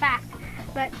 Well, that's a fact.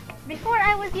 But before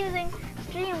I was using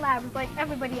Streamlabs, like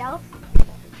everybody else.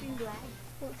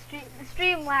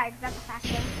 Streamlabs. That's a fact.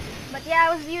 Though. But yeah,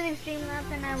 I was using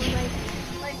Streamlabs, and I was like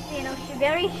you know,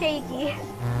 very shaky.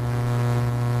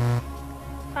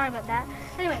 Sorry about that.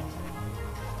 Anyway,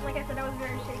 like I said, I was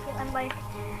very shaky. I'm like,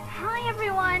 hi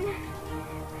everyone.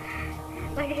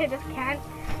 Like I just can't.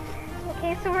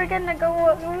 Okay, so we're gonna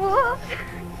go.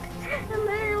 It'll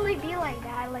literally be like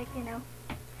that. Like, you know,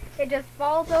 it just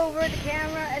falls over the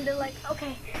camera, and they're like,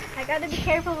 okay, I gotta be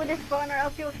careful with this phone, or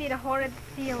else you'll see the horrid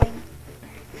ceiling.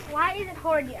 Why is it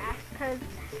horrid, you ask? Because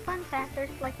fun fact,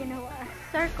 there's like, you know, a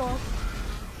circle,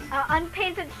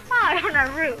 unpainted spot on our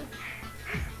roof.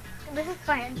 This is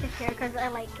fun to share because I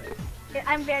like it.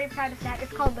 I'm very proud of that.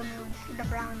 It's called the moon, the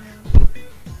brown moon.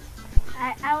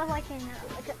 I was like, you know,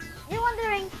 you're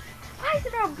wondering, why is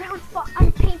there a brown spot,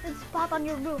 unpainted spot on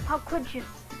your roof? How could you?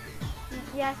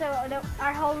 Yeah, so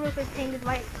our whole roof is painted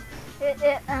white.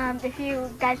 If you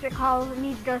guys recall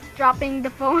me just dropping the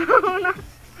phone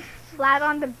flat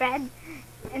on the bed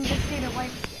and just see the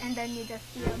white, and then you just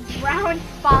see a brown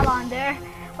spot on there.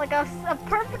 Like a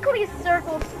perfectly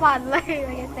circled spot, like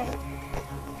I say.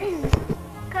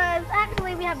 Cause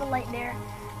actually we have a light there,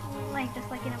 like just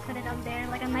like, you know, put it up there,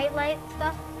 like a night light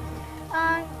stuff.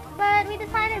 But we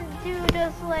decided to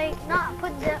just like not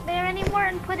put it there anymore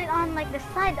and put it on like the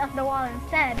side of the wall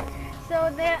instead. So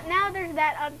now there's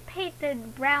that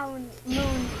unpainted brown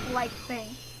moon like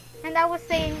thing. And I was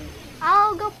saying,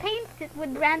 I'll go paint it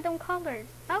with random colors.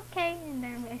 Okay, and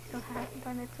then I still haven't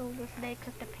done it till this day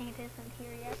because the paint isn't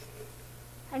here yet.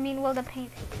 I mean, well, the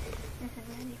paint isn't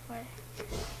ready for it.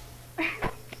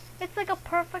 It's like a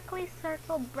perfectly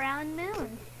circled brown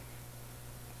moon.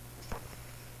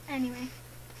 Anyway,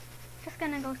 just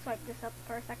gonna go swipe this up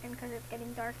for a second because it's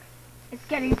getting dark. It's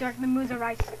getting dark, the moons are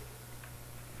right.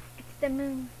 It's the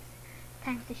moon.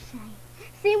 Time to shine.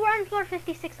 See, we're on floor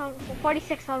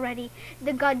 46 already.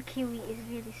 The god kiwi is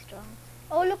really strong.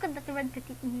 Oh, look at the red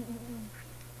petit.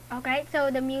 Okay,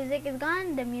 so the music is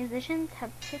gone. The musicians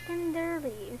have taken their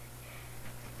leave.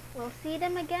 We'll see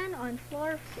them again on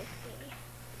floor 50.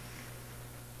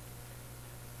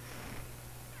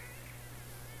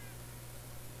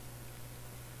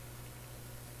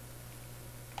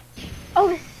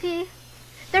 Oh, see?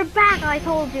 They're back, I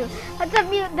told you.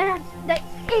 The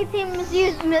A-team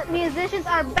musicians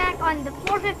are back on the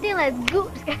 450. Let's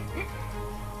go.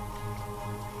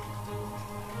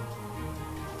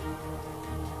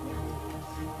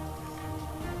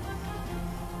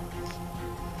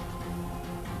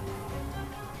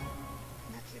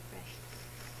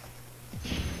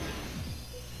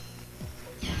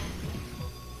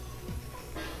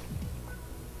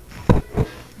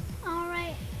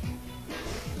 Alright.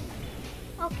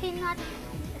 Okay, not...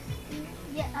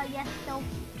 yes, so,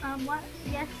 what?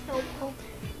 Yes, so Pope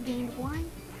gained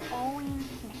 1 owing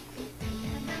next.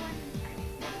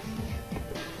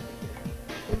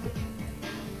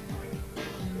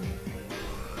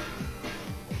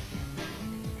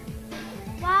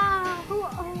 Wow, who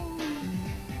owns?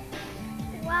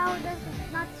 Wow, does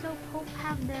not so Pope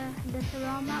have the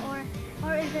Saroma,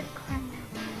 or is it cramps?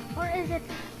 Or is it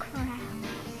cramps?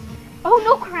 Oh,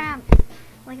 no cramps!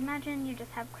 Like, imagine you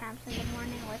just have cramps in the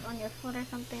morning, like on your foot or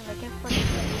something, like your foot is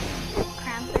like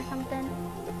cramps or something.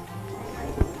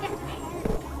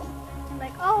 And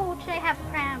like, oh, should I have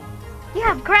cramps? You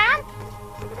have cramps?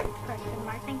 Question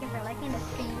mark. Thank you for liking the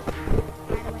stream.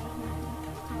 By the way,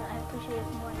 I appreciate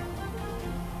it more than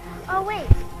you. Oh, wait.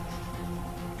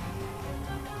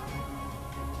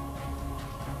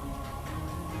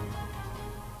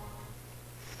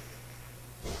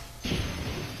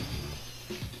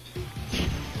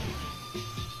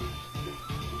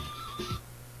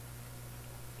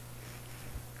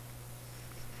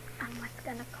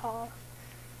 Gonna call.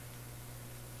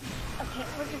 Okay,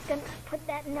 we're just gonna put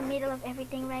that in the middle of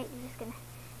everything, right? We're just gonna,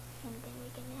 and then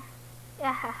we're gonna,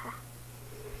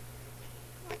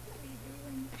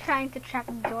 Trying to trap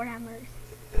door hammers.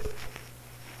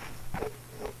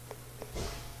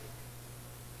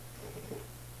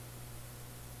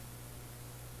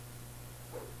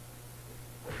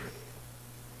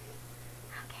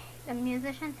 The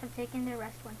musicians have taken their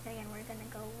rest once again. We're gonna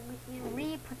go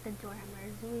re-put the door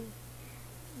hammers.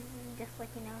 Just like,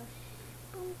 you know,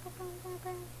 boom, boom, boom, boom,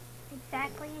 boom.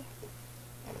 Exactly.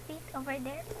 Feet over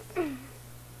there.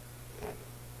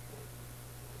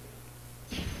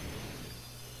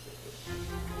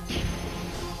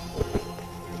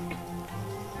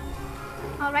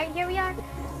 Alright, here we are.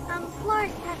 Floor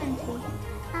 70.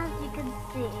 As you can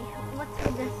see, what's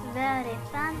with this very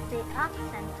fancy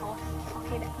accent toast?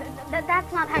 Okay,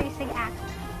 that's not how you say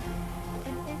accent. It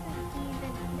isn't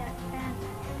even that fancy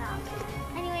stuff.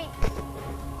 Anyway.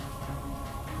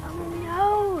 Oh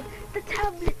no! The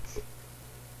tablet!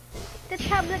 The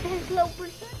tablet has low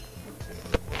percent.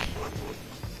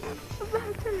 The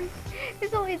battery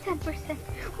is only 10%.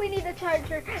 We need a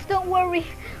charger. Don't worry.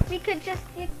 We could just,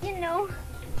 you know,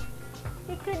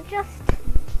 you could just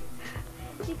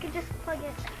plug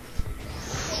it.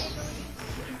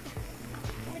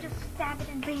 We just stab it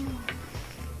and bring it.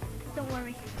 Don't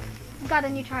worry. Got a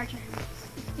new charger.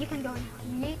 You can go now.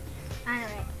 Yeet.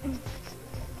 Alright.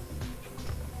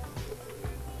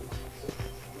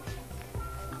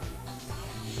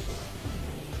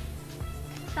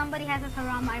 Somebody has a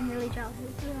Sarama. I'm really jealous.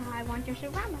 I want your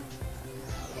Sarama.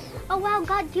 Oh wow,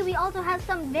 God, Kiwi also has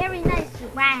some very nice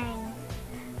wang.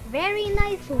 Very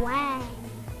nice wang.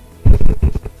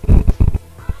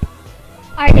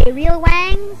 Are they real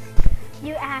wangs?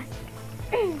 You ask.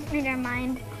 In your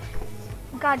mind.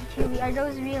 God, Kiwi, are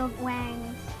those real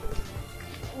wangs?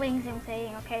 Wings, I'm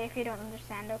saying, okay? If you don't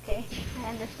understand, okay? I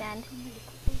understand.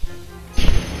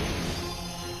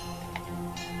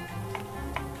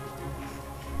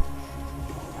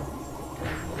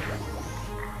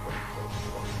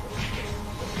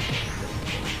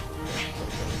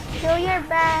 Do your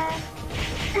best.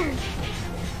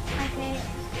 Okay,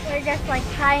 we're just like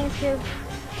trying to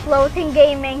floating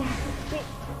gaming.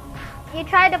 You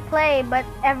try to play, but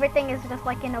everything is just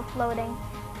like, you know, floating.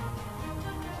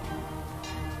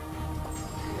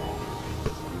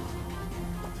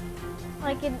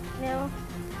 Like, you know,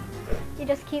 you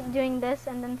just keep doing this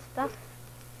and then stuff.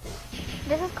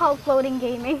 This is called floating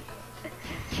gaming.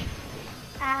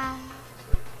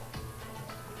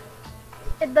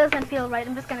 It doesn't feel right.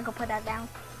 I'm just gonna go put that down.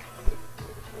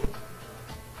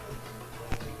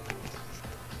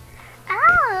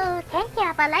 Oh, thank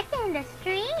you for liking the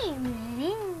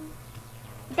stream.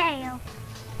 Dale.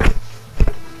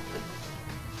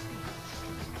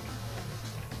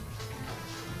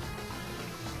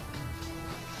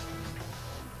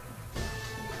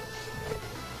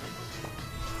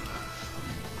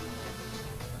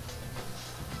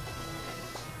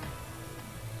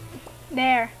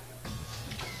 There.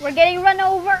 We're getting run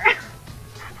over.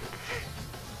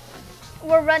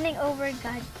 We're running over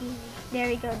God Kiwi. There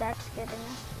we go, that's good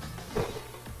enough.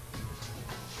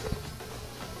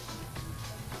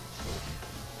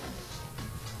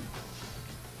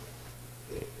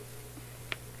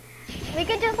 We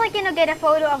could just like, you know, get a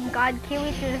photo of God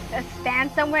Kiwi to just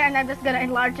stand somewhere and I'm just gonna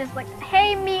enlarge this like,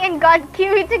 hey, me and God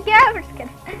Kiwi together. Just kidding.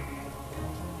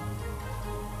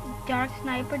 Dark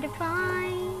Sniper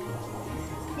Divine.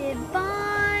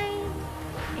 Divine.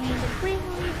 And the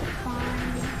really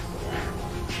divine.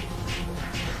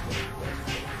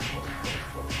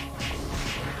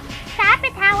 Stop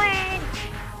it, Howard!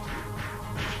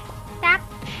 Stop.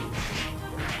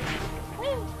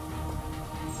 Whee.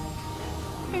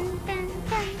 Dun, dun, dun,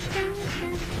 dun, dun,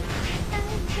 dun, dun,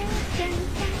 dun,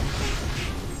 dun.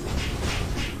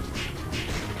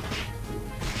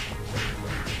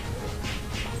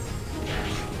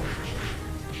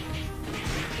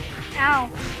 Ow.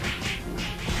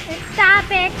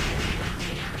 Stop it!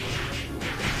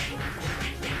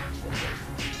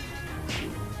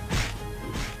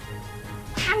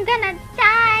 I'm gonna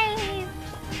die!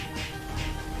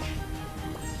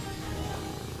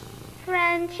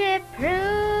 Friendship proof.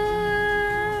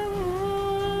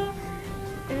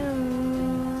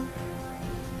 Ooh.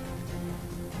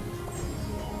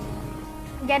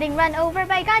 Getting run over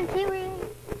by God Kiwi.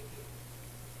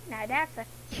 Now that's a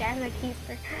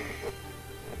keeper.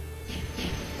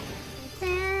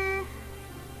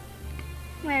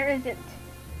 Where is it?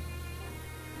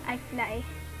 I fly.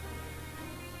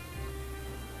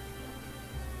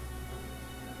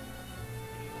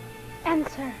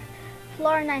 Answer.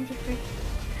 Floor 93.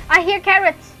 I hear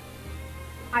carrots.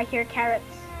 I hear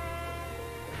carrots.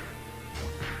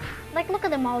 Like, look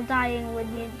at them all dying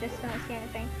when you just don't see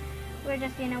anything. We're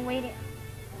just, you know, waiting.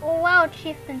 Oh wow,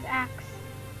 Chieftain's axe.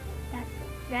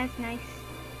 That's nice.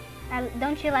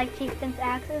 Don't you like Chieftain's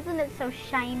axe? Isn't it so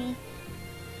shiny?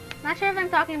 Not sure if I'm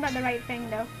talking about the right thing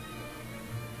though.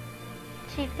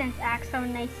 Chieftain's axe, so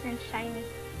nice and shiny.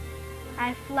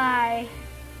 I fly.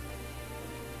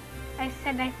 I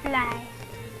said I fly.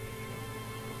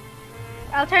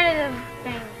 Alternative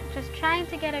thing. Just trying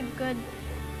to get a good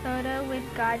photo with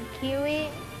God Kiwi.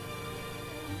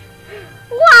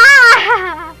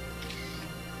 Wow!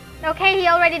 Okay, he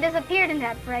already disappeared in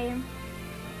that frame.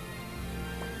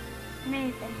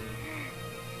 Amazing.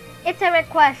 It's a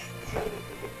request.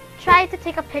 Try to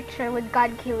take a picture with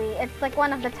God Kiwi. It's like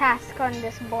one of the tasks on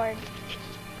this board.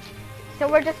 So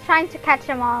we're just trying to catch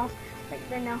them all. Like,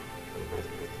 you know.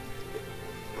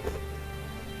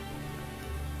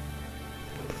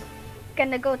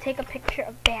 Gonna go take a picture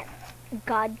of that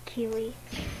God Kiwi.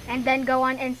 And then go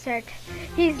on insert.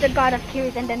 He's the god of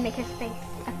kiwis, and then make his face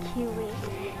a kiwi.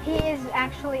 He is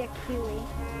actually a kiwi.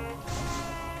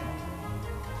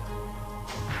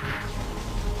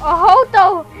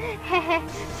 Ohoto!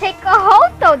 Take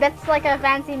Ohoto! That's like a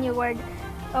fancy new word.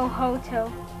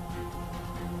 Ohoto.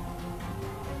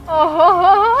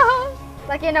 Oh,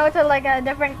 like, you know, to like a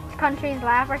different country's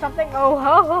laugh or something.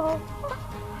 Oh,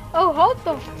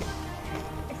 Ohoto.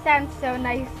 It sounds so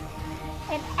nice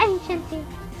and enchanting.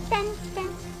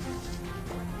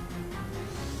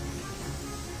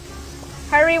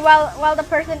 Hurry while the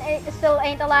person still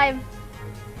ain't alive.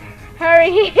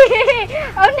 Hurry!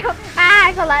 Oh no! Ah,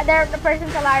 it's alive. The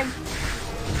person's alive.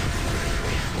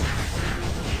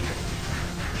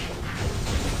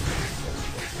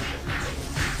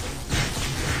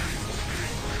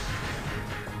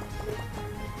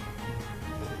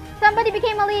 Somebody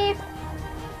became a leaf.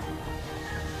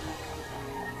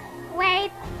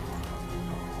 Wait.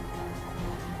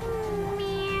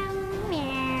 Meow,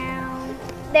 meow.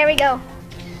 There we go.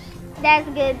 That's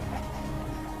good.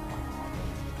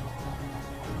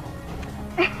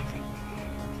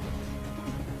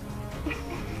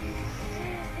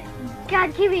 God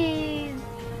kiwis.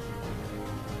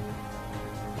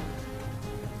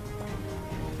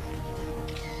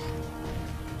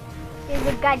 Here's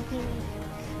a God kiwi.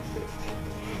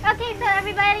 Okay, so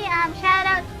everybody, shout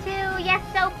out to Yes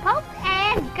So Pope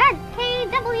and God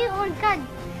KW or God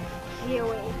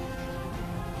Kiwi.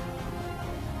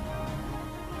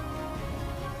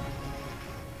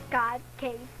 God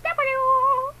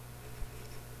KW.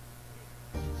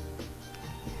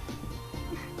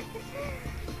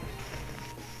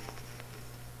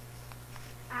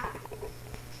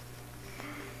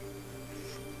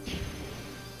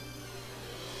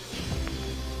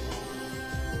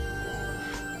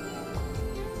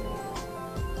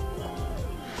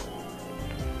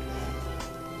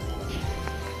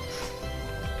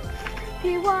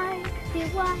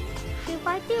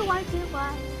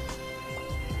 DY.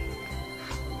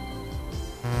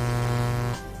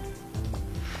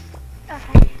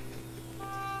 Okay.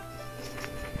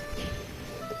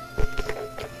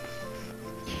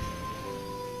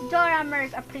 Dora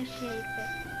Mers appreciates it.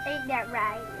 Ain't that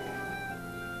right?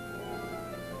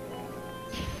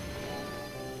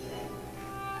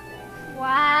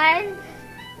 One,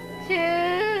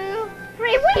 2,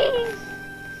 3, whee!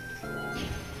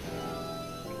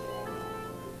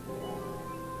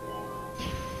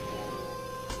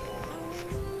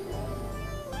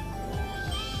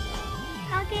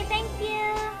 Okay, thank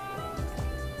you.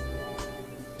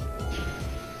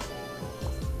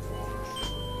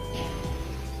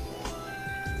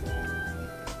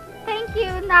 Thank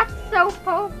you, not so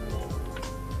Pope.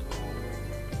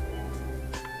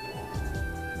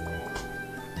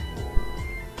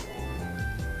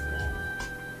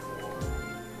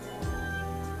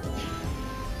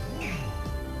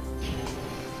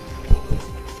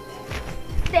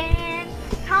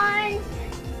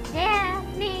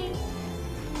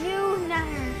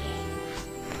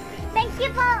 Thank you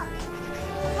for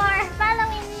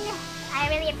following. I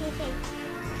really appreciate it.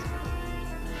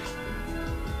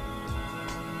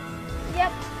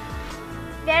 Yep.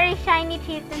 Very shiny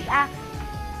Chieftain's axe.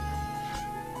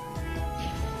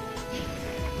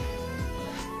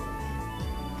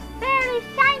 Very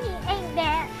shiny, ain't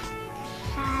that?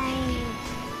 Shiny.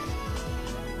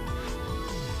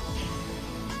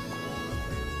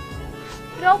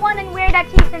 Go on and wear that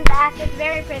Chieftain's axe. It's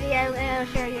very pretty, I'll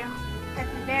show you. It's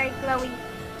very glowy.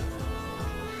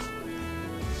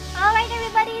 Alright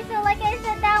everybody, so like I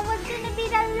said, that was gonna be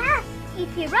the last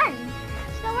EP run.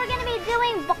 So we're gonna be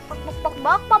doing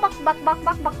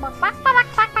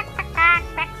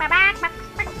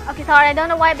okay, sorry, I don't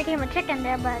know why it became a chicken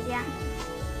there, but yeah.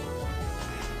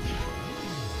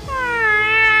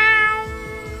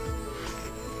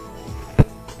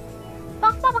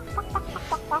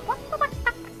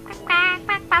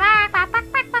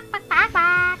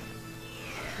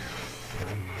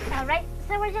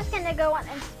 just gonna go on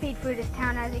and speed through this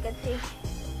town, as you can see.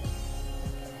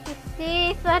 You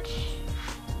see such.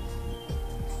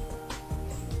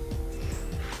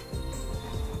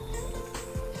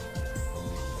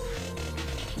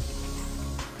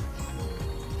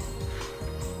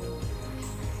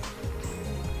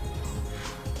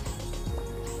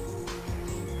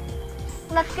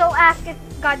 Let's go ask if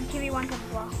God Kiwi wants a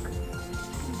block.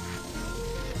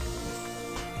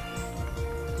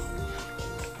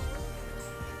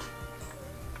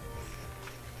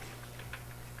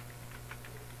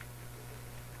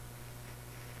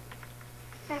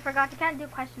 I forgot, you can't do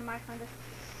question marks on this.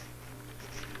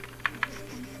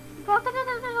 Block.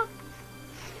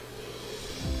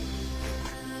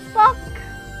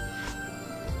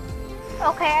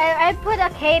 Okay, I put a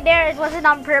K there, it wasn't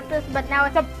on purpose, but now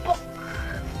it's a book.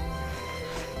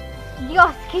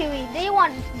 Dios, Kiwi, they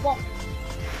want book.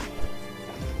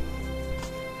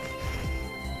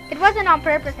 It wasn't on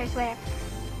purpose, I swear.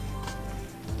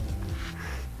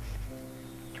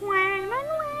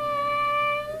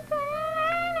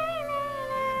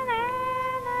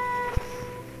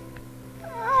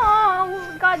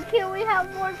 Oh, God, Kiwi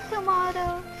have more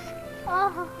tomatoes.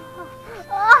 Oh,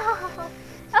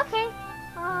 okay.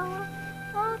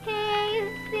 Okay,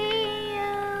 see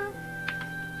you.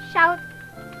 Shout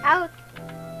out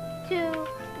to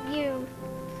you.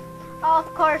 Oh,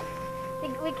 of course, we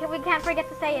can't forget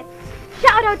to say it.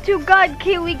 Shout out to God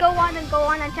Kiwi. Go on and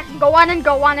check. Go on and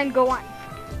check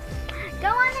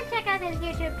out his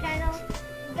YouTube channel,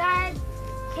 God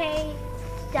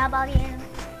KW.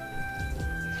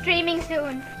 Streaming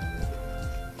soon.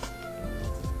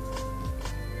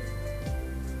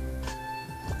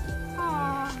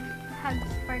 Oh,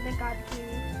 hugs for the God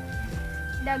Kiwi.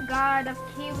 The God of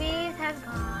Kiwis has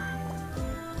gone.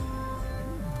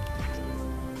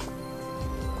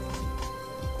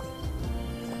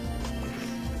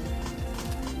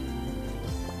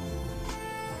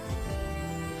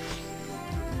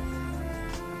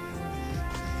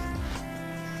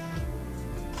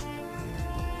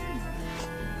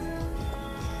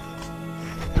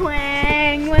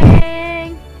 Twang,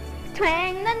 wang,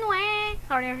 twang, then wang.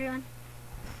 Sorry, everyone.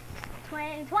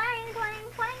 Twang, twang,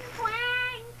 twang, twang,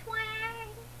 twang, twang.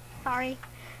 Sorry.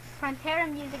 Frontera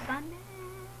music on there.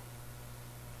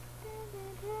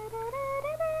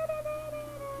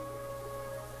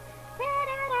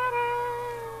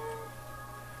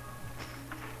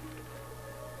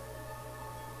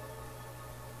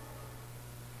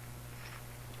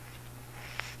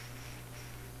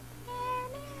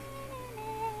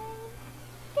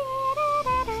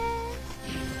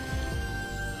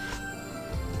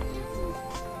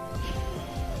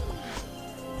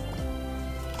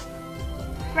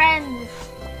 Friends,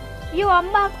 you are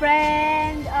my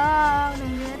friend. Oh,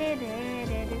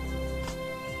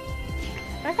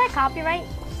 was that copyright?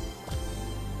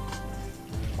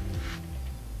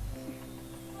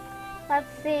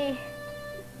 Let's see.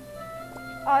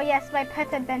 Oh yes, my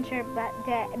pet adventure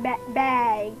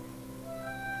bag.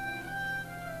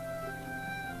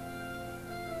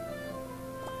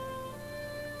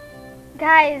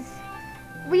 Guys,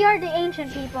 we are the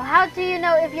ancient people. How do you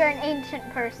know if you're an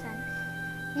ancient person?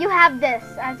 You have this,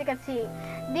 as you can see.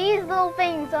 These little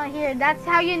things on here, that's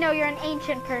how you know you're an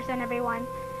ancient person, everyone.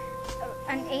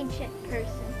 An ancient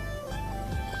person.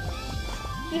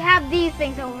 You have these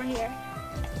things over here.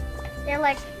 They're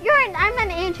like, I'm an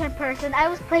ancient person. I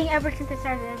was playing ever since I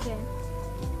started the game.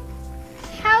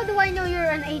 How do I know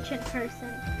you're an ancient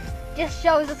person? Just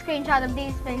shows a screenshot of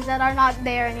these things that are not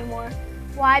there anymore.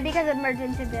 Why? Because it merged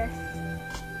into this.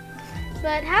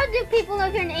 But how do people know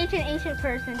if you're an ancient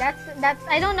person? That's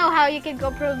I don't know how you could go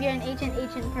prove you're an ancient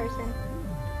person.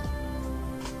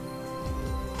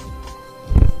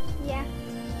 Yeah.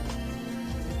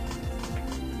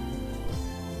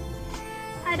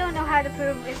 I don't know how to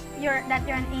prove that you're an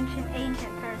ancient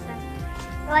person.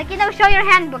 Like, you know, show your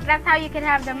handbook. That's how you can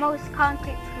have the most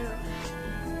concrete proof.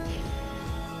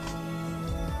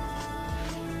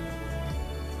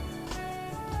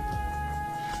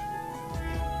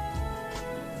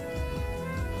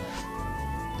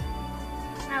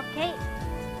 Okay.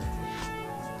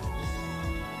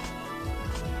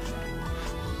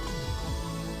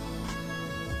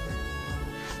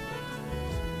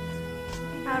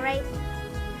 All right.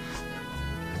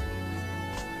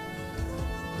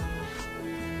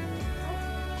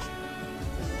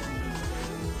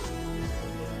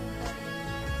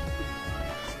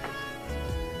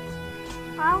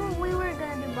 We were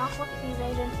gonna do block whoopsies. I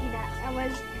didn't see that. I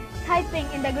was typing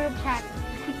in the group chat.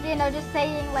 You know, just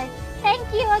saying like,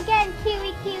 thank you again,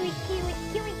 Kiwi.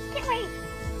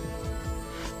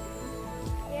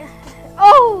 Yeah.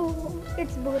 Oh,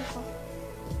 It's beautiful.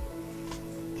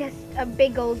 Just a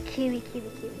big old kiwi.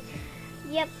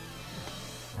 Yep.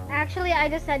 Actually, I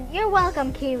just said, you're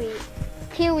welcome, kiwi.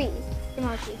 Kiwi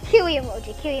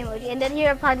emoji. And then he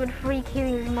replied with 3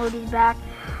 kiwi emojis back.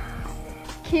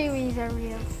 Kiwis are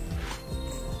real.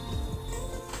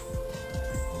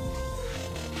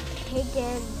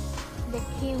 Taken the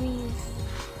kiwis.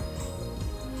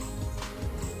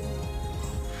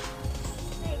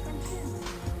 Hey,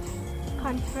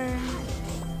 Confirm.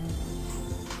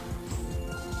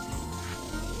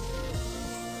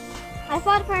 I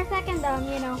thought for a second,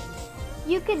 you know,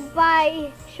 you could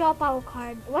buy Shopao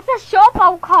card. What's a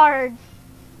Shopao card?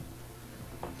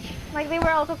 Like, they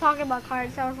were also talking about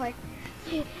cards, so I was like,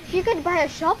 you could buy a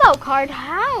Shopao card?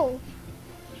 How?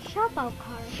 Shopao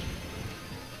card.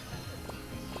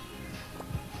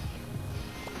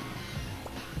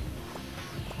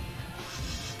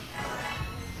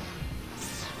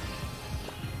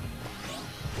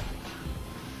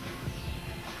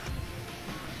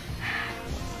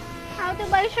 How to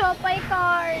buy Shopao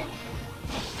card?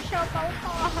 Shopao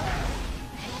card.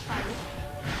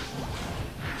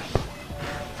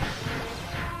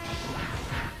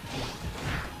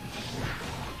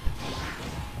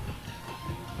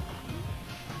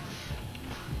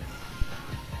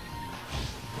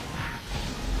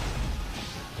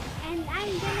 And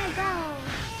I'm gonna go.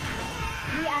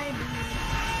 BRB.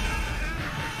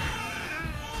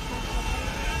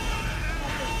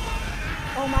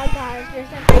 Oh my gosh, there's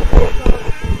an ID as well.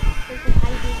 There's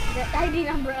an ID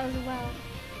number as well.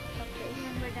 Okay,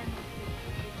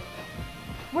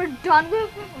 we're done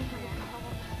with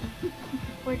it.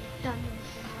 We're done with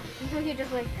it. So you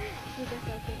just like, you do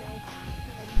the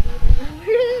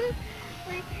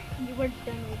like, you were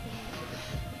done with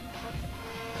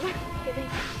it. Kidding.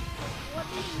 What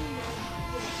do you mean?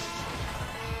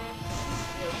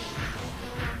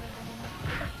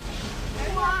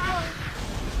 Wow.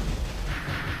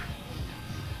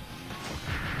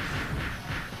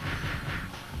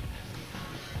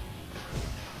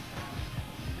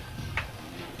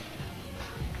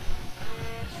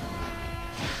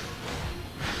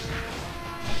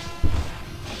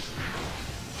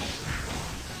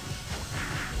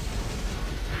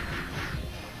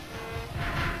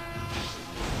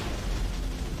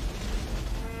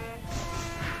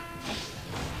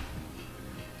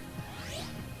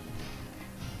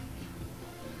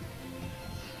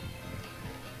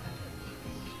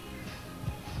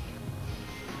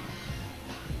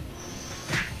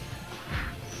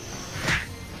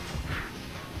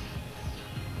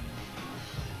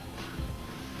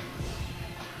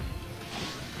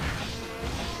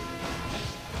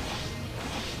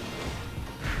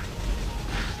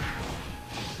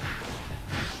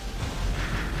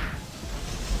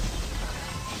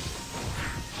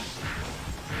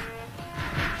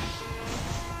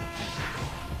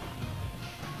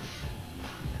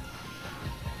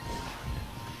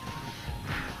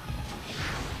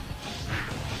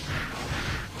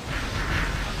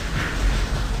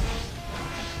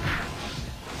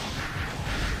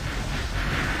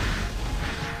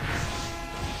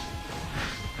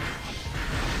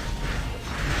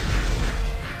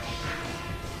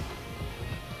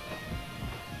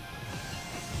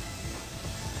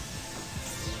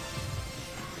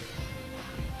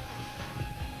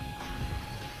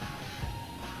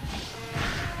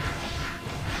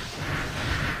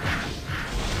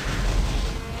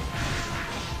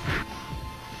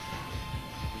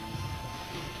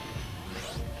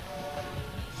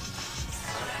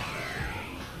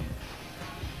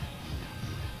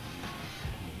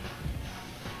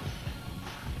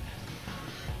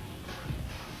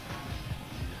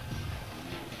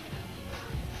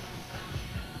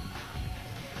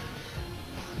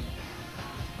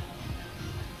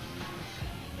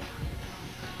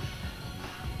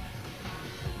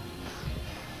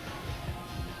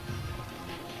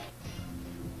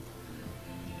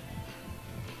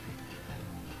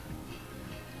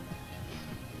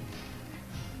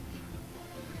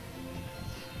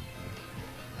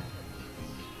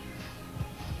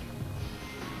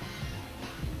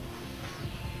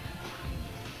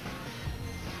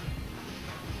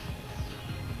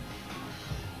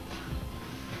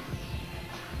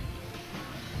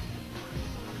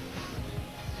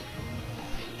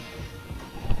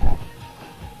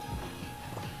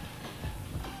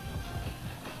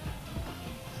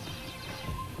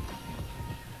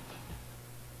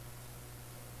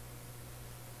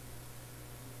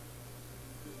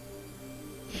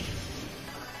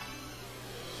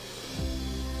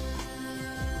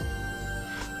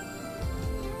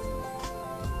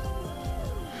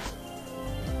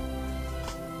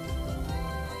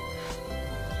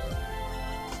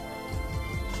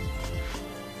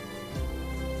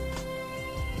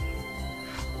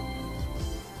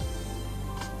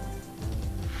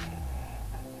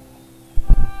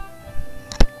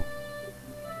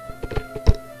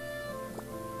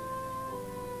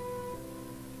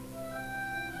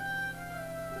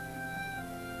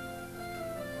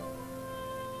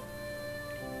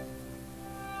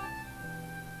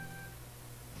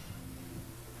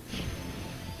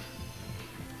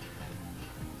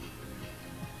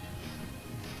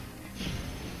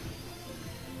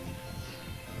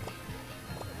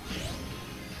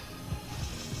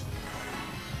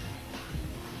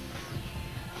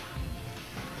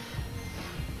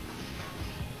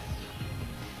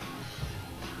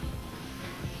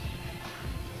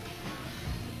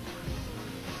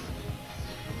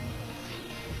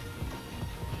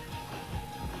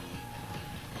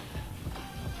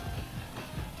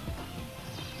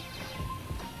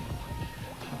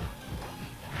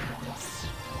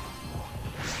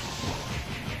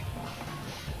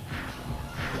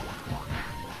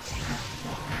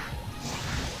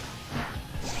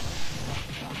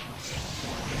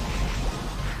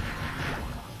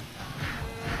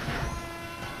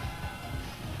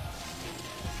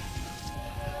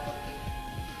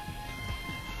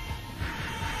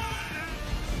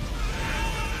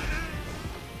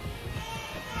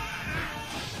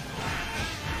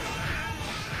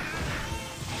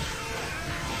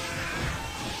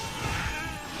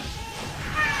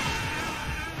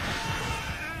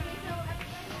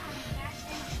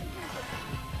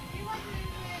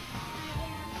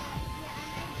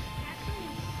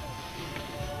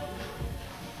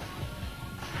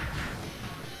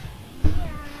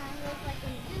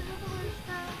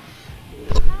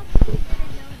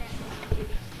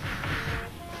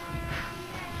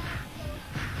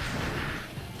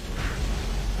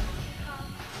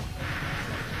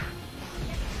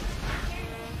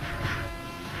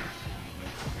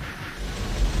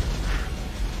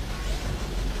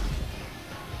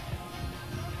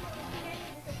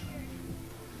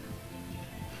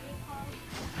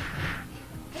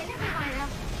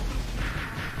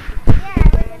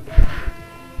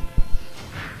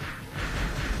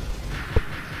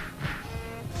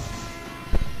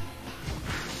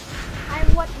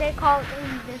 they call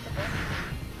invisible.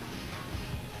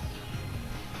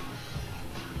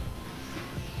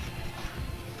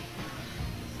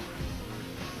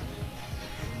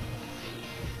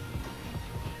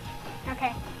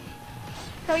 Okay.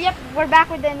 So yep, we're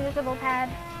back with the invisible pad.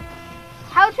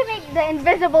 How to make the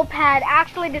invisible pad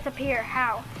actually disappear?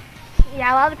 How?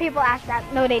 Yeah, a lot of people ask that.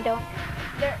 No, they don't.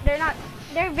 They're not.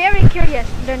 They're very curious.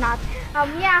 They're not.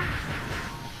 Yeah.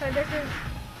 So this is,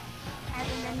 and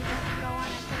then you just go on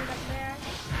and put it up there.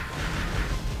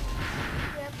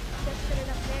 Yep, just put it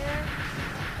up there,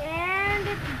 and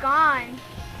it's gone.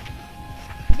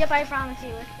 Yep, I promise you,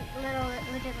 it's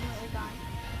legitimately gone.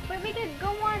 But we could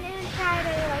go on and try to,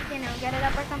 like, you know, get it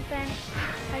up or something.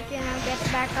 Like, you know, get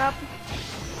it back up.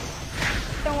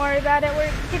 Don't worry about it.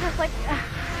 We're just like.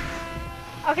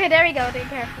 Okay, there we go. Take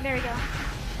care. There we go.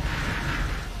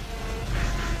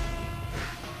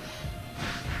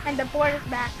 And the board is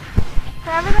back.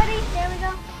 So everybody, there we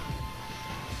go.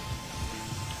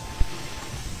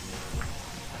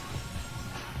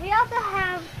 We also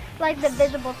have like the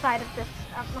visible side of this.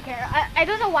 Okay, I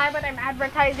don't know why, but I'm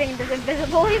advertising this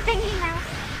invisible thingy now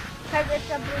because it's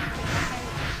a blue thing. Okay,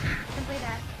 simply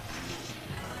that.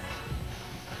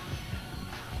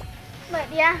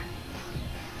 But yeah,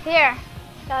 here,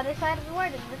 the other side of the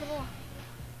word is visible.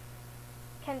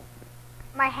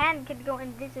 My hand could go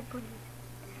invisible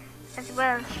as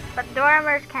well, but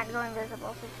dormers can't go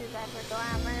invisible, so too bad for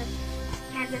dormers.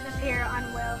 Can't disappear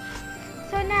on will.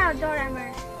 So now,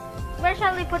 dormers, where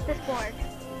shall we put this board?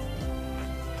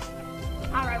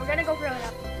 Alright, we're gonna go throw it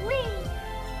up. Whee!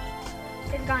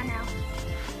 It's gone now.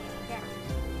 Yeah.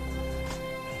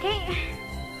 Okay.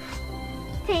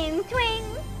 Ting, twing,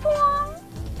 twong.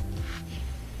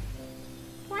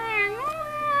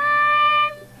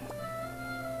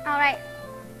 Alright.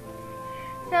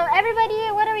 So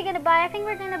everybody, what are we gonna buy? I think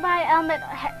we're gonna buy helmet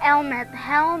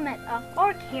of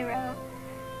Orc Hero.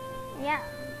 Yeah.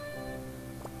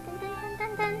 Dun, dun, dun,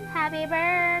 dun, dun. Happy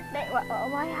birthday.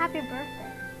 Why happy birthday?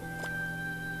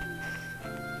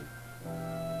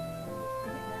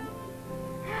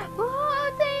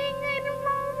 Oh, dang, I don't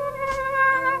know.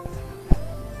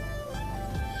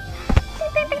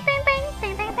 Ding, ding, ding, ding,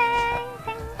 ding, ding, ding,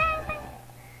 ding, ding.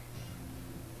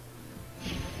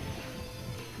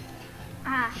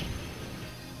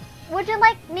 Would you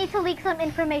like me to leak some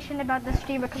information about the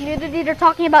streamer community? They're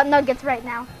talking about nuggets right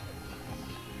now.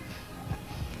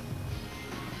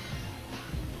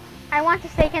 I want to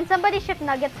say, can somebody ship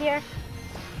nuggets here?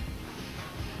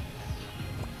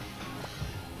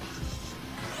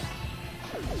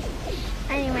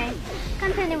 Anyway,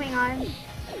 continuing on.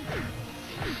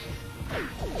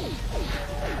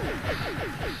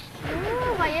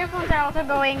 Ooh, my earphones are also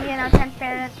going, you know,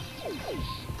 transparent.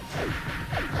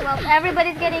 Well,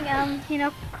 everybody's getting, you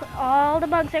know, all the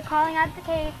bugs are crawling out of the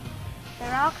cave.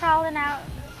 They're all crawling out.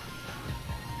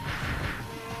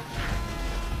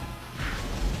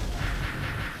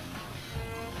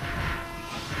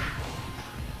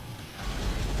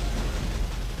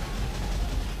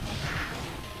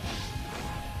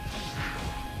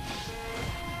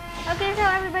 Okay, so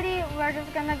everybody, we're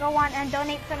just gonna go on and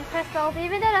donate some crystals,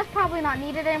 even though that's probably not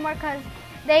needed anymore because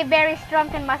they're very strong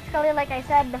and muscly, like I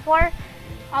said before.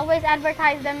 Always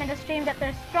advertise them in the stream that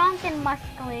they're strong and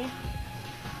muscly.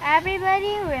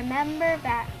 Everybody remember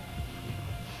that.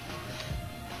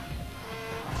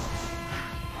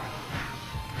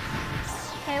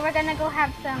 Okay, we're gonna go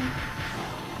have some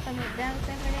of those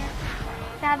over there.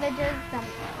 Savages, some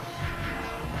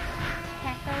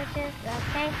cockroaches,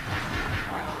 okay.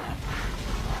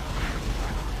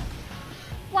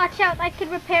 Watch out, I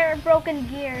could repair broken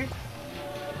gears.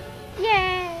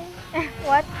 Yay!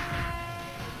 What?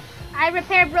 I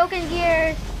repair broken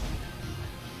gears.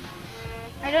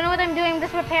 I don't know what I'm doing, I'm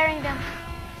just repairing them.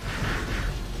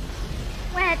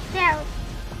 Watch out.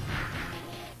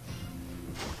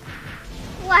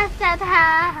 Watch out.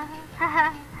 Ha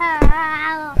ha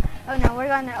ha. Oh no, we're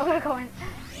going.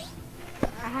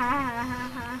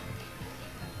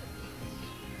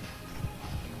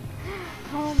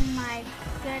 Oh my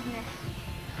goodness.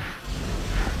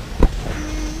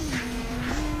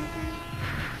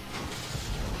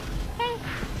 Hey.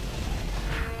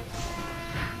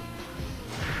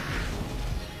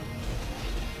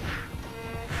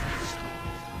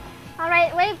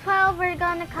 Alright, wave 12, we're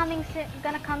gonna come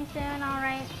soon,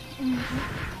 alright.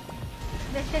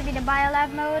 This should be the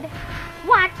biolab mode.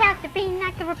 Watch out, the bean,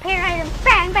 I can repair items.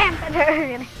 Bang, bam.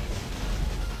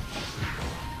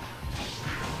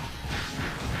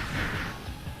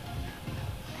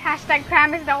 Hashtag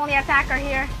Cram is the only attacker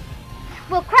here.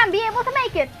 Will Cram be able to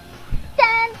make it?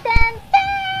 Dun, dun,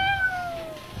 dun.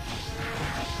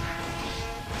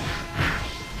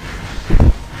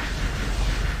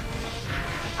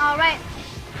 Alright,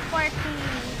 14.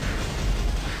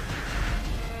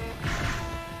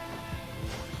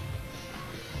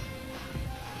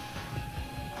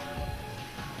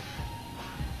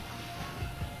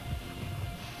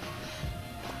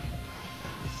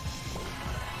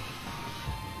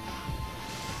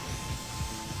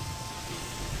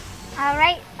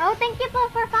 Alright. Oh, thank you for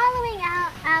following,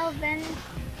 Alvin.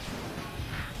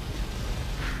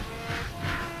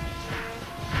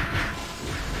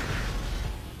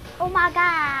 Oh my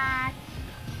god.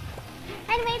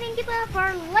 Anyway, thank you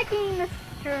for liking the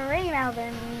stream,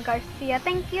 Alvin Garcia.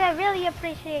 Thank you. I really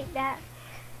appreciate that.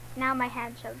 Now my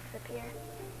hand shall disappear.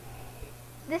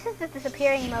 This is the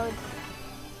disappearing mode.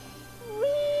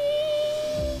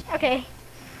 Whee! Okay.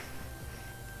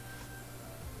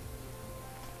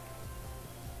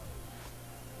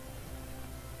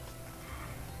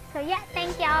 So yeah,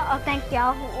 thank y'all. Oh, thank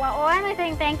y'all. Why am I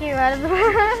saying thank you?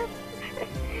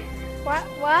 What?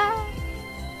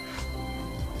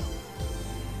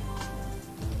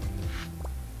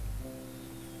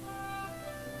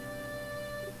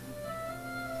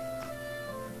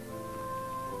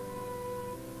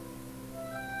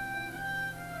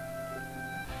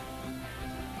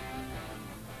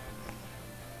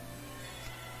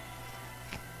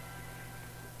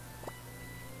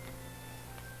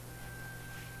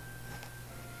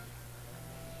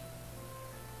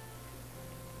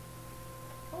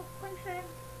 Confirm.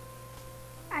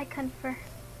 I confirm.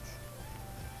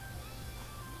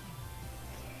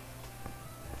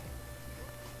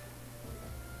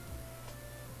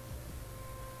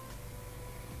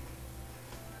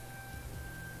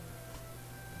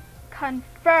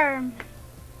 Confirm.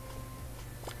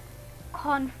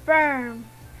 Confirm.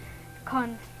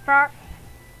 Confirm.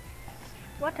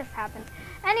 What has happened?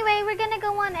 Anyway, we're gonna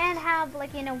go on and have,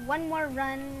 like, you know, one more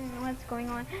run. What's going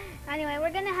on? Anyway,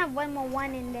 we're gonna have one more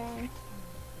one and then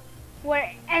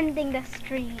we're ending the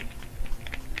stream.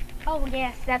 Oh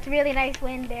yes, that's really nice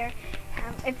wind there.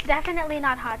 It's definitely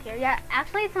not hot here. Yeah,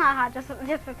 actually it's not hot,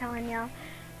 just for telling you.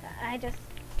 I just,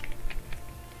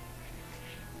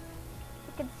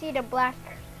 you can see the black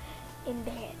in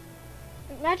there.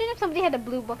 Imagine if somebody had a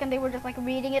blue book and they were just like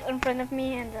reading it in front of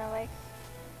me and like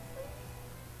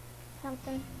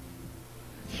something.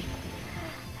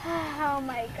 Oh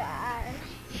my gosh.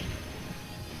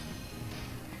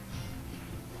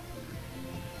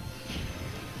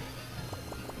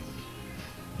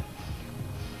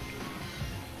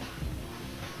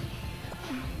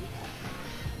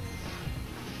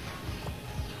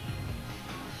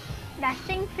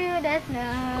 Dashing through the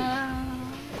snow,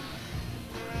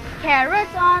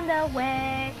 carrots on the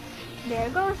way, there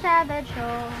goes Savage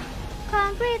Show.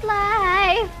 Concrete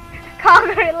life,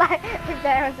 concrete life.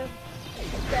 There was a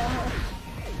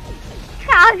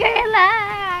concrete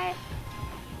life,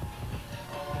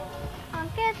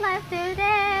 concrete life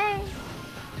today.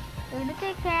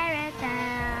 Lunatic carrot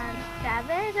town,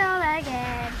 Savage all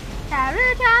again.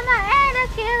 Tarutama and a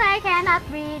skill I cannot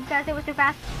read because it was too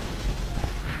fast.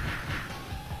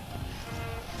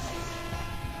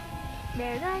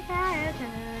 There's a carrot,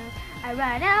 I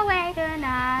run away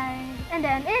tonight, and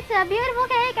then it's a beautiful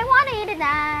cake, I wanna eat it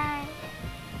tonight.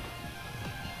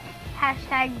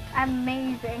 Hashtag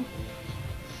amazing.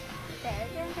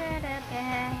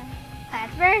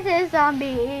 Plants vs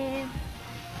Zombies.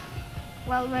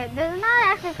 Well, wait, this is not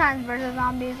actually Plants vs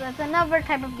Zombies, it's another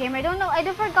type of game. I don't know, I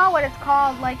do forgot what it's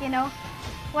called, like, you know,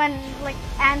 when, like,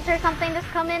 ants or something just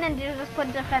come in and you just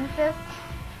put defenses.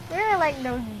 Really like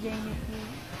those games.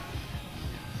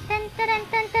 Dun, dun, dun,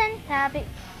 dun, dun, tapping.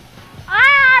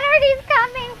 Ah, where he's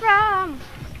coming from?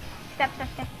 Step, step,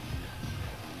 step.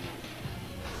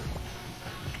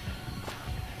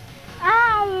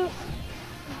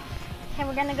 Okay,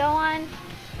 we're gonna go on.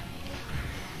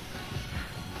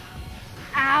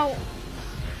 Ow.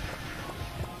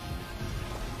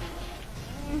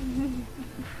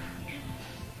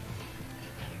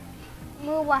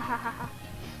 Muwahaha.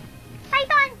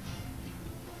 Python!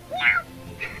 Meow!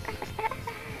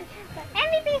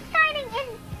 MVP starting in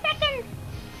seconds!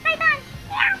 Python!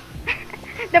 Meow!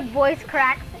 The voice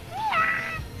cracks.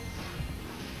 Meow!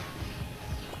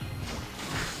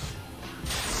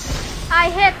 I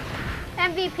hit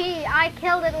MVP. I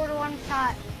killed it with one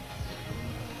shot.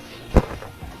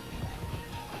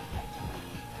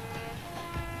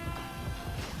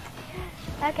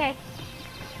 Okay.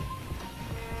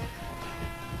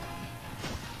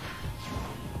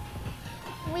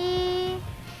 Wee.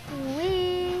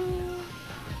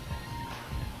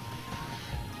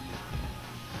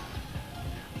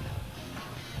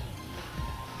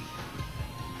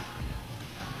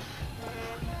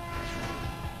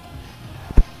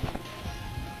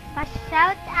 Gosh.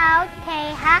 Shout out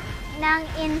kay Hack ng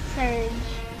Insurge.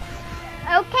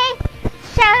 Okay,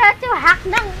 shout out to Hack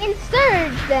ng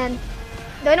Insurge then.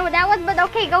 Don't know what that was, but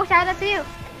okay, go shout out to you.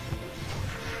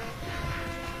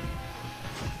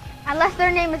 Unless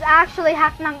their name is actually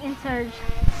Hack ng Insurge.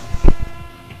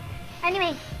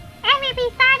 Anyway, MVP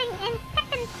starting in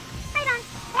seconds. Right on.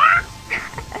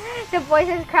 The voice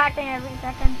is cracking every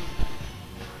second.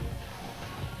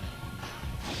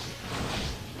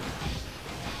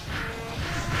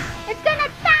 It's gonna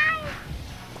die!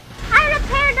 I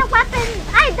repaired the weapon!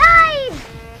 I died!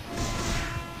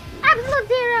 Absolute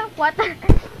zero! What the?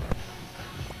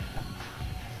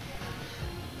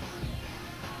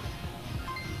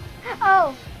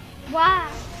 Oh,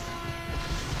 wow.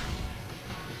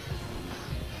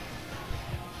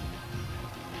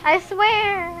 I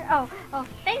swear. Oh,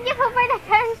 thank you for the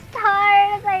 10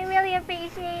 stars. I really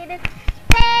appreciate it.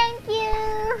 Thank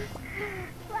you.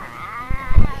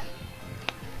 Wow.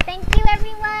 Thank you,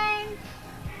 everyone.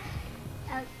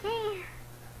 Okay.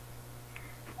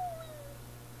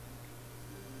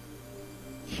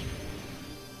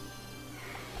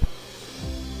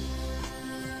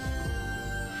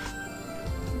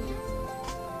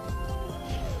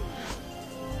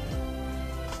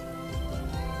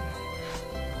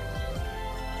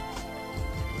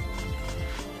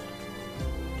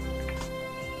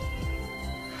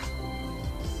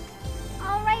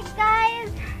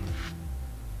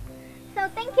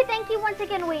 Thank you once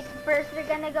again. Wait, first we're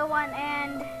gonna go on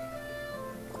and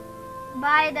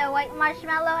buy the white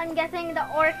marshmallow. I'm guessing the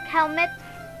orc helmet.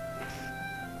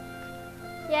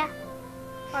 Yeah,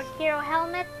 orc hero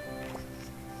helmet.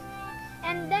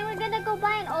 And then we're gonna go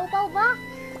buy an opal box.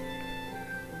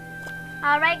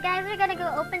 Alright guys, we're gonna go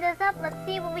open this up. Let's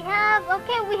see what we have.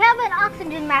 Okay, we have an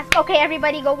oxygen mask. Okay,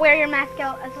 everybody go wear your mask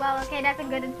out as well. Okay, that's a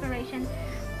good inspiration.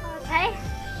 Okay.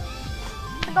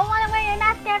 So go on and wear your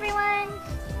mask, everyone.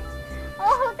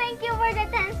 Oh, thank you for the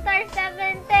 10 star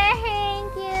 7.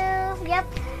 Thank you. Yep.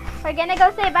 We're gonna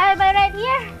go say bye-bye right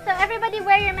here. So everybody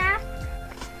wear your mask.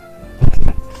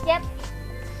 Yep.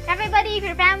 Everybody, if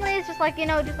your family is just like, you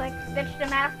know, just like stitch the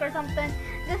mask or something,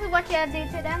 this is what you do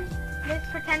to them. Just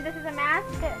pretend this is a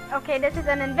mask. Okay, this is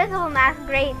an invisible mask.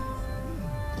 Great.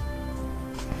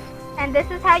 And this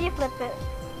is how you flip it.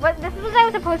 This is what I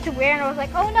was supposed to wear, and I was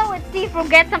like, oh no, it's see,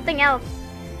 forget something else.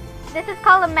 This is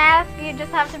called a mask. You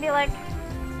just have to be like,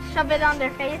 shove it on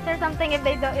their face or something if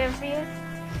they don't refuse.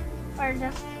 Or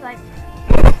just like,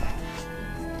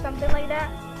 something like that.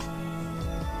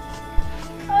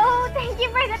 Oh, thank you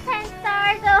for the 10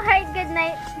 stars. Alright, good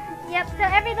night. Yep, so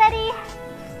everybody.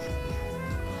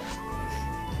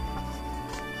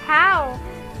 How?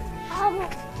 Oh,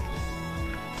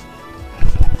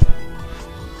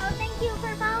 thank you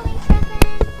for following, Stefan.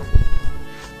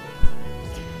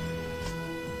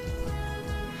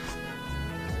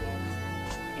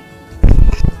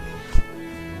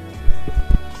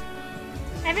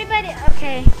 Everybody,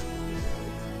 okay.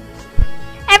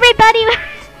 Everybody,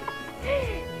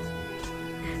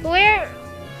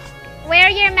 wear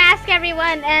your mask,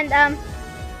 everyone, and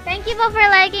thank you both for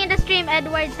liking the stream,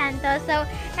 Edward Santos. So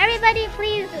everybody,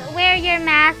 please wear your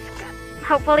mask.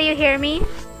 Hopefully you hear me.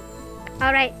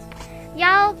 All right,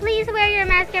 y'all, please wear your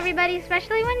mask, everybody,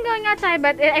 especially when going outside.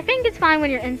 But I think it's fine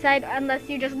when you're inside, unless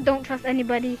you just don't trust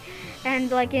anybody.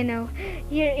 And like, you know,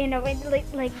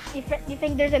 like if you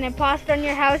think there's an imposter in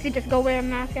your house, you just go wear a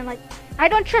mask and like, I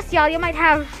don't trust y'all. You might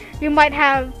have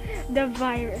the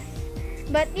virus.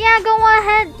 But yeah, go on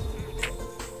ahead.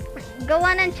 Go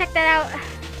on and check that out.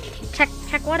 Check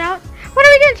what out? What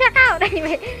are we gonna check out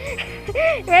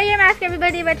anyway? Wear your mask,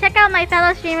 everybody. But check out my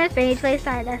fellow streamers page, Play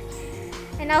Stardust,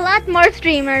 and a lot more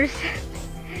streamers.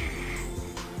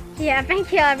 Yeah,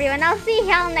 thank you, everyone. I'll see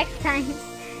y'all next time.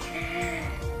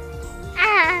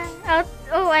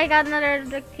 Oh, I got another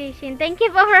notification. Thank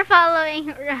you for following,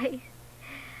 right?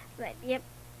 But yep.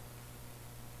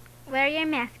 Wear your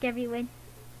mask, everyone.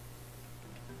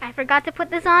 I forgot to put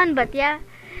this on, but yeah.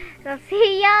 So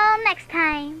see y'all next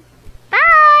time.